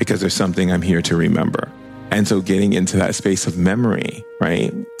because there's something I'm here to remember. And so getting into that space of memory,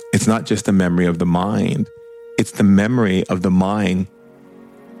 right? It's not just the memory of the mind. It's the memory of the mind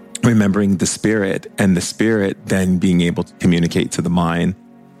remembering the spirit and the spirit then being able to communicate to the mind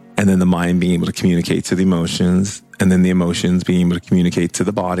and then the mind being able to communicate to the emotions and then the emotions being able to communicate to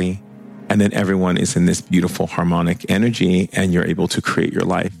the body. And then everyone is in this beautiful harmonic energy and you're able to create your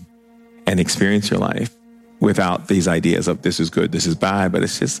life and experience your life without these ideas of this is good, this is bad, but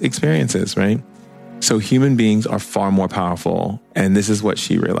it's just experiences, right? So human beings are far more powerful. And this is what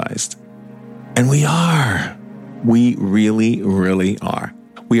she realized. And we are. We really, really are.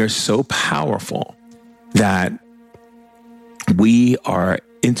 We are so powerful that we are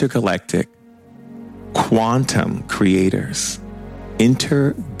intergalactic quantum creators.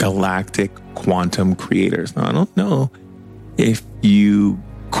 Intergalactic quantum creators. Now, I don't know if you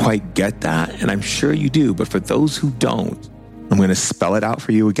quite get that, and I'm sure you do, but for those who don't, I'm going to spell it out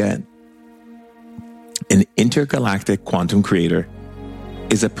for you again. An intergalactic quantum creator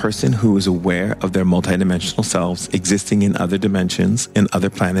is a person who is aware of their multidimensional selves existing in other dimensions, in other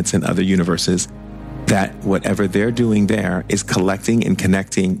planets, in other universes, that whatever they're doing there is collecting and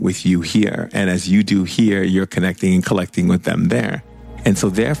connecting with you here. And as you do here, you're connecting and collecting with them there. And so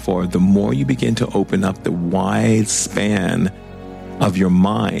therefore, the more you begin to open up the wide span of your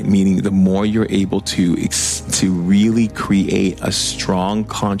mind, meaning the more you're able to really create a strong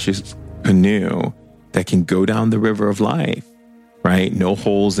conscious canoe that can go down the river of life, right? No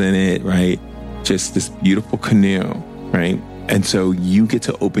holes in it, right? Just this beautiful canoe, right? And so you get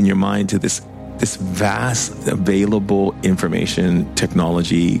to open your mind to this vast available information,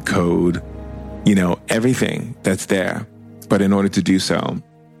 technology, code, everything that's there. But in order to do so,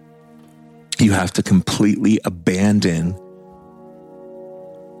 you have to completely abandon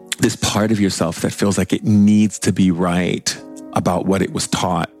this part of yourself that feels like it needs to be right about what it was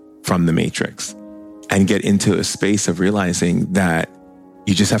taught from the Matrix and get into a space of realizing that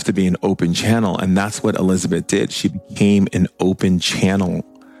you just have to be an open channel. And that's what Elizabeth did. She became an open channel.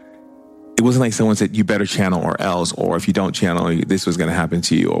 It wasn't like someone said, you better channel or else, or if you don't channel, this was going to happen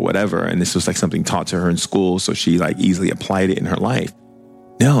to you or whatever. And this was like something taught to her in school. So she like easily applied it in her life.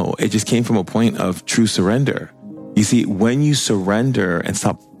 No, it just came from a point of true surrender. You see, when you surrender and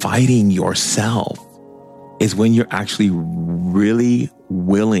stop fighting yourself is when you're actually really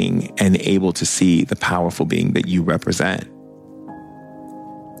willing and able to see the powerful being that you represent.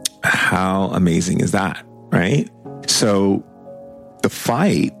 How amazing is that, right? So the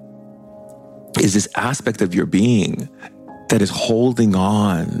fight is this aspect of your being that is holding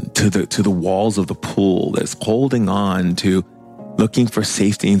on to the walls of the pool, that's holding on to looking for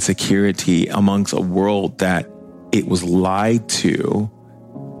safety and security amongst a world that it was lied to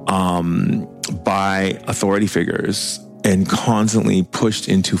by authority figures and constantly pushed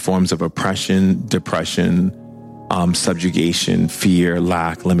into forms of oppression, depression, subjugation, fear,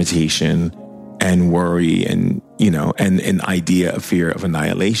 lack, limitation, and worry, and an idea of fear of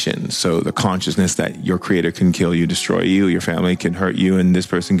annihilation. So the consciousness that your creator can kill you, destroy you, your family can hurt you, and this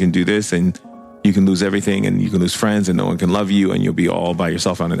person can do this, and you can lose everything, and you can lose friends, and no one can love you, and you'll be all by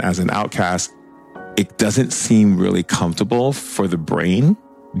yourself as an outcast. It doesn't seem really comfortable for the brain,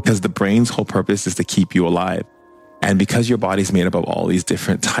 because the brain's whole purpose is to keep you alive. And because your body's made up of all these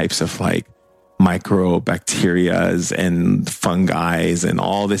different types of like microbacterias and fungi and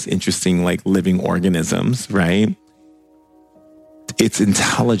all this interesting like living organisms, right? It's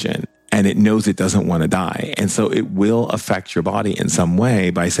intelligent and it knows it doesn't want to die. And so it will affect your body in some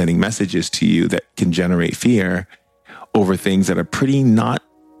way by sending messages to you that can generate fear over things that are pretty not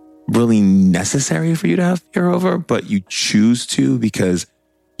really necessary for you to have fear over, but you choose to because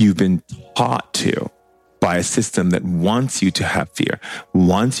you've been taught to by a system that wants you to have fear,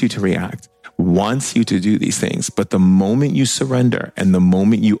 wants you to react, wants you to do these things. But the moment you surrender and the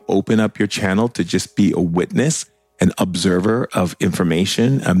moment you open up your channel to just be a witness, an observer of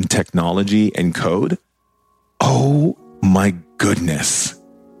information, technology, and code, oh my goodness,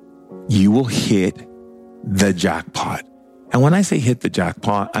 you will hit the jackpot. And when I say hit the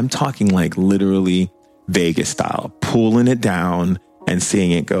jackpot, I'm talking like literally Vegas style, pulling it down and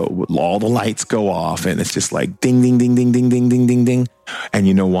seeing it go, all the lights go off, and it's just like ding, ding, ding, ding, ding, ding, ding, ding, ding. And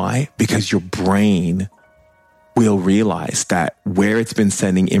you know why? Because your brain will realize that where it's been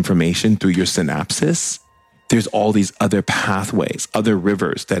sending information through your synapses, there's all these other pathways, other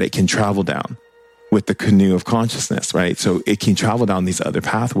rivers that it can travel down with the canoe of consciousness, right? So it can travel down these other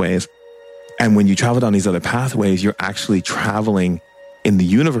pathways. And when you travel down these other pathways, you're actually traveling in the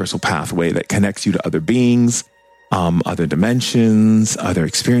universal pathway that connects you to other beings, other dimensions, other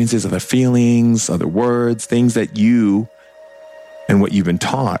experiences, other feelings, other words, things that you and what you've been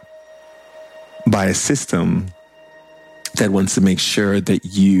taught by a system that wants to make sure that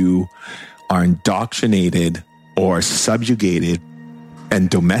you are indoctrinated or subjugated and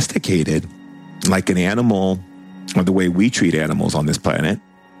domesticated like an animal, or the way we treat animals on this planet,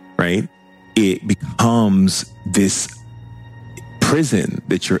 right? It becomes this prison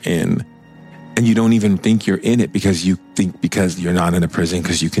that you're in. And you don't even think you're in it because you think because you're not in a prison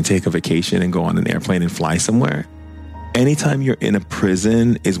because you can take a vacation and go on an airplane and fly somewhere. Anytime you're in a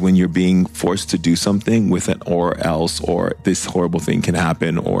prison is when you're being forced to do something with an or else, or this horrible thing can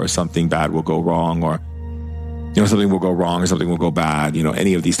happen, or something bad will go wrong, or something will go wrong or something will go bad,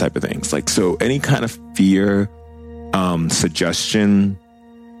 any of these type of things. Like, so any kind of fear, suggestion,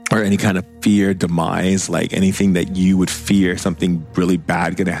 or any kind of fear demise, like anything that you would fear something really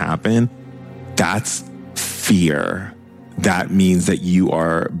bad going to happen, that's fear. That means that you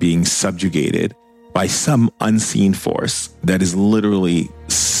are being subjugated by some unseen force that is literally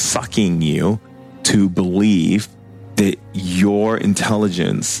sucking you to believe that your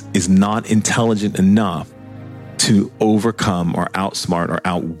intelligence is not intelligent enough to overcome or outsmart or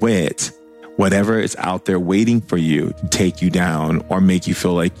outwit whatever is out there waiting for you to take you down or make you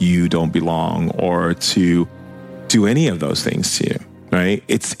feel like you don't belong or to do any of those things to you. Right?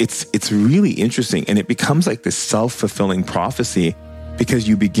 It's really interesting. And it becomes like this self-fulfilling prophecy because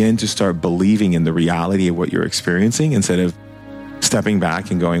you begin to start believing in the reality of what you're experiencing instead of stepping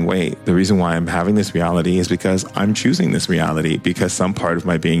back and going, wait, the reason why I'm having this reality is because I'm choosing this reality, because some part of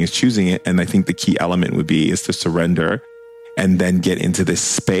my being is choosing it. And I think the key element would be is to surrender and then get into this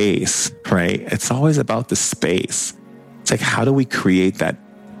space, right? It's always about the space. It's like, how do we create that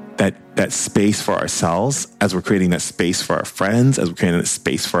space for ourselves as we're creating that space for our friends, as we're creating that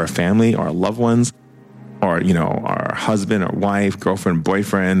space for our family or our loved ones, or, our husband or wife, girlfriend,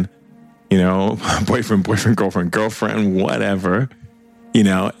 boyfriend, boyfriend, girlfriend, whatever,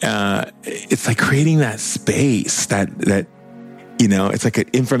 it's like creating that space that it's like an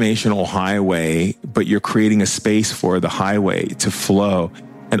informational highway, but you're creating a space for the highway to flow.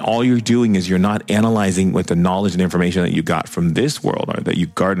 And all you're doing is you're not analyzing with the knowledge and information that you got from this world or that you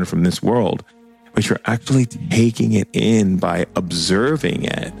garnered from this world, but you're actually taking it in by observing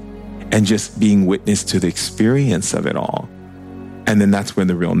it and just being witness to the experience of it all. And then that's when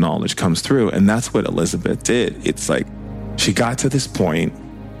the real knowledge comes through. And that's what Elizabeth did. It's like she got to this point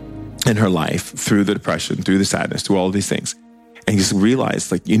in her life through the depression, through the sadness, through all of these things, and just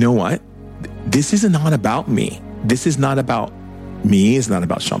realized, like, you know what? This is not about me. This is not about me. It's not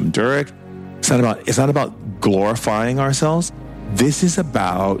about Shaman Durek. It's not about glorifying ourselves. This is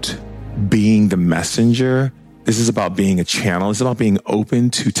about being the messenger. This is about being a channel. It's about being open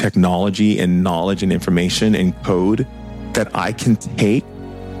to technology and knowledge and information and code that I can take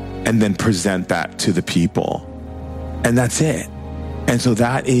and then present that to the people. And that's it. And so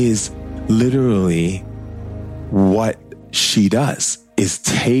that is literally what she does, is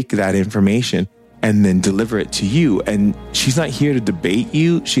take that information and then deliver it to you. And she's not here to debate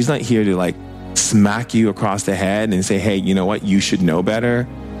you. She's not here to like smack you across the head and say, hey, you know what? You should know better.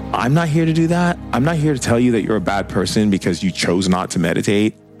 I'm not here to do that. I'm not here to tell you that you're a bad person because you chose not to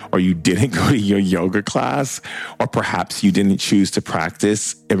meditate, or you didn't go to your yoga class, or perhaps you didn't choose to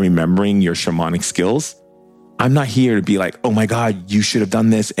practice in remembering your shamanic skills. I'm not here to be like, oh my God, you should have done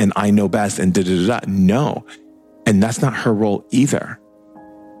this and I know best and da-da-da-da. No. And that's not her role either.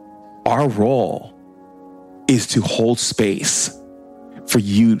 Our role is to hold space for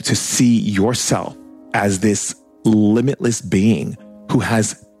you to see yourself as this limitless being who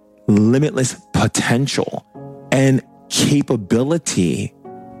has limitless potential and capability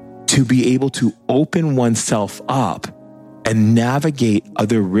to be able to open oneself up and navigate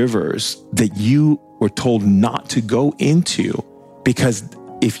other rivers that you were told not to go into, because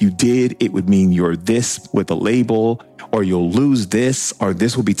if you did, it would mean you're this with a label, or you'll lose this, or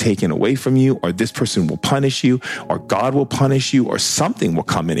this will be taken away from you, or this person will punish you, or God will punish you, or something will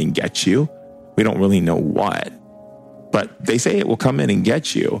come in and get you. We don't really know what, but they say it will come in and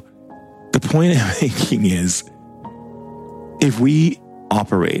get you. The point I'm making is, if we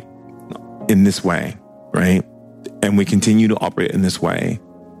operate in this way, right? And we continue to operate in this way,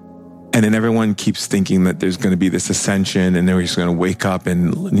 and then everyone keeps thinking that there's going to be this ascension and then we're just going to wake up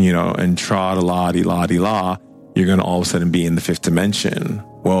and, you know, and tra-la-la-di-la-di-la, you're going to all of a sudden be in the fifth dimension.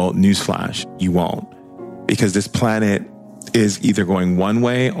 Well, newsflash, you won't. Because this planet is either going one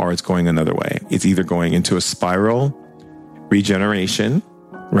way or it's going another way. It's either going into a spiral regeneration,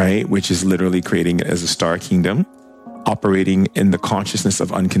 right? Which is literally creating it as a star kingdom, operating in the consciousness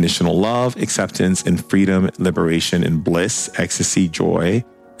of unconditional love, acceptance, and freedom, liberation, and bliss, ecstasy, joy,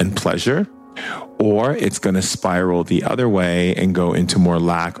 and pleasure, or it's going to spiral the other way and go into more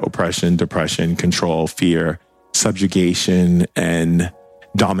lack, oppression, depression, control, fear, subjugation, and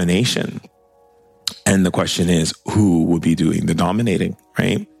domination. And the question is, who would be doing the dominating,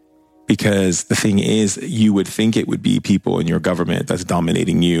 right? Because the thing is, you would think it would be people in your government that's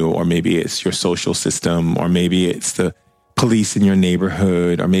dominating you, or maybe it's your social system, or maybe it's the police in your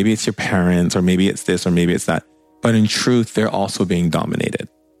neighborhood, or maybe it's your parents, or maybe it's this, or maybe it's that. But in truth, they're also being dominated.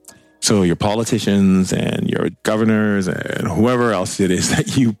 So your politicians and your governors and whoever else it is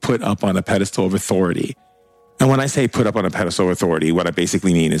that you put up on a pedestal of authority. And when I say put up on a pedestal of authority, what I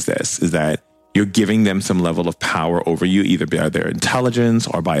basically mean is this, is that you're giving them some level of power over you, either by their intelligence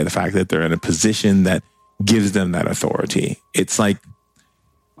or by the fact that they're in a position that gives them that authority. It's like,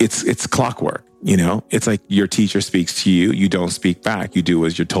 it's clockwork, you know? It's like your teacher speaks to you, you don't speak back, you do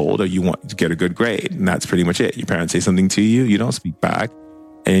as you're told, or you want to get a good grade. And that's pretty much it. Your parents say something to you, you don't speak back.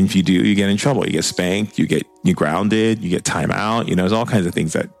 And if you do, you get in trouble. You get spanked, you grounded, you get time out. You know, there's all kinds of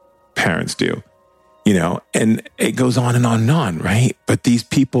things that parents do, you know, and it goes on and on and on, right? But these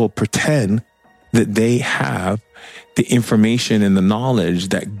people pretend that they have the information and the knowledge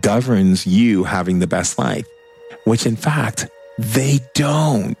that governs you having the best life, which in fact, they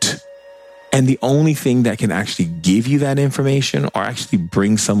don't. And the only thing that can actually give you that information or actually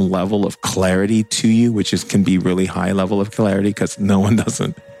bring some level of clarity to you, which can be really high level of clarity, because no one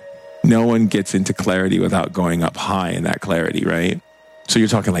gets into clarity without going up high in that clarity, right? So you're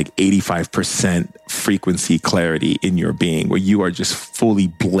talking like 85% frequency clarity in your being, where you are just fully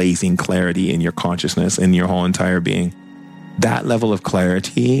blazing clarity in your consciousness and your whole entire being. That level of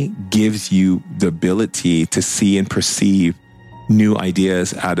clarity gives you the ability to see and perceive new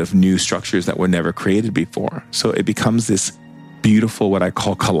ideas out of new structures that were never created before. So it becomes this beautiful, what I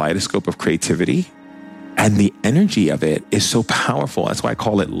call kaleidoscope of creativity. And the energy of it is so powerful. That's why I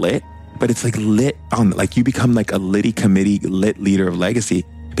call it lit. But it's like lit on, like you become like a litty committee, lit leader of legacy,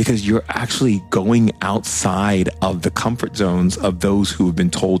 because you're actually going outside of the comfort zones of those who have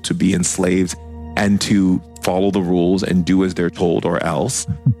been told to be enslaved and to follow the rules and do as they're told or else,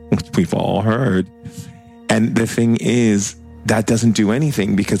 which we've all heard. And the thing is, that doesn't do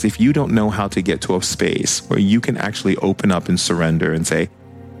anything, because if you don't know how to get to a space where you can actually open up and surrender and say,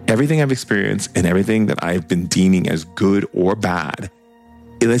 everything I've experienced and everything that I've been deeming as good or bad,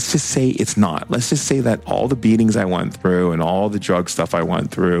 let's just say it's not. Let's just say that all the beatings I went through and all the drug stuff I went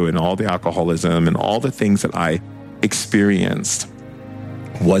through and all the alcoholism and all the things that I experienced,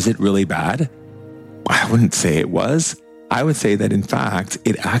 was it really bad? I wouldn't say it was. I would say that in fact,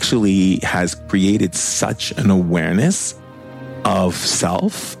 it actually has created such an awareness of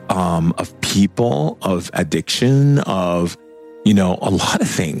self, of people, of addiction, of, a lot of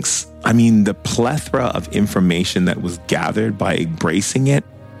things. I mean, the plethora of information that was gathered by embracing it,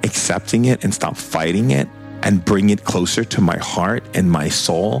 accepting it, and stop fighting it, and bring it closer to my heart and my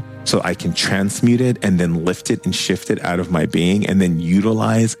soul so I can transmute it and then lift it and shift it out of my being and then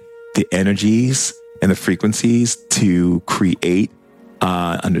utilize the energies and the frequencies to create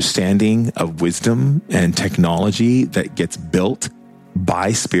understanding of wisdom and technology that gets built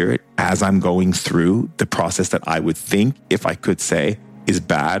by spirit as I'm going through the process that I would think, if I could say, is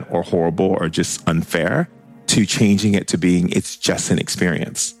bad or horrible or just unfair, to changing it to being, it's just an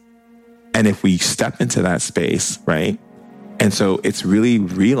experience. And if we step into that space, right? And so it's really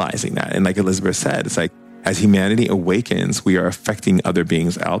realizing that. And like Elizabeth said, it's like, as humanity awakens, we are affecting other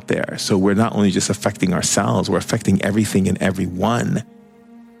beings out there. So we're not only just affecting ourselves, we're affecting everything and everyone,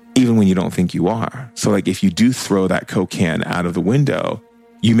 even when you don't think you are. So like if you do throw that Coke can out of the window,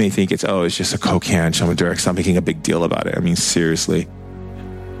 you may think it's just a Coke can, Shaman Durek, stop making a big deal about it. I mean, seriously.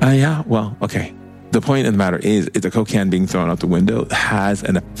 Yeah, well, okay. The point of the matter is the Coke can being thrown out the window has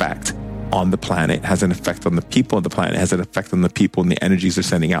an effect on the planet, has an effect on the people of the planet, has an effect on the people and the energies they're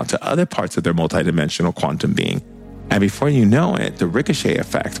sending out to other parts of their multidimensional quantum being. And before you know it, the ricochet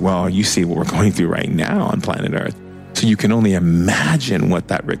effect, well, you see what we're going through right now on planet Earth. So you can only imagine what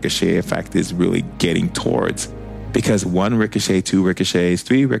that ricochet effect is really getting towards. Because 1 ricochet, 2 ricochets,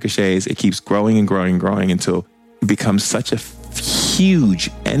 3 ricochets, it keeps growing and growing and growing until it becomes such a huge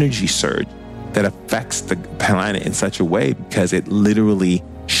energy surge that affects the planet in such a way because it literally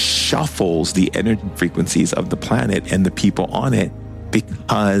shuffles the energy frequencies of the planet and the people on it,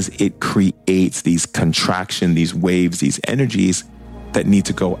 because it creates these contraction, these waves, these energies that need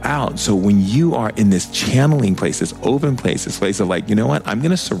to go out. So when you are in this channeling place, this open place, this place of like, you know what, I'm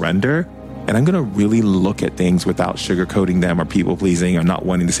going to surrender and I'm going to really look at things without sugarcoating them or people pleasing or not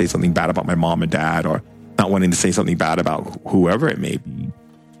wanting to say something bad about my mom and dad or not wanting to say something bad about whoever it may be.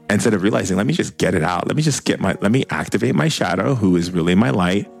 Instead of realizing, let me just get it out. Let me activate my shadow, who is really my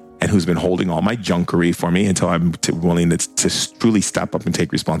light and who's been holding all my junkery for me until I'm willing to truly step up and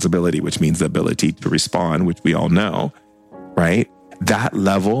take responsibility, which means the ability to respond, which we all know, right? That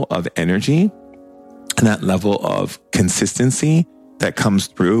level of energy and that level of consistency that comes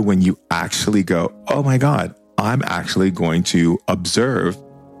through when you actually go, oh my God, I'm actually going to observe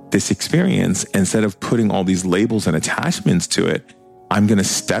this experience instead of putting all these labels and attachments to it. I'm going to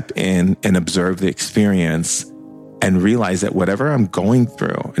step in and observe the experience and realize that whatever I'm going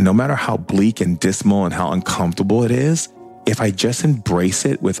through, and no matter how bleak and dismal and how uncomfortable it is, if I just embrace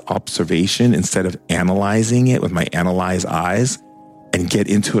it with observation instead of analyzing it with my analyzed eyes and get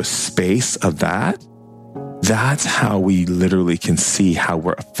into a space of that, that's how we literally can see how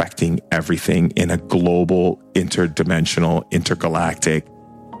we're affecting everything in a global, interdimensional, intergalactic,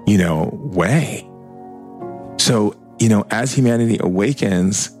 way. So, as humanity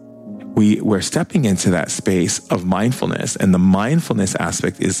awakens, we're stepping into that space of mindfulness. And the mindfulness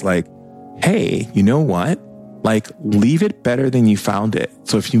aspect is like, hey, you know what? Like, leave it better than you found it.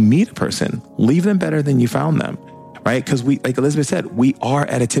 So if you meet a person, leave them better than you found them, right? Because we, like Elizabeth said, we are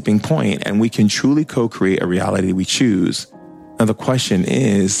at a tipping point and we can truly co-create a reality we choose. Now, the question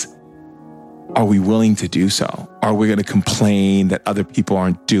is, are we willing to do so? Are we going to complain that other people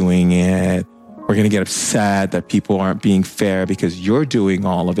aren't doing it? We're going to get upset that people aren't being fair because you're doing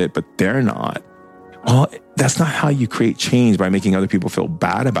all of it, but they're not. Well, that's not how you create change, by making other people feel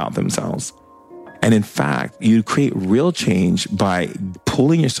bad about themselves. And in fact, you create real change by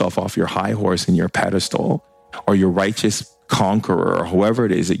pulling yourself off your high horse and your pedestal, or your righteous conqueror, or whoever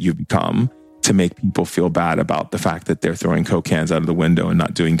it is that you've become, to make people feel bad about the fact that they're throwing Coke cans out of the window and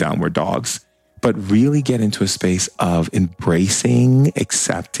not doing downward dogs. But really get into a space of embracing,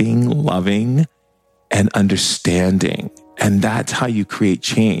 accepting, loving, and understanding. And that's how you create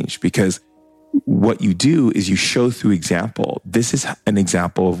change, because what you do is you show through example. This is an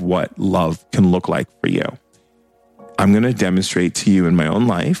example of what love can look like for you. I'm going to demonstrate to you in my own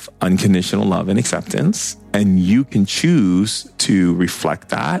life unconditional love and acceptance, and you can choose to reflect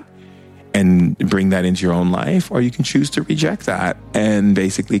that and bring that into your own life, or you can choose to reject that and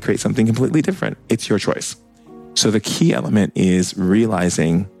basically create something completely different. It's your choice. So the key element is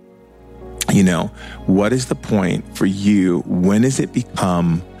realizing, what is the point for you? When does it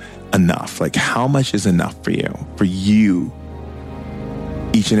become enough? Like, how much is enough for you? For you,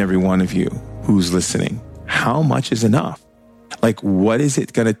 each and every one of you who's listening, how much is enough? Like, what is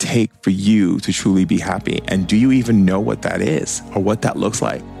it going to take for you to truly be happy? And do you even know what that is or what that looks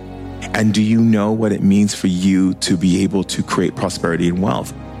like? And do you know what it means for you to be able to create prosperity and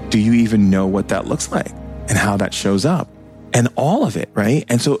wealth? Do you even know what that looks like and how that shows up and all of it, right?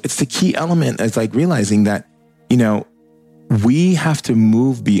 And so it's the key element is like realizing that, we have to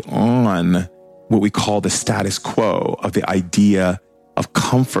move beyond what we call the status quo of the idea of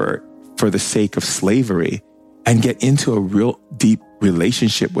comfort for the sake of slavery and get into a real deep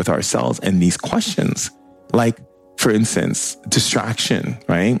relationship with ourselves and these questions. Like, for instance, distraction,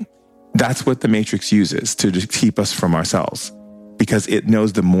 right? That's what the Matrix uses to keep us from ourselves, because it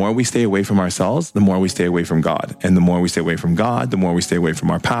knows the more we stay away from ourselves, the more we stay away from God. And the more we stay away from God, the more we stay away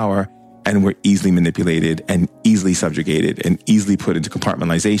from our power. And we're easily manipulated and easily subjugated and easily put into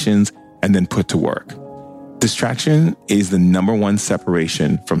compartmentalizations and then put to work. Distraction is the number one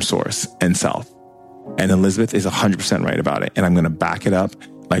separation from source and self. And Elizabeth is 100% right about it. And I'm going to back it up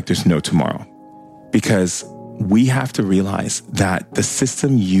like there's no tomorrow. Because we have to realize that the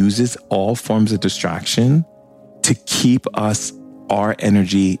system uses all forms of distraction to keep us, our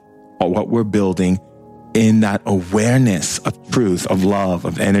energy, or what we're building in that awareness of truth, of love,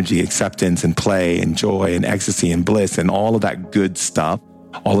 of energy, acceptance and play and joy and ecstasy and bliss and all of that good stuff,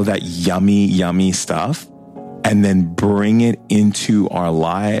 all of that yummy, yummy stuff, and then bring it into our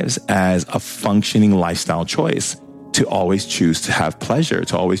lives as a functioning lifestyle choice to always choose to have pleasure,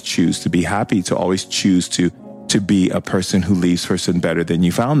 to always choose to be happy, to always choose to be a person who leaves person better than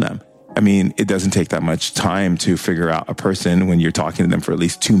you found them. I mean, it doesn't take that much time to figure out a person when you're talking to them for at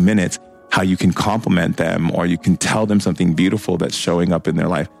least 2 minutes, how you can compliment them or you can tell them something beautiful that's showing up in their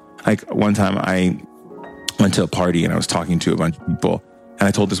life. Like one time I went to a party and I was talking to a bunch of people and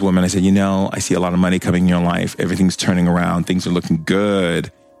I told this woman, I said, I see a lot of money coming in your life. Everything's turning around. Things are looking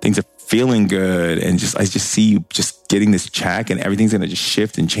good. Things are feeling good. And I just see you just getting this check and everything's going to just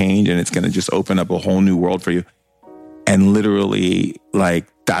shift and change. And it's going to just open up a whole new world for you. And literally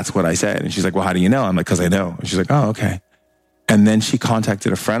that's what I said. And she's like, well, how do you know? I'm like, because I know. And she's like, oh, okay. And then she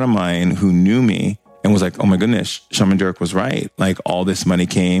contacted a friend of mine who knew me and was like, oh my goodness, Shaman Durek was right. Like all this money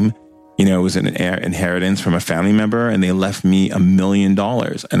came, it was an inheritance from a family member and they left me $1 million.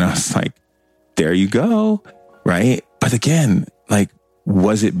 And I was like, there you go. Right. But again,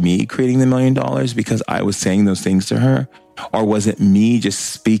 was it me creating the $1 million because I was saying those things to her? Or was it me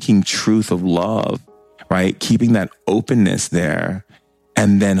just speaking truth of love, right? Keeping that openness there.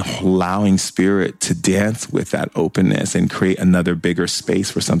 And then allowing spirit to dance with that openness and create another bigger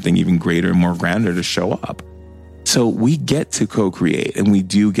space for something even greater and more grander to show up. So we get to co-create and we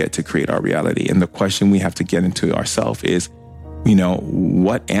do get to create our reality. And the question we have to get into ourselves is,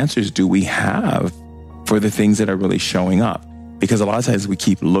 what answers do we have for the things that are really showing up? Because a lot of times we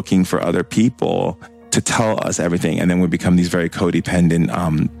keep looking for other people to tell us everything. And then we become these very codependent,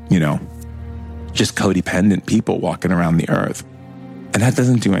 just codependent people walking around the earth. And that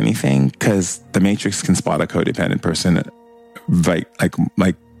doesn't do anything because the Matrix can spot a codependent person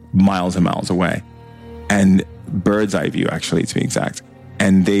like miles and miles away. And bird's eye view, actually, to be exact.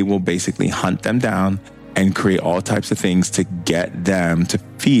 And they will basically hunt them down and create all types of things to get them to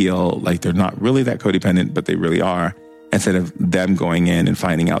feel like they're not really that codependent, but they really are, instead of them going in and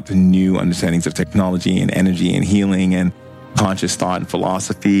finding out the new understandings of technology and energy and healing and conscious thought and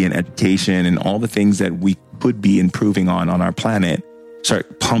philosophy and education and all the things that we could be improving on our planet.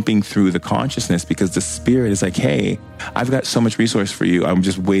 Start pumping through the consciousness because the spirit is like, hey, I've got so much resource for you. I'm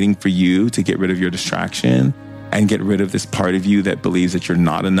just waiting for you to get rid of your distraction and get rid of this part of you that believes that you're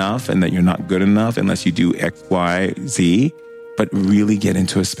not enough and that you're not good enough unless you do X, Y, Z, but really get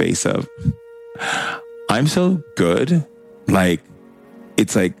into a space of, I'm so good.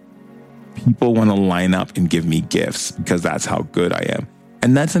 It's like people want to line up and give me gifts because that's how good I am.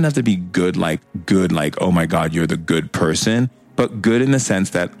 And that's enough to be good, oh my God, you're the good person. But good in the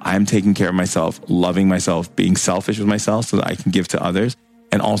sense that I'm taking care of myself, loving myself, being selfish with myself so that I can give to others,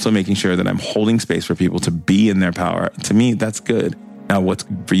 and also making sure that I'm holding space for people to be in their power. To me, that's good. Now, what's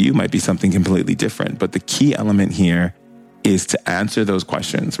good for you might be something completely different. But the key element here is to answer those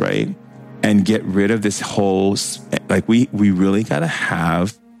questions, right? And get rid of this whole, we really got to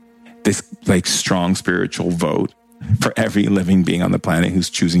have this strong spiritual vote for every living being on the planet who's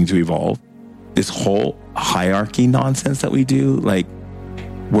choosing to evolve. This whole hierarchy nonsense that we do,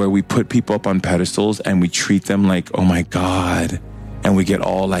 where we put people up on pedestals and we treat them like, oh my God. And we get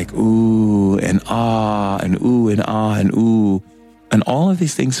all ooh and ah and ooh and ah and ooh. And all of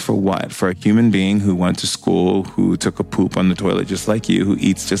these things for what? For a human being who went to school, who took a poop on the toilet just like you, who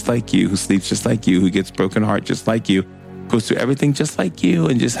eats just like you, who sleeps just like you, who gets broken heart just like you, goes through everything just like you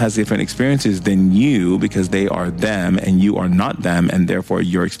and just has different experiences than you because they are them and you are not them. And therefore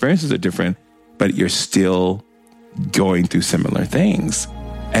your experiences are different, but you're still going through similar things.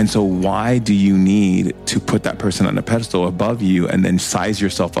 And so why do you need to put that person on a pedestal above you and then size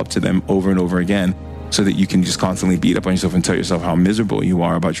yourself up to them over and over again so that you can just constantly beat up on yourself and tell yourself how miserable you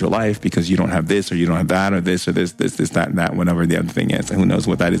are about your life because you don't have this or you don't have that or this or this, that, and that, whatever the other thing is. And who knows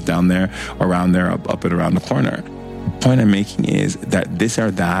what that is down there, around there, up and around the corner. The point I'm making is that this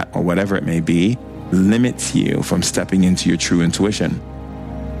or that or whatever it may be limits you from stepping into your true intuition.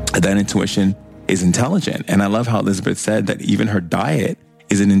 That intuition is intelligent. And I love how Elizabeth said that even her diet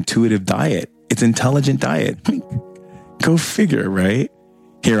is an intuitive diet. It's intelligent diet. Go figure, right?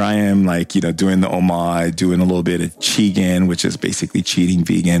 Here I am doing the Omai, doing a little bit of Chigan, which is basically cheating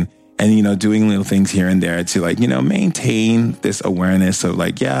vegan. And, doing little things here and there to maintain this awareness of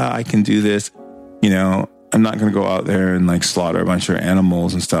I can do this. I'm not going to go out there and slaughter a bunch of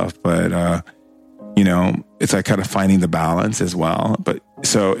animals and stuff. But, it's kind of finding the balance as well. But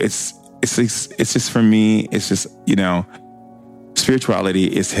so it's just for me, it's just, spirituality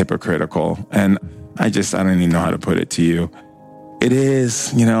is hypocritical. And I don't even know how to put it to you. It is,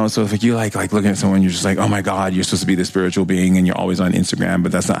 so if you like looking at someone, you're just oh my God, you're supposed to be the spiritual being and you're always on Instagram,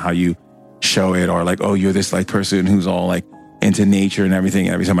 but that's not how you show it. Or oh, you're this person who's all into nature and everything.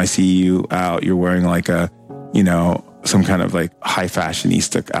 Every time I see you out, you're wearing some kind of high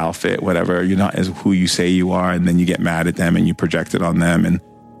fashionista outfit, whatever. You're not as who you say you are. And then you get mad at them and you project it on them. And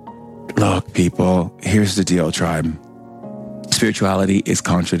look, people, here's the deal, tribe. Spirituality is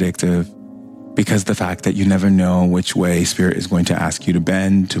contradictive because the fact that you never know which way spirit is going to ask you to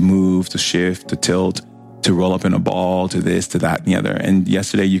bend, to move, to shift, to tilt, to roll up in a ball, to this, to that, and the other. And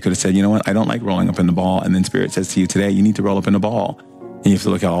yesterday you could have said, you know what? I don't like rolling up in the ball. And then spirit says to you today, you need to roll up in a ball. And you have to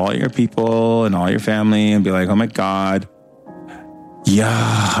look at all your people and all your family and be oh my God,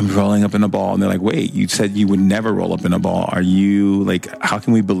 yeah, I'm rolling up in a ball. And they're wait, you said you would never roll up in a ball. Are you how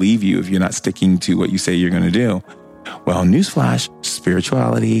can we believe you if you're not sticking to what you say you're going to do? Well, newsflash,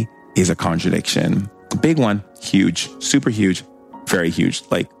 spirituality is a contradiction. A big one, huge, super huge, very huge,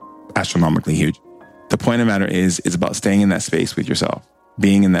 astronomically huge. The point of the matter is, it's about staying in that space with yourself.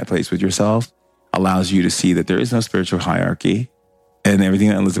 Being in that place with yourself allows you to see that there is no spiritual hierarchy. And everything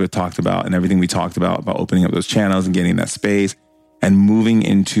that Elizabeth talked about and everything we talked about opening up those channels and getting that space and moving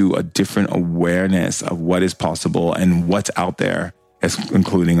into a different awareness of what is possible and what's out there,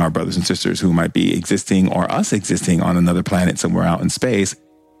 including our brothers and sisters who might be existing or us existing on another planet somewhere out in space,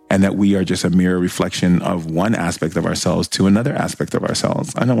 and that we are just a mirror reflection of one aspect of ourselves to another aspect of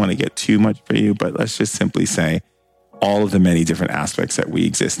ourselves. I don't want to get too much for you, but let's just simply say all of the many different aspects that we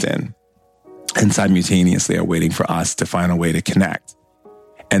exist in and simultaneously are waiting for us to find a way to connect.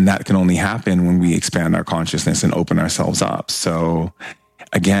 And that can only happen when we expand our consciousness and open ourselves up. So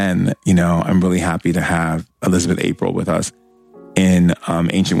again, I'm really happy to have Elizabeth April with us in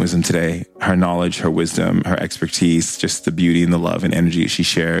Ancient Wisdom today. Her knowledge, her wisdom, her expertise, just the beauty and the love and energy she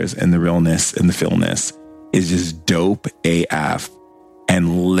shares and the realness and the fillness is just dope AF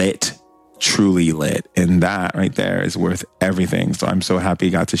and lit, truly lit. And that right there is worth everything. So I'm so happy I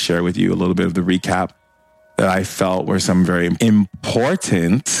got to share with you a little bit of the recap that I felt were some very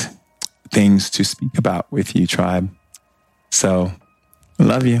important things to speak about with you, tribe. So, I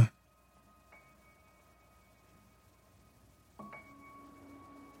love you.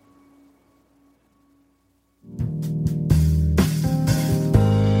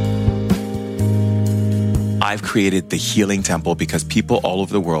 I've created the Healing Temple because people all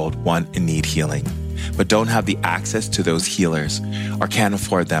over the world want and need healing, but don't have the access to those healers or can't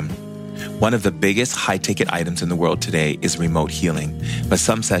afford them. One of the biggest high-ticket items in the world today is remote healing, but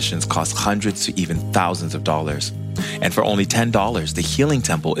some sessions cost hundreds to even thousands of dollars. And for only $10, the Healing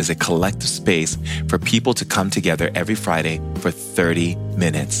Temple is a collective space for people to come together every Friday for 30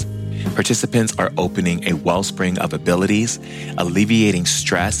 minutes. Participants are opening a wellspring of abilities, alleviating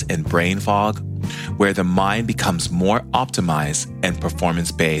stress and brain fog, where the mind becomes more optimized and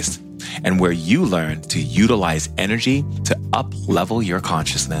performance-based, and where you learn to utilize energy to up-level your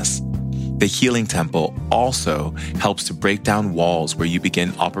consciousness. The Healing Temple also helps to break down walls where you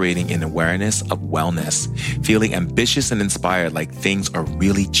begin operating in awareness of wellness, feeling ambitious and inspired like things are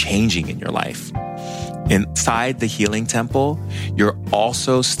really changing in your life. Inside the Healing Temple, you're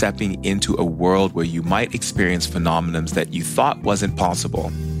also stepping into a world where you might experience phenomena that you thought wasn't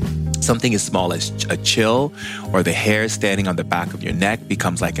possible. Something as small as a chill or the hair standing on the back of your neck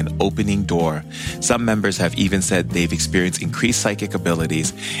becomes like an opening door. Some members have even said they've experienced increased psychic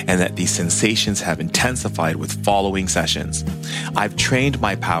abilities and that these sensations have intensified with following sessions. I've trained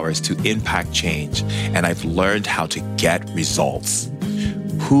my powers to impact change, and I've learned how to get results.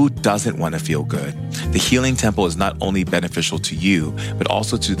 Who doesn't want to feel good? The Healing Temple is not only beneficial to you, but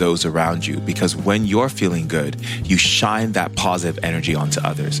also to those around you, because when you're feeling good, you shine that positive energy onto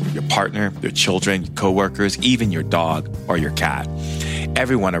others, your partner, your children, your coworkers, even your dog or your cat.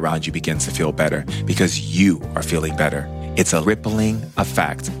 Everyone around you begins to feel better because you are feeling better. It's a rippling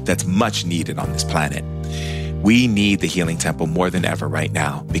effect that's much needed on this planet. We need the Healing Temple more than ever right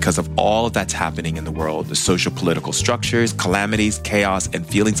now because of all that's happening in the world, the social political structures, calamities, chaos, and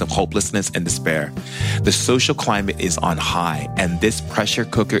feelings of hopelessness and despair. The social climate is on high, and this pressure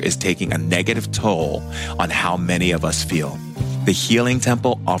cooker is taking a negative toll on how many of us feel. The Healing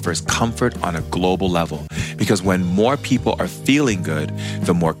Temple offers comfort on a global level because when more people are feeling good,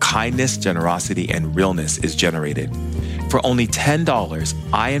 the more kindness, generosity, and realness is generated. For only $10,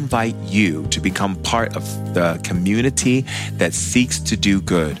 I invite you to become part of the community that seeks to do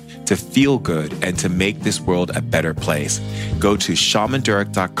good, to feel good, and to make this world a better place. Go to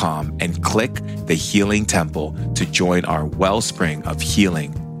shamandurek.com and click the Healing Temple to join our wellspring of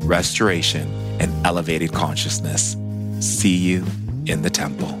healing, restoration, and elevated consciousness. See you in the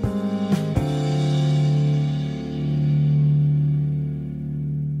temple.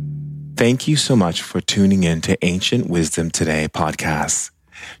 Thank you so much for tuning in to Ancient Wisdom Today podcast.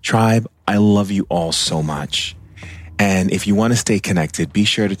 Tribe, I love you all so much. And if you want to stay connected, be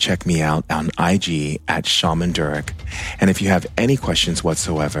sure to check me out on IG at Shaman Durek. And if you have any questions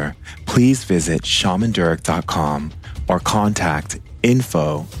whatsoever, please visit shamandurek.com or contact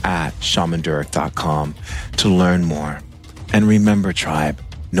info@shamandurek.com to learn more. And remember, Tribe,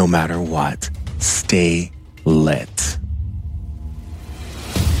 no matter what, stay lit.